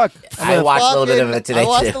Holy week. fuck. I watched a little bit of it today, I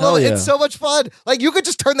watched too. a little. Hell yeah. It's so much fun. Like you could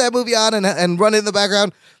just turn that movie on and run it in the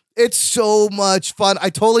background. It's so much fun. I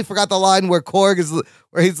totally forgot the line where Korg is,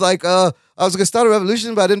 where he's like, I was gonna start a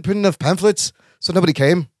revolution, but I didn't print enough pamphlets, so nobody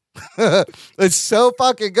came. It's so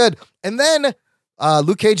fucking good. And then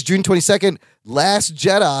Luke Cage, June 22nd, Last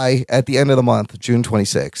Jedi at the end of the month, June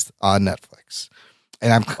 26th on Netflix.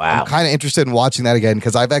 And I'm kind of interested in watching that again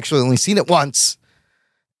because I've actually only seen it once.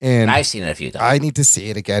 And I've seen it a few times. I need to see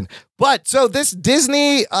it again. But so this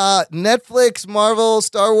Disney, Netflix, Marvel,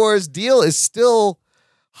 Star Wars deal is still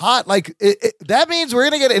hot. Like that means we're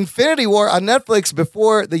going to get Infinity War on Netflix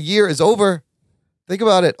before the year is over. Think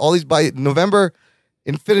about it. All these by November,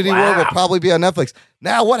 Infinity War will probably be on Netflix.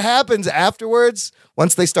 Now, what happens afterwards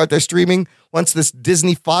once they start their streaming, once this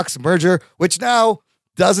Disney-Fox merger, which now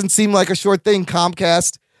doesn't seem like a short thing,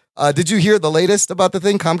 Comcast. Did you hear the latest about the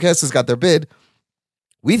thing? Comcast has got their bid.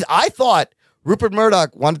 I thought Rupert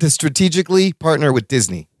Murdoch wanted to strategically partner with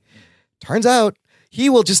Disney. Turns out he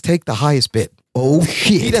will just take the highest bid. Oh,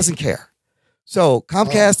 shit. He doesn't care. So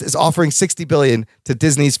Comcast is offering $60 billion to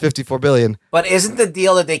Disney's $54 billion. But isn't the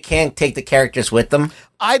deal that they can't take the characters with them?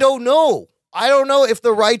 I don't know. I don't know if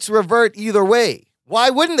the rights revert either way. Why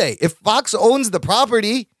wouldn't they? If Fox owns the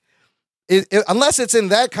property, unless it's in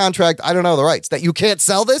that contract, I don't know the rights that you can't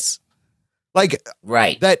sell this. Like,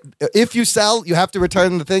 right. That if you sell, you have to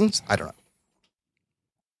return the things. I don't know.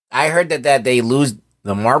 I heard that they lose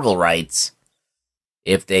the Marvel rights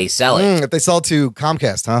if they sell it. If they sell to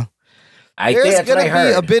Comcast, huh? There's There's going to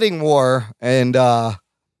be a bidding war, and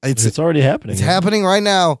it's already happening. It's happening right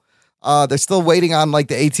now. They're still waiting on like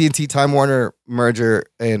the AT&T Time Warner merger,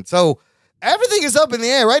 and so everything is up in the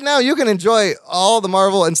air right now. You can enjoy all the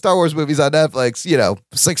Marvel and Star Wars movies on Netflix.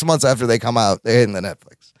 6 months after they come out, they're in the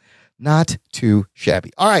Netflix. Not too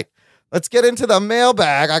shabby. All right, let's get into the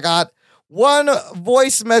mailbag. I got one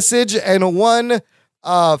voice message and one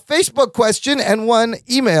Facebook question and one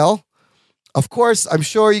email. Of course, I'm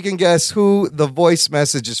sure you can guess who the voice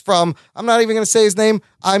message is from. I'm not even going to say his name.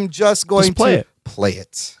 I'm just going to play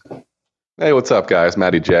it. Hey, what's up, guys?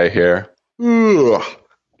 Matty J here.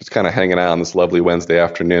 Just kind of hanging out on this lovely Wednesday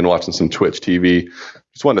afternoon, watching some Twitch TV.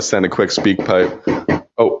 Just wanted to send a quick speak pipe.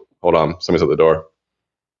 Oh, hold on. Somebody's at the door.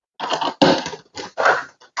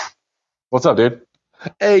 What's up, dude?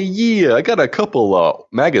 Hey, yeah, I got a couple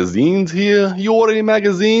magazines here. You order any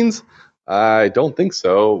magazines? I don't think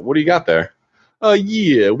so. What do you got there?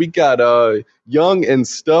 Yeah, we got Young and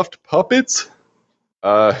Stuffed Puppets.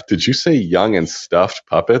 Did you say Young and Stuffed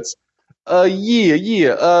Puppets?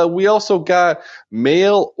 Yeah. We also got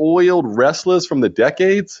Male Oiled Wrestlers from the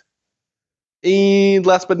Decades. And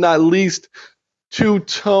last but not least,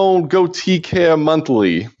 Two-Tone Goatee Care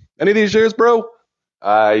Monthly. Any of these yours, bro?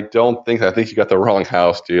 I don't think. I think you got the wrong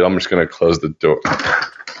house, dude. I'm just going to close the door.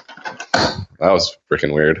 That was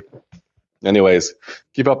freaking weird. Anyways,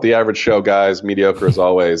 keep up the average show, guys. Mediocre as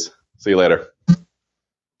always. See you later.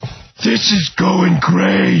 This is going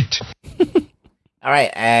great. All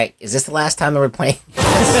right, is this the last time that we're playing?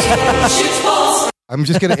 I'm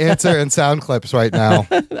just going to answer in sound clips right now.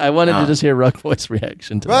 I wanted to just hear Rug Voice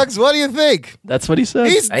reaction to Rugs, what do you think? That's what he said.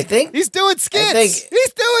 I think He's doing skits. think-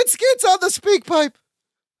 He's doing skits on the speak pipe.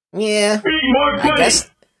 Yeah.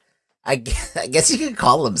 I guess you could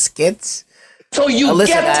call them skits. So you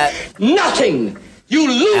Listen, get nothing. You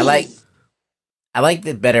lose. I liked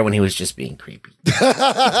it better when he was just being creepy.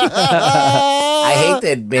 I hate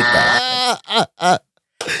to admit that.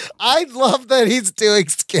 I love that he's doing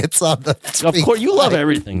skits on the Of course, you love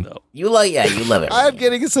everything, though. You love it. I'm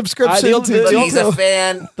getting a subscription the- to But he's a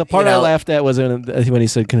fan. The part you I know. laughed at was when he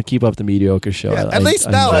said, "Can I keep up the mediocre show?" Yeah, at least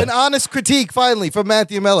now, an honest critique finally from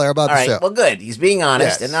Matthew Miller about All the right, show. well, good. He's being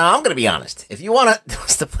honest, Yes. and now I'm going to be honest. If you want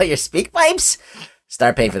us to play your speak pipes,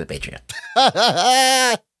 start paying for the Patreon.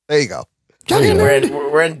 There you go.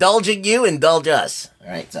 We're indulging you, indulge us.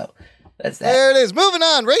 All right, so that's that. There it is. Moving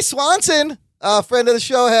on. Ray Swanson, a friend of the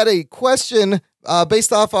show, had a question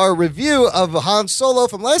based off our review of Han Solo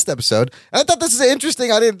from last episode. And I thought this is interesting.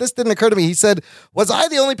 This didn't occur to me. He said, was I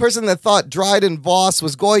the only person that thought Dryden Voss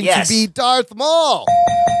was going Yes. to be Darth Maul?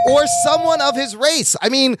 Or someone of his race? I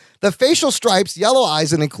mean, the facial stripes, yellow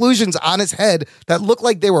eyes, and inclusions on his head that looked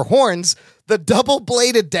like they were horns. The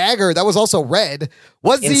double-bladed dagger that was also red.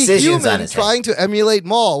 Was the Incisions on human his head. trying to emulate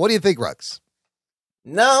Maul? What do you think, Rux?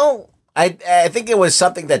 No, I think it was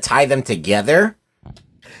something that tied them together,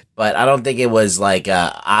 but I don't think it was like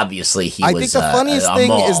obviously he I was. think the funniest a thing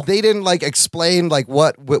Maul. is they didn't like explain like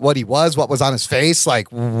what he was, what was on his face.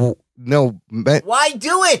 Like, no, Why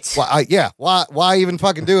do it? why even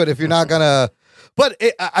fucking do it if you're not gonna? But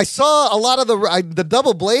I saw a lot of the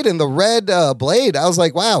double blade and the red blade. I was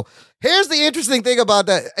like, wow. Here's the interesting thing about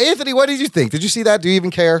that, Anthony. What did you think? Did you see that? Do you even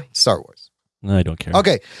care? Star Wars. No, I don't care.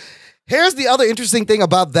 Okay. Here's the other interesting thing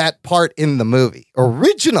about that part in the movie.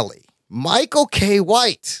 Originally, Michael K.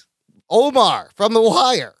 White, Omar from The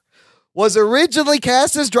Wire, was originally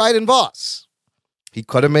cast as Dryden Voss. He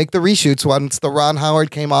couldn't make the reshoots once the Ron Howard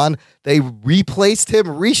came on. They replaced him,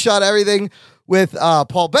 reshot everything with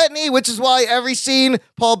Paul Bettany, which is why every scene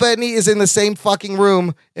Paul Bettany is in the same fucking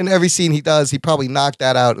room in every scene he does. He probably knocked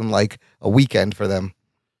that out in like a weekend for them.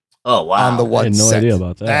 Oh wow! On the one I had no set. idea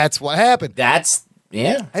about that. That's what happened.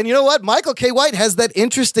 Yeah. And you know what? Michael K. White has that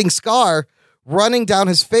interesting scar running down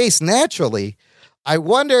his face naturally. I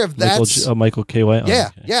wonder if that's Michael K. White.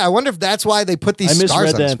 yeah, yeah. I wonder if that's why they put these I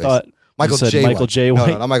scars misread on that his and face. thought Michael J. Michael White. J. White.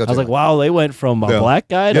 No, not Michael I was J. like, wow, they went from a black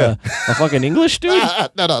guy to a fucking English dude.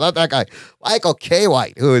 No, not that guy. Michael K.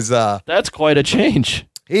 White, who is That's quite a change.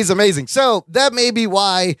 he's amazing. So that may be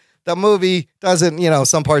why the movie doesn't,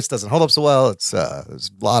 some parts doesn't hold up so well. It's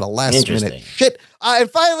there's a lot of last minute shit.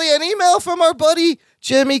 And finally, an email from our buddy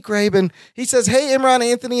Jimmy Graben. He says, "Hey, Imran,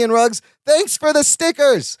 Anthony, and Ruggs, thanks for the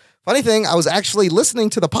stickers. Funny thing, I was actually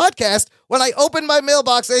listening to the podcast when I opened my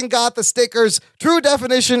mailbox and got the stickers. True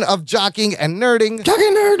definition of jocking and nerding.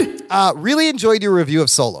 Jocking nerd. Really enjoyed your review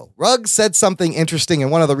of Solo. Ruggs said something interesting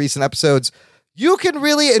in one of the recent episodes. You can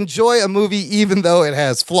really enjoy a movie even though it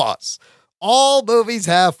has flaws. All movies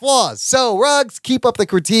have flaws. So, Ruggs, keep up the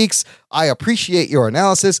critiques. I appreciate your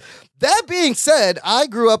analysis. That being said, I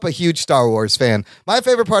grew up a huge Star Wars fan. My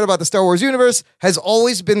favorite part about the Star Wars universe has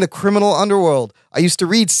always been the criminal underworld. I used to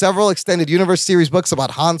read several extended universe series books about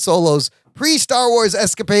Han Solo's pre-Star Wars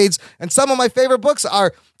escapades, and some of my favorite books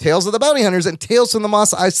are Tales of the Bounty Hunters and Tales from the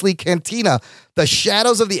Mos Eisley Cantina. The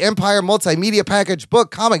Shadows of the Empire multimedia package book,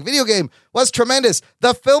 comic, video game was tremendous.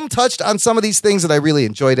 The film touched on some of these things and I really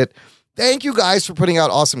enjoyed it. Thank you guys for putting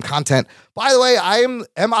out awesome content. By the way,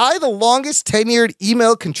 am I the longest tenured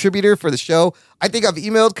email contributor for the show? I think I've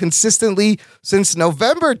emailed consistently since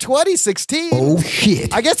November 2016. Oh,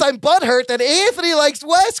 shit. I guess I'm butthurt that Anthony likes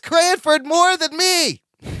Wes Cranford more than me.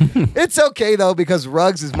 It's okay, though, because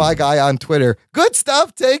Ruggs is my guy on Twitter. Good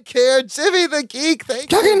stuff. Take care. Jimmy the Geek.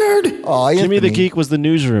 Thank you. Nerd. Oh, Jimmy the Anthony. Geek was the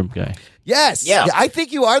newsroom guy. Yes. Yeah. I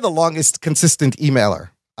think you are the longest consistent emailer.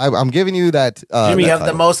 I'm giving you that. Jimmy, you that have the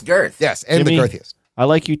title. most girth. Yes, and Jimmy, the girthiest. I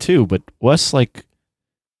like you too, but Wes,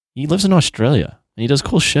 he lives in Australia and he does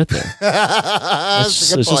cool shit there.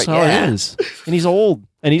 That's a good It's just point. how Yeah. it is. And he's old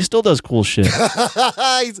and he still does cool shit.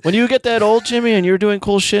 When you get that old, Jimmy, and you're doing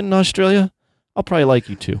cool shit in Australia, I'll probably like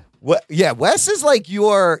you too. Yeah, Wes is like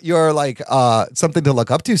your like something to look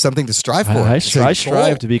up to, something to strive for. I It's like,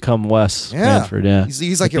 strive cool. to become Wes Yeah. Cranford. Yeah,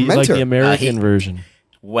 He's like your Like mentor. the American version.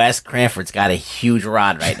 Wes Cranford's got a huge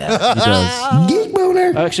rod right now. He does. Geek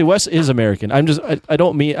boner. Actually, Wes is American. I just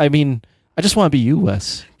want to be you,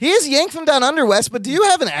 Wes. He is yanked from down under, Wes, but do you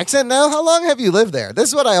have an accent now? How long have you lived there? This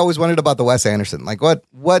is what I always wondered about the Wes Anderson. Like,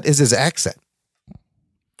 what is his accent?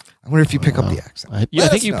 I wonder if you pick up the accent. I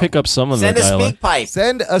Let think us you know. pick up some of Send the a dialect. speak pipe.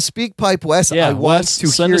 Send a speak pipe, Wes. Yeah, I want Wes, to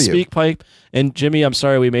send hear a you. speak pipe. And Jimmy, I'm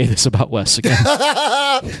sorry we made this about Wes again.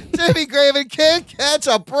 Jimmy Graven can't catch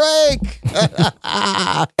a break.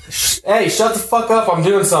 Hey, shut the fuck up. I'm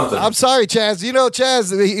doing something. I'm sorry, Chaz. You know,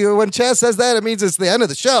 Chaz, when Chaz says that, it means it's the end of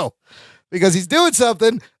the show because he's doing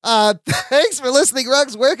something. Thanks for listening,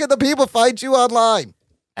 Ruggs. Where can the people find you online?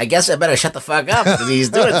 I guess I better shut the fuck up because he's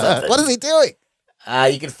doing something. What is he doing?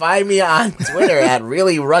 You can find me on Twitter at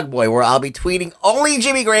ReallyRugBoy, where I'll be tweeting only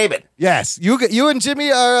Jimmy Graven. Yes, you and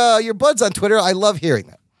Jimmy are your buds on Twitter. I love hearing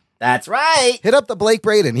that. That's right. Hit up the Blake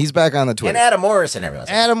Braden. He's back on the Twitter. And Adam Morrison, everyone.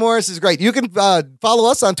 Adam Morris is great. You can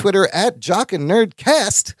follow us on Twitter at Jock and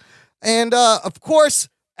Nerdcast. And, of course,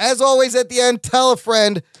 as always at the end, tell a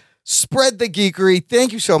friend. Spread the geekery.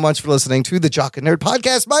 Thank you so much for listening to the Jock and Nerd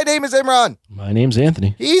podcast. My name is Imran. My name's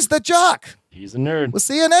Anthony. He's the Jock. He's a nerd. We'll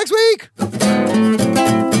see you next week.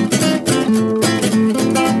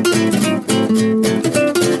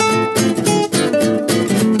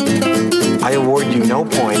 I award you no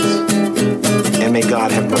points, and may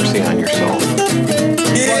God have mercy on your soul.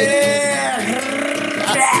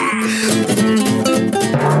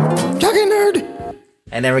 Jock and Nerd.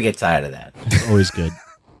 I never get tired of that. Always good.